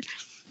door?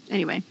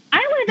 Anyway,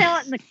 I live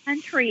out in the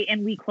country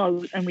and we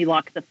close and we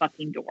lock the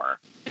fucking door.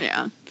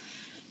 Yeah.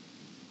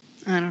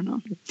 I don't know.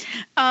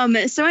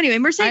 So anyway,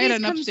 Mercedes. I had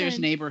an upstairs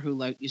neighbor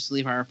who used to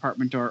leave our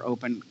apartment door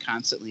open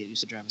constantly. It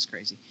used to drive us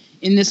crazy.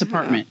 In this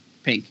apartment,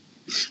 Pink.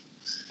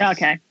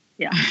 Okay.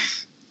 Yeah.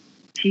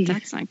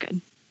 That's not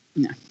good.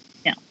 No.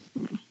 Yeah.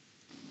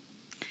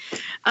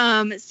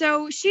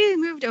 So she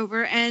moved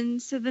over,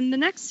 and so then the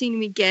next scene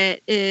we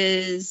get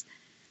is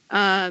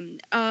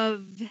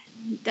of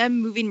them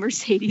moving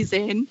Mercedes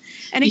in.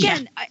 And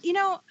again,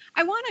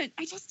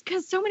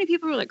 because so many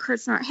people were like,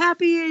 Kurt's not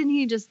happy, and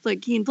he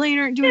and Blaine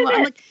aren't doing well.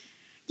 I'm like,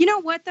 you know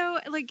what though?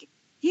 Like,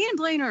 he and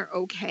Blaine are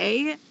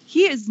okay.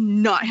 He is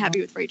not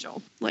happy with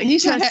Rachel. Like,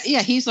 he's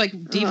he's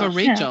like Diva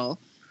Rachel.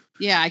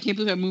 Yeah, I can't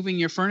believe I'm moving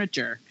your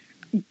furniture.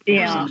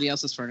 Yeah. Or somebody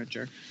else's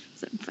furniture.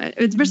 So, but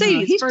it's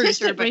Mercedes' he's furniture.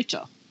 pissed at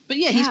Rachel. But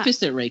yeah, he's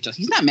pissed at Rachel.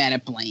 He's not mad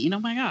at Blaine. Oh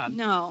my God.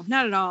 No,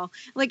 not at all.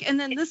 Like, and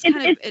then this go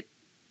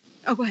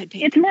ahead,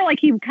 Pete. It's more like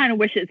he kind of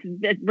wishes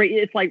that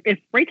it's like, if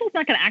Rachel's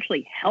not going to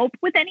actually help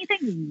with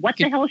anything, what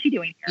the hell is she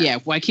doing here? Yeah,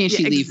 why can't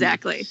she leave?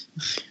 Exactly.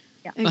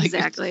 Yeah.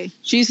 Exactly.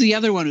 She's the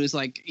other one who's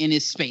like in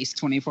his space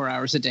 24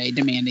 hours a day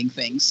demanding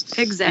things.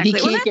 Exactly. And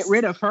he can't get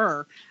rid of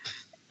her.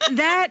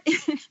 That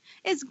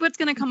is what's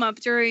going to come up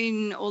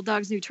during Old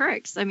Dog's New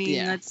Tricks. I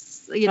mean,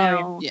 that's,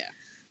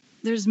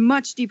 there's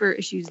much deeper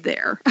issues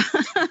there.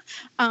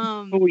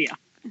 Oh, yeah.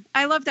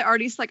 I love that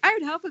Artie's like, I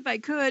would help if I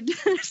could.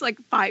 There's like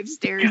 5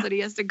 stairs that he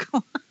has to go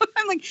up.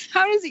 I'm like,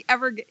 how does he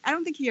ever get? I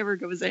don't think he ever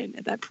goes in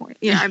at that point.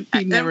 Yeah,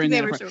 he never in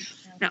that part.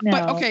 No.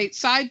 But okay,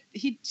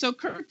 so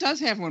Kurt does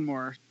have one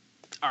more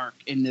arc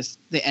in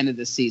the end of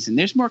this season.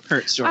 There's more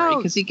Kurt story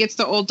because he gets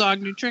the Old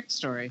Dog New Trick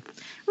story.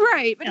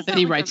 Right. But that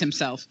he writes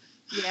himself.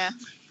 Yeah.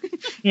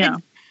 Yeah.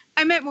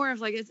 I meant more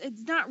of like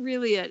it's not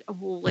really a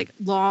whole like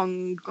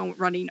long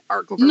running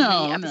arc over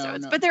many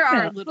episodes, but there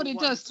are little. But it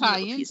does tie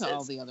into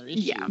all the other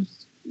issues. Yeah,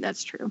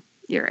 that's true.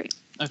 You're right.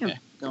 Okay,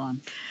 go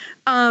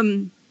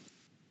on.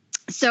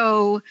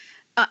 So,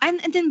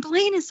 and then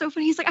Blaine is so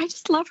funny. He's like, I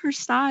just love her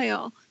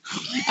style.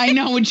 I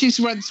know when she's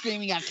running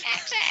screaming out,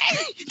 Taxi!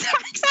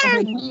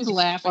 He's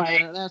laughing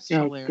at her. That's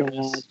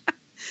hilarious.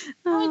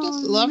 I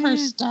just love her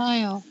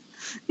style.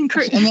 And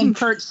then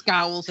Kurt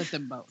scowls at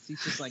them both.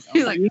 He's just like,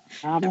 oh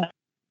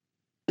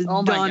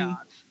my God.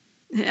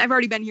 I've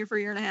already been here for a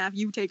year and a half.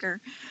 You take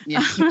her.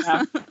 Yeah.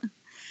 God,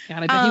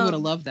 I bet he would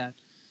have loved that.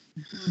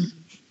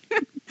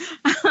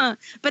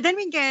 But then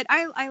we get,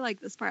 I like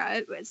this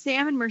part,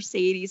 Sam and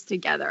Mercedes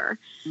together.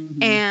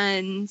 Mm-hmm.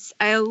 And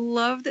I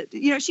love that,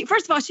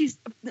 first of all, she's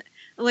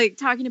like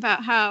talking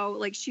about how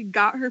like she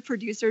got her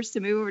producers to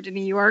move over to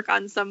New York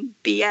on some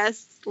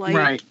BS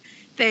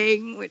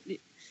thing.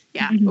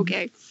 Mm-hmm.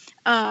 Okay.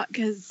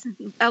 Because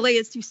LA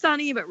is too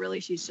sunny, but really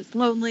she's just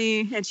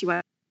lonely and she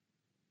wanted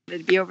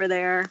to be over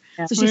there.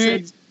 Yeah. So she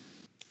said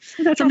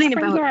something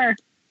about,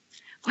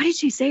 what did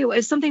she say? It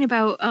was something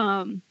about,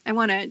 I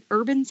want an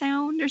urban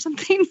sound or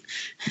something.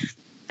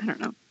 I don't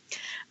know.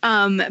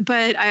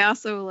 But I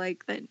also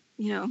like that,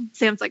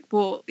 Sam's like,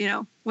 well,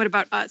 what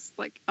about us?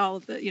 Like all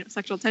of the,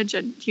 sexual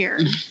tension here.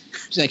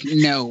 She's like,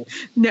 no.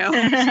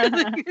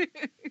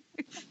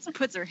 So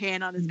puts her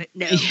hand on his neck.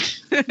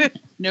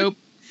 No. Nope.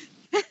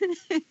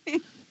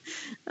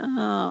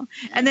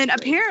 And then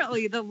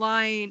apparently the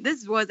line,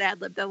 this was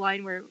ad-lib, the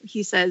line where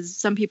he says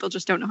some people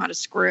just don't know how to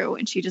screw,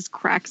 and she just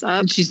cracks up.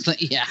 And she's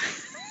like, yeah.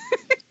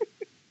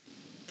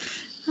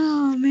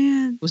 Oh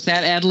man, was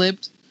that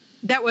ad-libbed?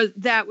 That was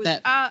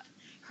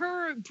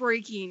her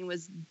breaking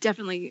was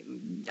definitely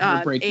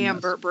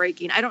Amber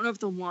breaking. I don't know if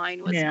the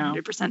line was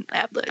 100%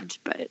 ad-libbed,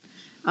 but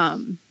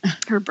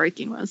her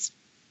breaking was.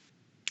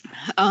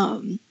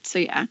 So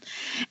yeah,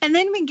 and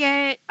then we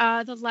get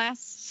the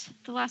last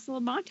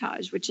little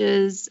montage, which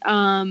is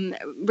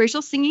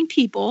Rachel singing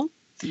 "People,"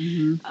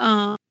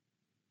 and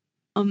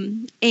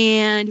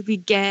we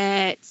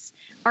get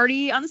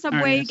Artie on the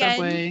subway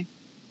again.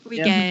 We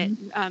get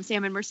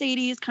Sam and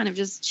Mercedes kind of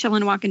just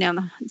chilling, walking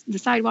down the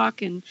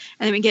sidewalk, and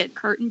then we get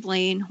Kurt and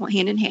Blaine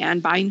hand in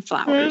hand buying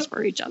flowers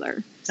for each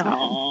other. So,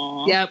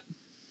 aww. Yep.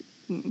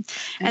 And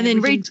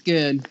then Rachel's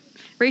good.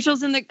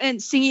 Rachel's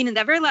and singing in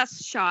that very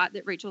last shot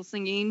that Rachel's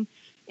singing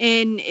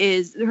in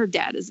is her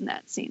dad is in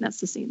that scene. That's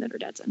the scene that her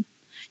dad's in.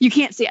 You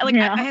can't see it. Like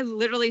I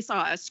literally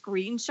saw a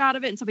screenshot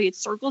of it and somebody had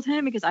circled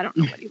him because I don't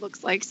know what he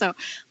looks like. So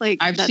like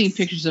I've seen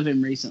pictures of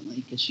him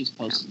recently because she's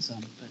posted some.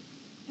 But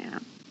yeah.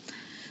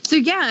 So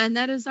yeah, and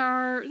that's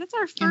our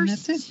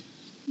first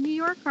New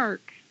York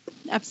arc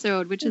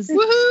episode, which is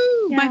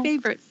my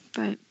favorite.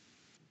 But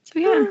so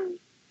yeah.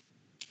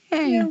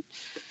 Hey. It's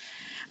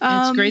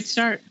a great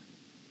start.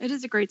 It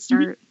is a great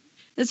start.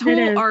 This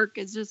whole arc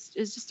is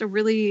just a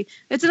really,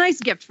 it's a nice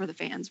gift for the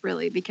fans,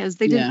 really, because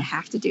they didn't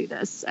have to do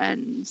this.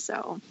 And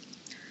so,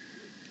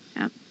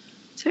 yeah.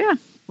 So, yeah.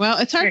 Well,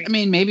 it's hard. I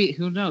mean, maybe,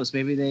 who knows?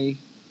 Maybe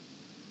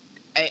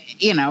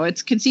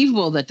it's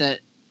conceivable that the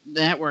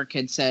network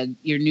had said,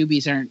 your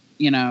newbies aren't,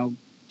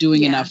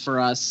 doing enough for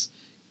us.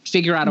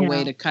 Figure out a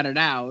way to cut it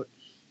out.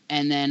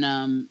 And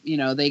then,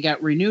 they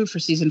got renewed for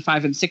season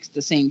 5 and 6 at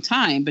the same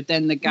time. But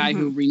then the guy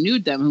who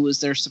renewed them, who was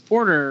their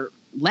supporter,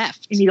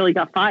 left. Immediately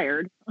got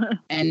fired.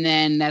 And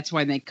then that's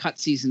why they cut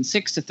season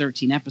 6 to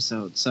 13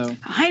 episodes. So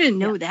I didn't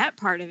know that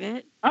part of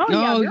it.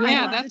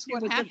 That's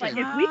what happened. Like,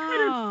 if we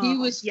could have, he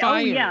was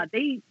fired.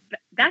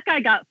 That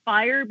guy got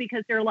fired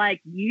because they're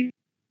like, you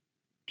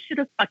should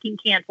have fucking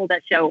canceled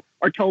that show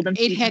or told them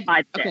season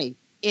 5. Okay,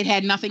 it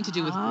had nothing to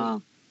do with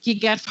Glee. He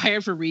got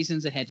fired for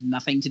reasons that had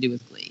nothing to do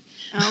with Glee.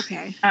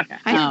 Okay. Okay.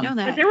 I didn't know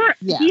that. But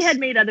Yes. he had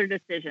made other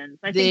decisions.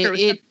 I think there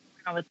was something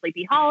going on with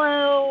Sleepy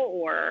Hollow,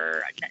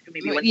 or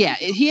maybe it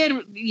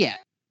was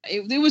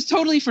it was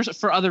totally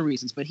for other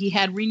reasons, but he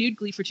had renewed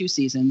Glee for 2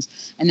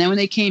 seasons, and then when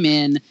they came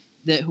in,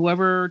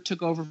 whoever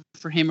took over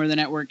for him or the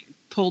network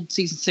pulled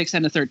season 6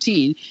 out of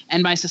 13,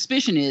 and my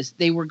suspicion is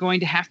they were going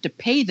to have to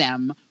pay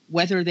them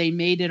whether they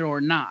made it or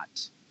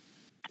not.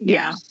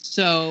 Yeah.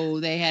 So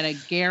they had a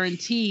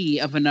guarantee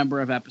of a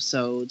number of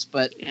episodes,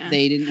 but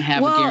they didn't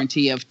have a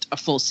guarantee of a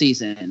full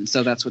season,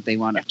 so that's what they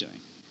wound up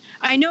doing.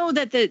 I know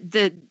that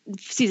the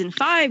season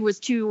 5 was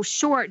too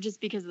short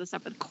just because of the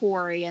stuff with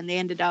Corey, and they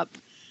ended up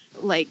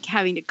like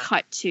having to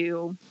cut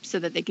 2 so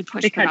that they could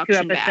push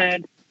production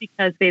back.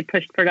 Because they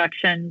pushed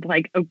production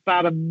like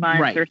about a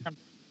month or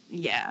something.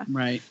 Yeah.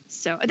 Right.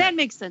 So that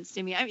makes sense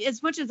to me. I mean,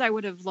 as much as I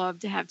would have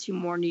loved to have 2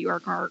 more New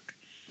York arc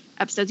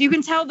episodes, you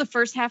can tell the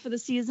first half of the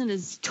season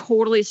is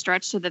totally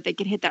stretched so that they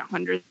could hit that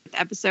 100th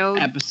episode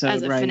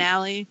as a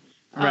finale.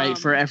 Right,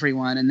 for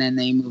everyone, and then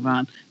they move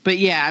on. But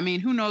yeah, I mean,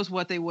 who knows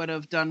what they would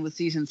have done with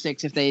season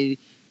 6 if they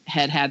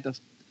had the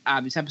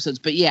obvious episodes.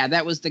 But yeah,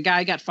 that was the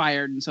guy got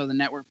fired, and so the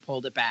network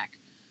pulled it back,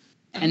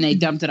 and they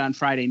dumped it on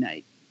Friday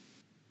night.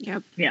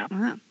 Yep. Yeah.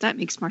 Wow, that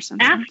makes more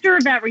sense. After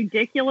that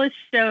ridiculous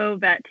show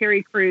that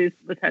Terry Crews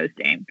was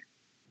hosting,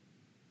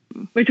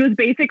 which was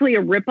basically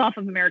a ripoff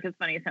of America's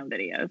Funniest Home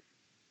Videos.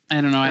 I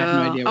don't know. I have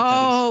no idea what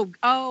that is.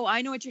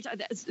 I know what you're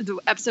talking about. The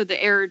episode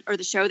that aired, or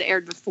the show that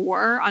aired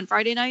before on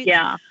Friday night.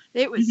 Yeah.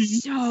 It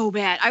was so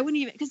bad. I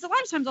wouldn't even, because a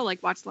lot of times I'll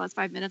like watch the last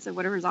 5 minutes of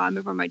whatever's on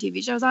before my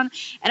TV show's on,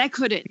 and I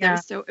couldn't. Yeah.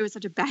 It was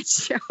such a bad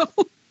show.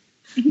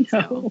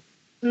 No.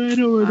 I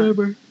don't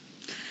remember.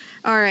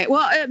 All right.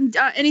 Well,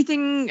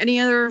 any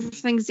other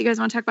things you guys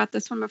want to talk about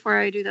this one before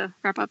I do the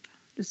wrap up?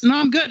 No,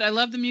 I'm good. I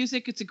love the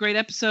music. It's a great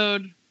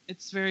episode.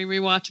 It's very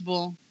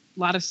rewatchable. A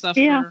lot of stuff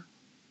for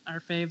our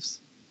faves.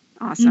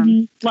 Awesome.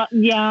 Mm-hmm. Well,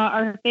 yeah,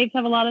 our faves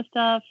have a lot of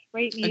stuff.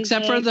 Great music.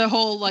 Except for the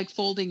whole like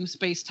folding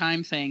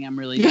space-time thing. I'm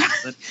really done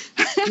with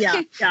it.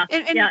 Yeah.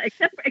 And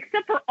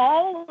Except for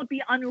all of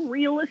the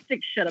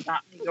unrealistic shit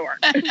about New York.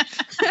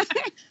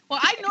 Well,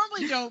 I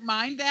normally don't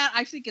mind that.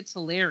 I think it's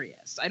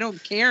hilarious. I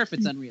don't care if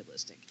it's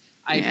unrealistic.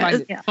 I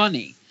find it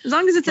funny. As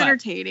long as it's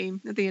entertaining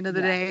at the end of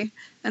the day.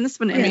 And this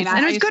one is.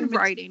 And it's good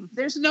writing.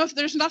 There's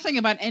nothing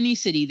about any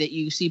city that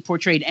you see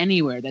portrayed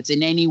anywhere that's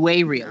in any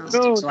way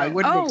realistic. So I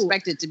wouldn't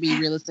expect it to be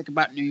realistic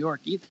about New York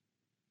either.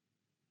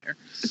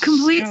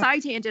 Complete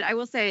side tangent. I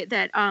will say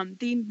that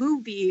the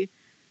movie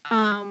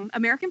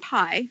American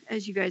Pie,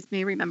 as you guys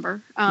may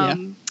remember,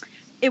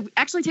 it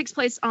actually takes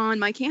place on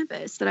my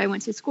campus that I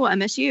went to school,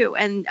 MSU.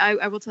 And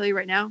I will tell you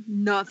right now,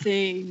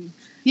 nothing.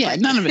 Yeah,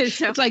 none of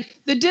it. It's like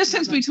the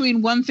distance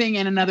between one thing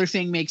and another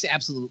thing makes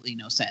absolutely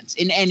no sense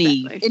in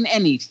any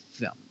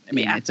film. I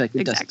mean, it's like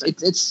it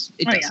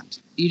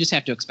doesn't. You just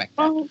have to expect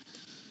that. Well,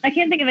 I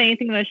can't think of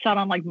anything that was shot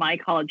on like my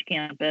college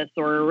campus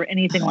or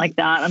anything like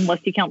that, unless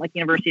you count like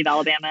University of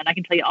Alabama. And I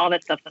can tell you all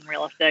that stuff's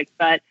unrealistic.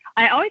 But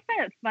I always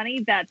find it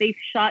funny that they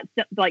shot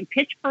like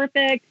Pitch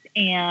Perfect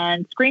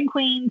and Scream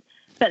Queens.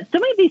 But so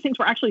many of these things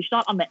were actually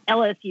shot on the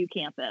LSU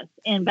campus,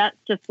 and that's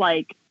just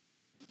like.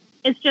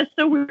 It's just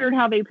so weird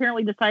how they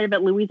apparently decided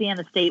that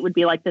Louisiana State would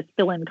be like this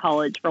fill-in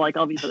college for like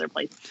all these other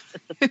places.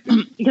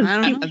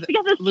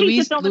 Because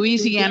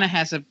Louisiana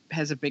has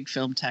a big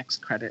film tax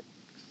credit.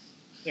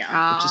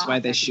 Yeah, which is why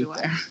they shoot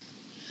there.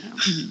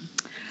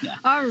 Yeah.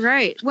 All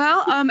right.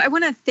 Well, I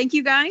want to thank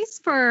you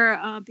guys for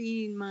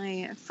being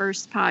my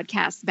first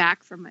podcast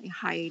back from my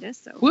hiatus.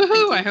 So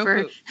woohoo! I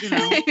hope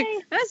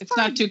it's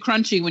not too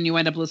crunchy when you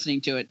end up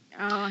listening to it.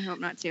 Oh, I hope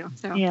not too.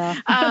 So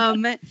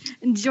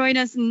join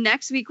us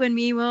next week when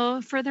we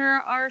will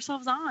further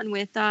ourselves on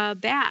with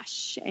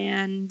Bash,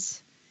 and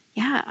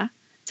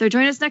so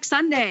join us next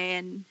Sunday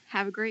and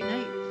have a great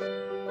night.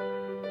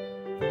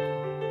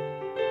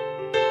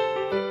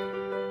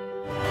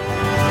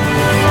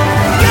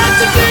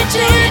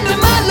 Into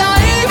my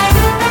life.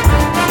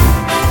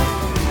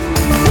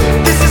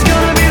 This is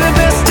gonna be the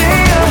best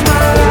day of my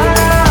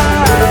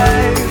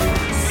life.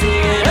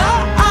 Said,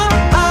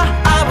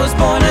 I was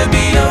born to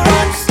be a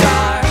rock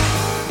star.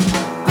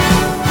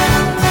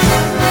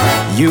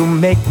 You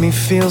make me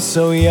feel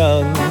so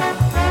young.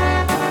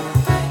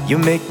 You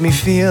make me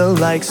feel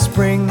like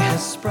spring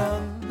has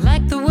sprung.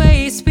 Like the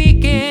way he's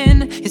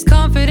speaking, his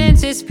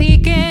confidence is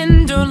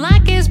peaking. Don't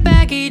like his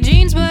baggy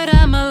jeans, but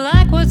I'ma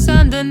like what's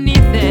underneath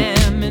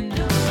them.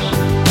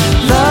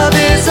 Love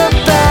is a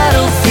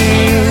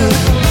battlefield.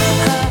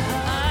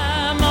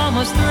 I'm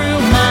almost through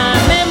my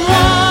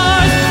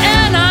memoirs,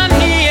 and I'm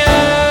here.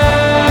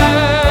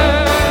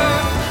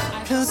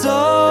 'Cause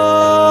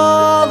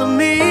all of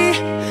me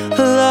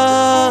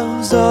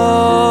loves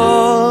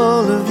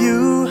all of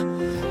you.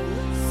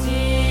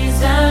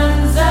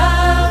 Seasons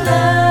of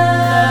love.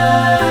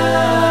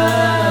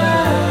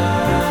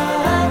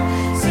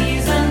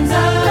 Seasons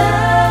of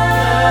love.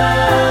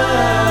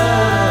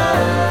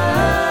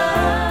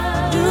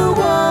 You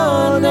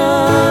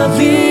wanna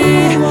be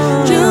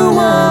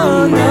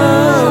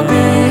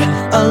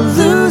a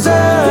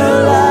loser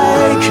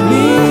like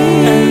me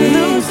and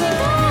lose it.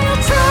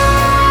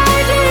 Try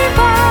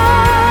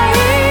defying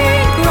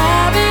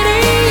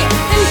gravity,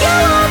 and you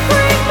won't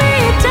bring me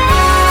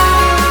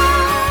down.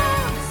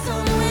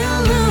 Some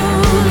will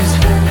lose,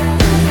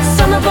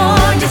 some are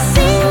born to see.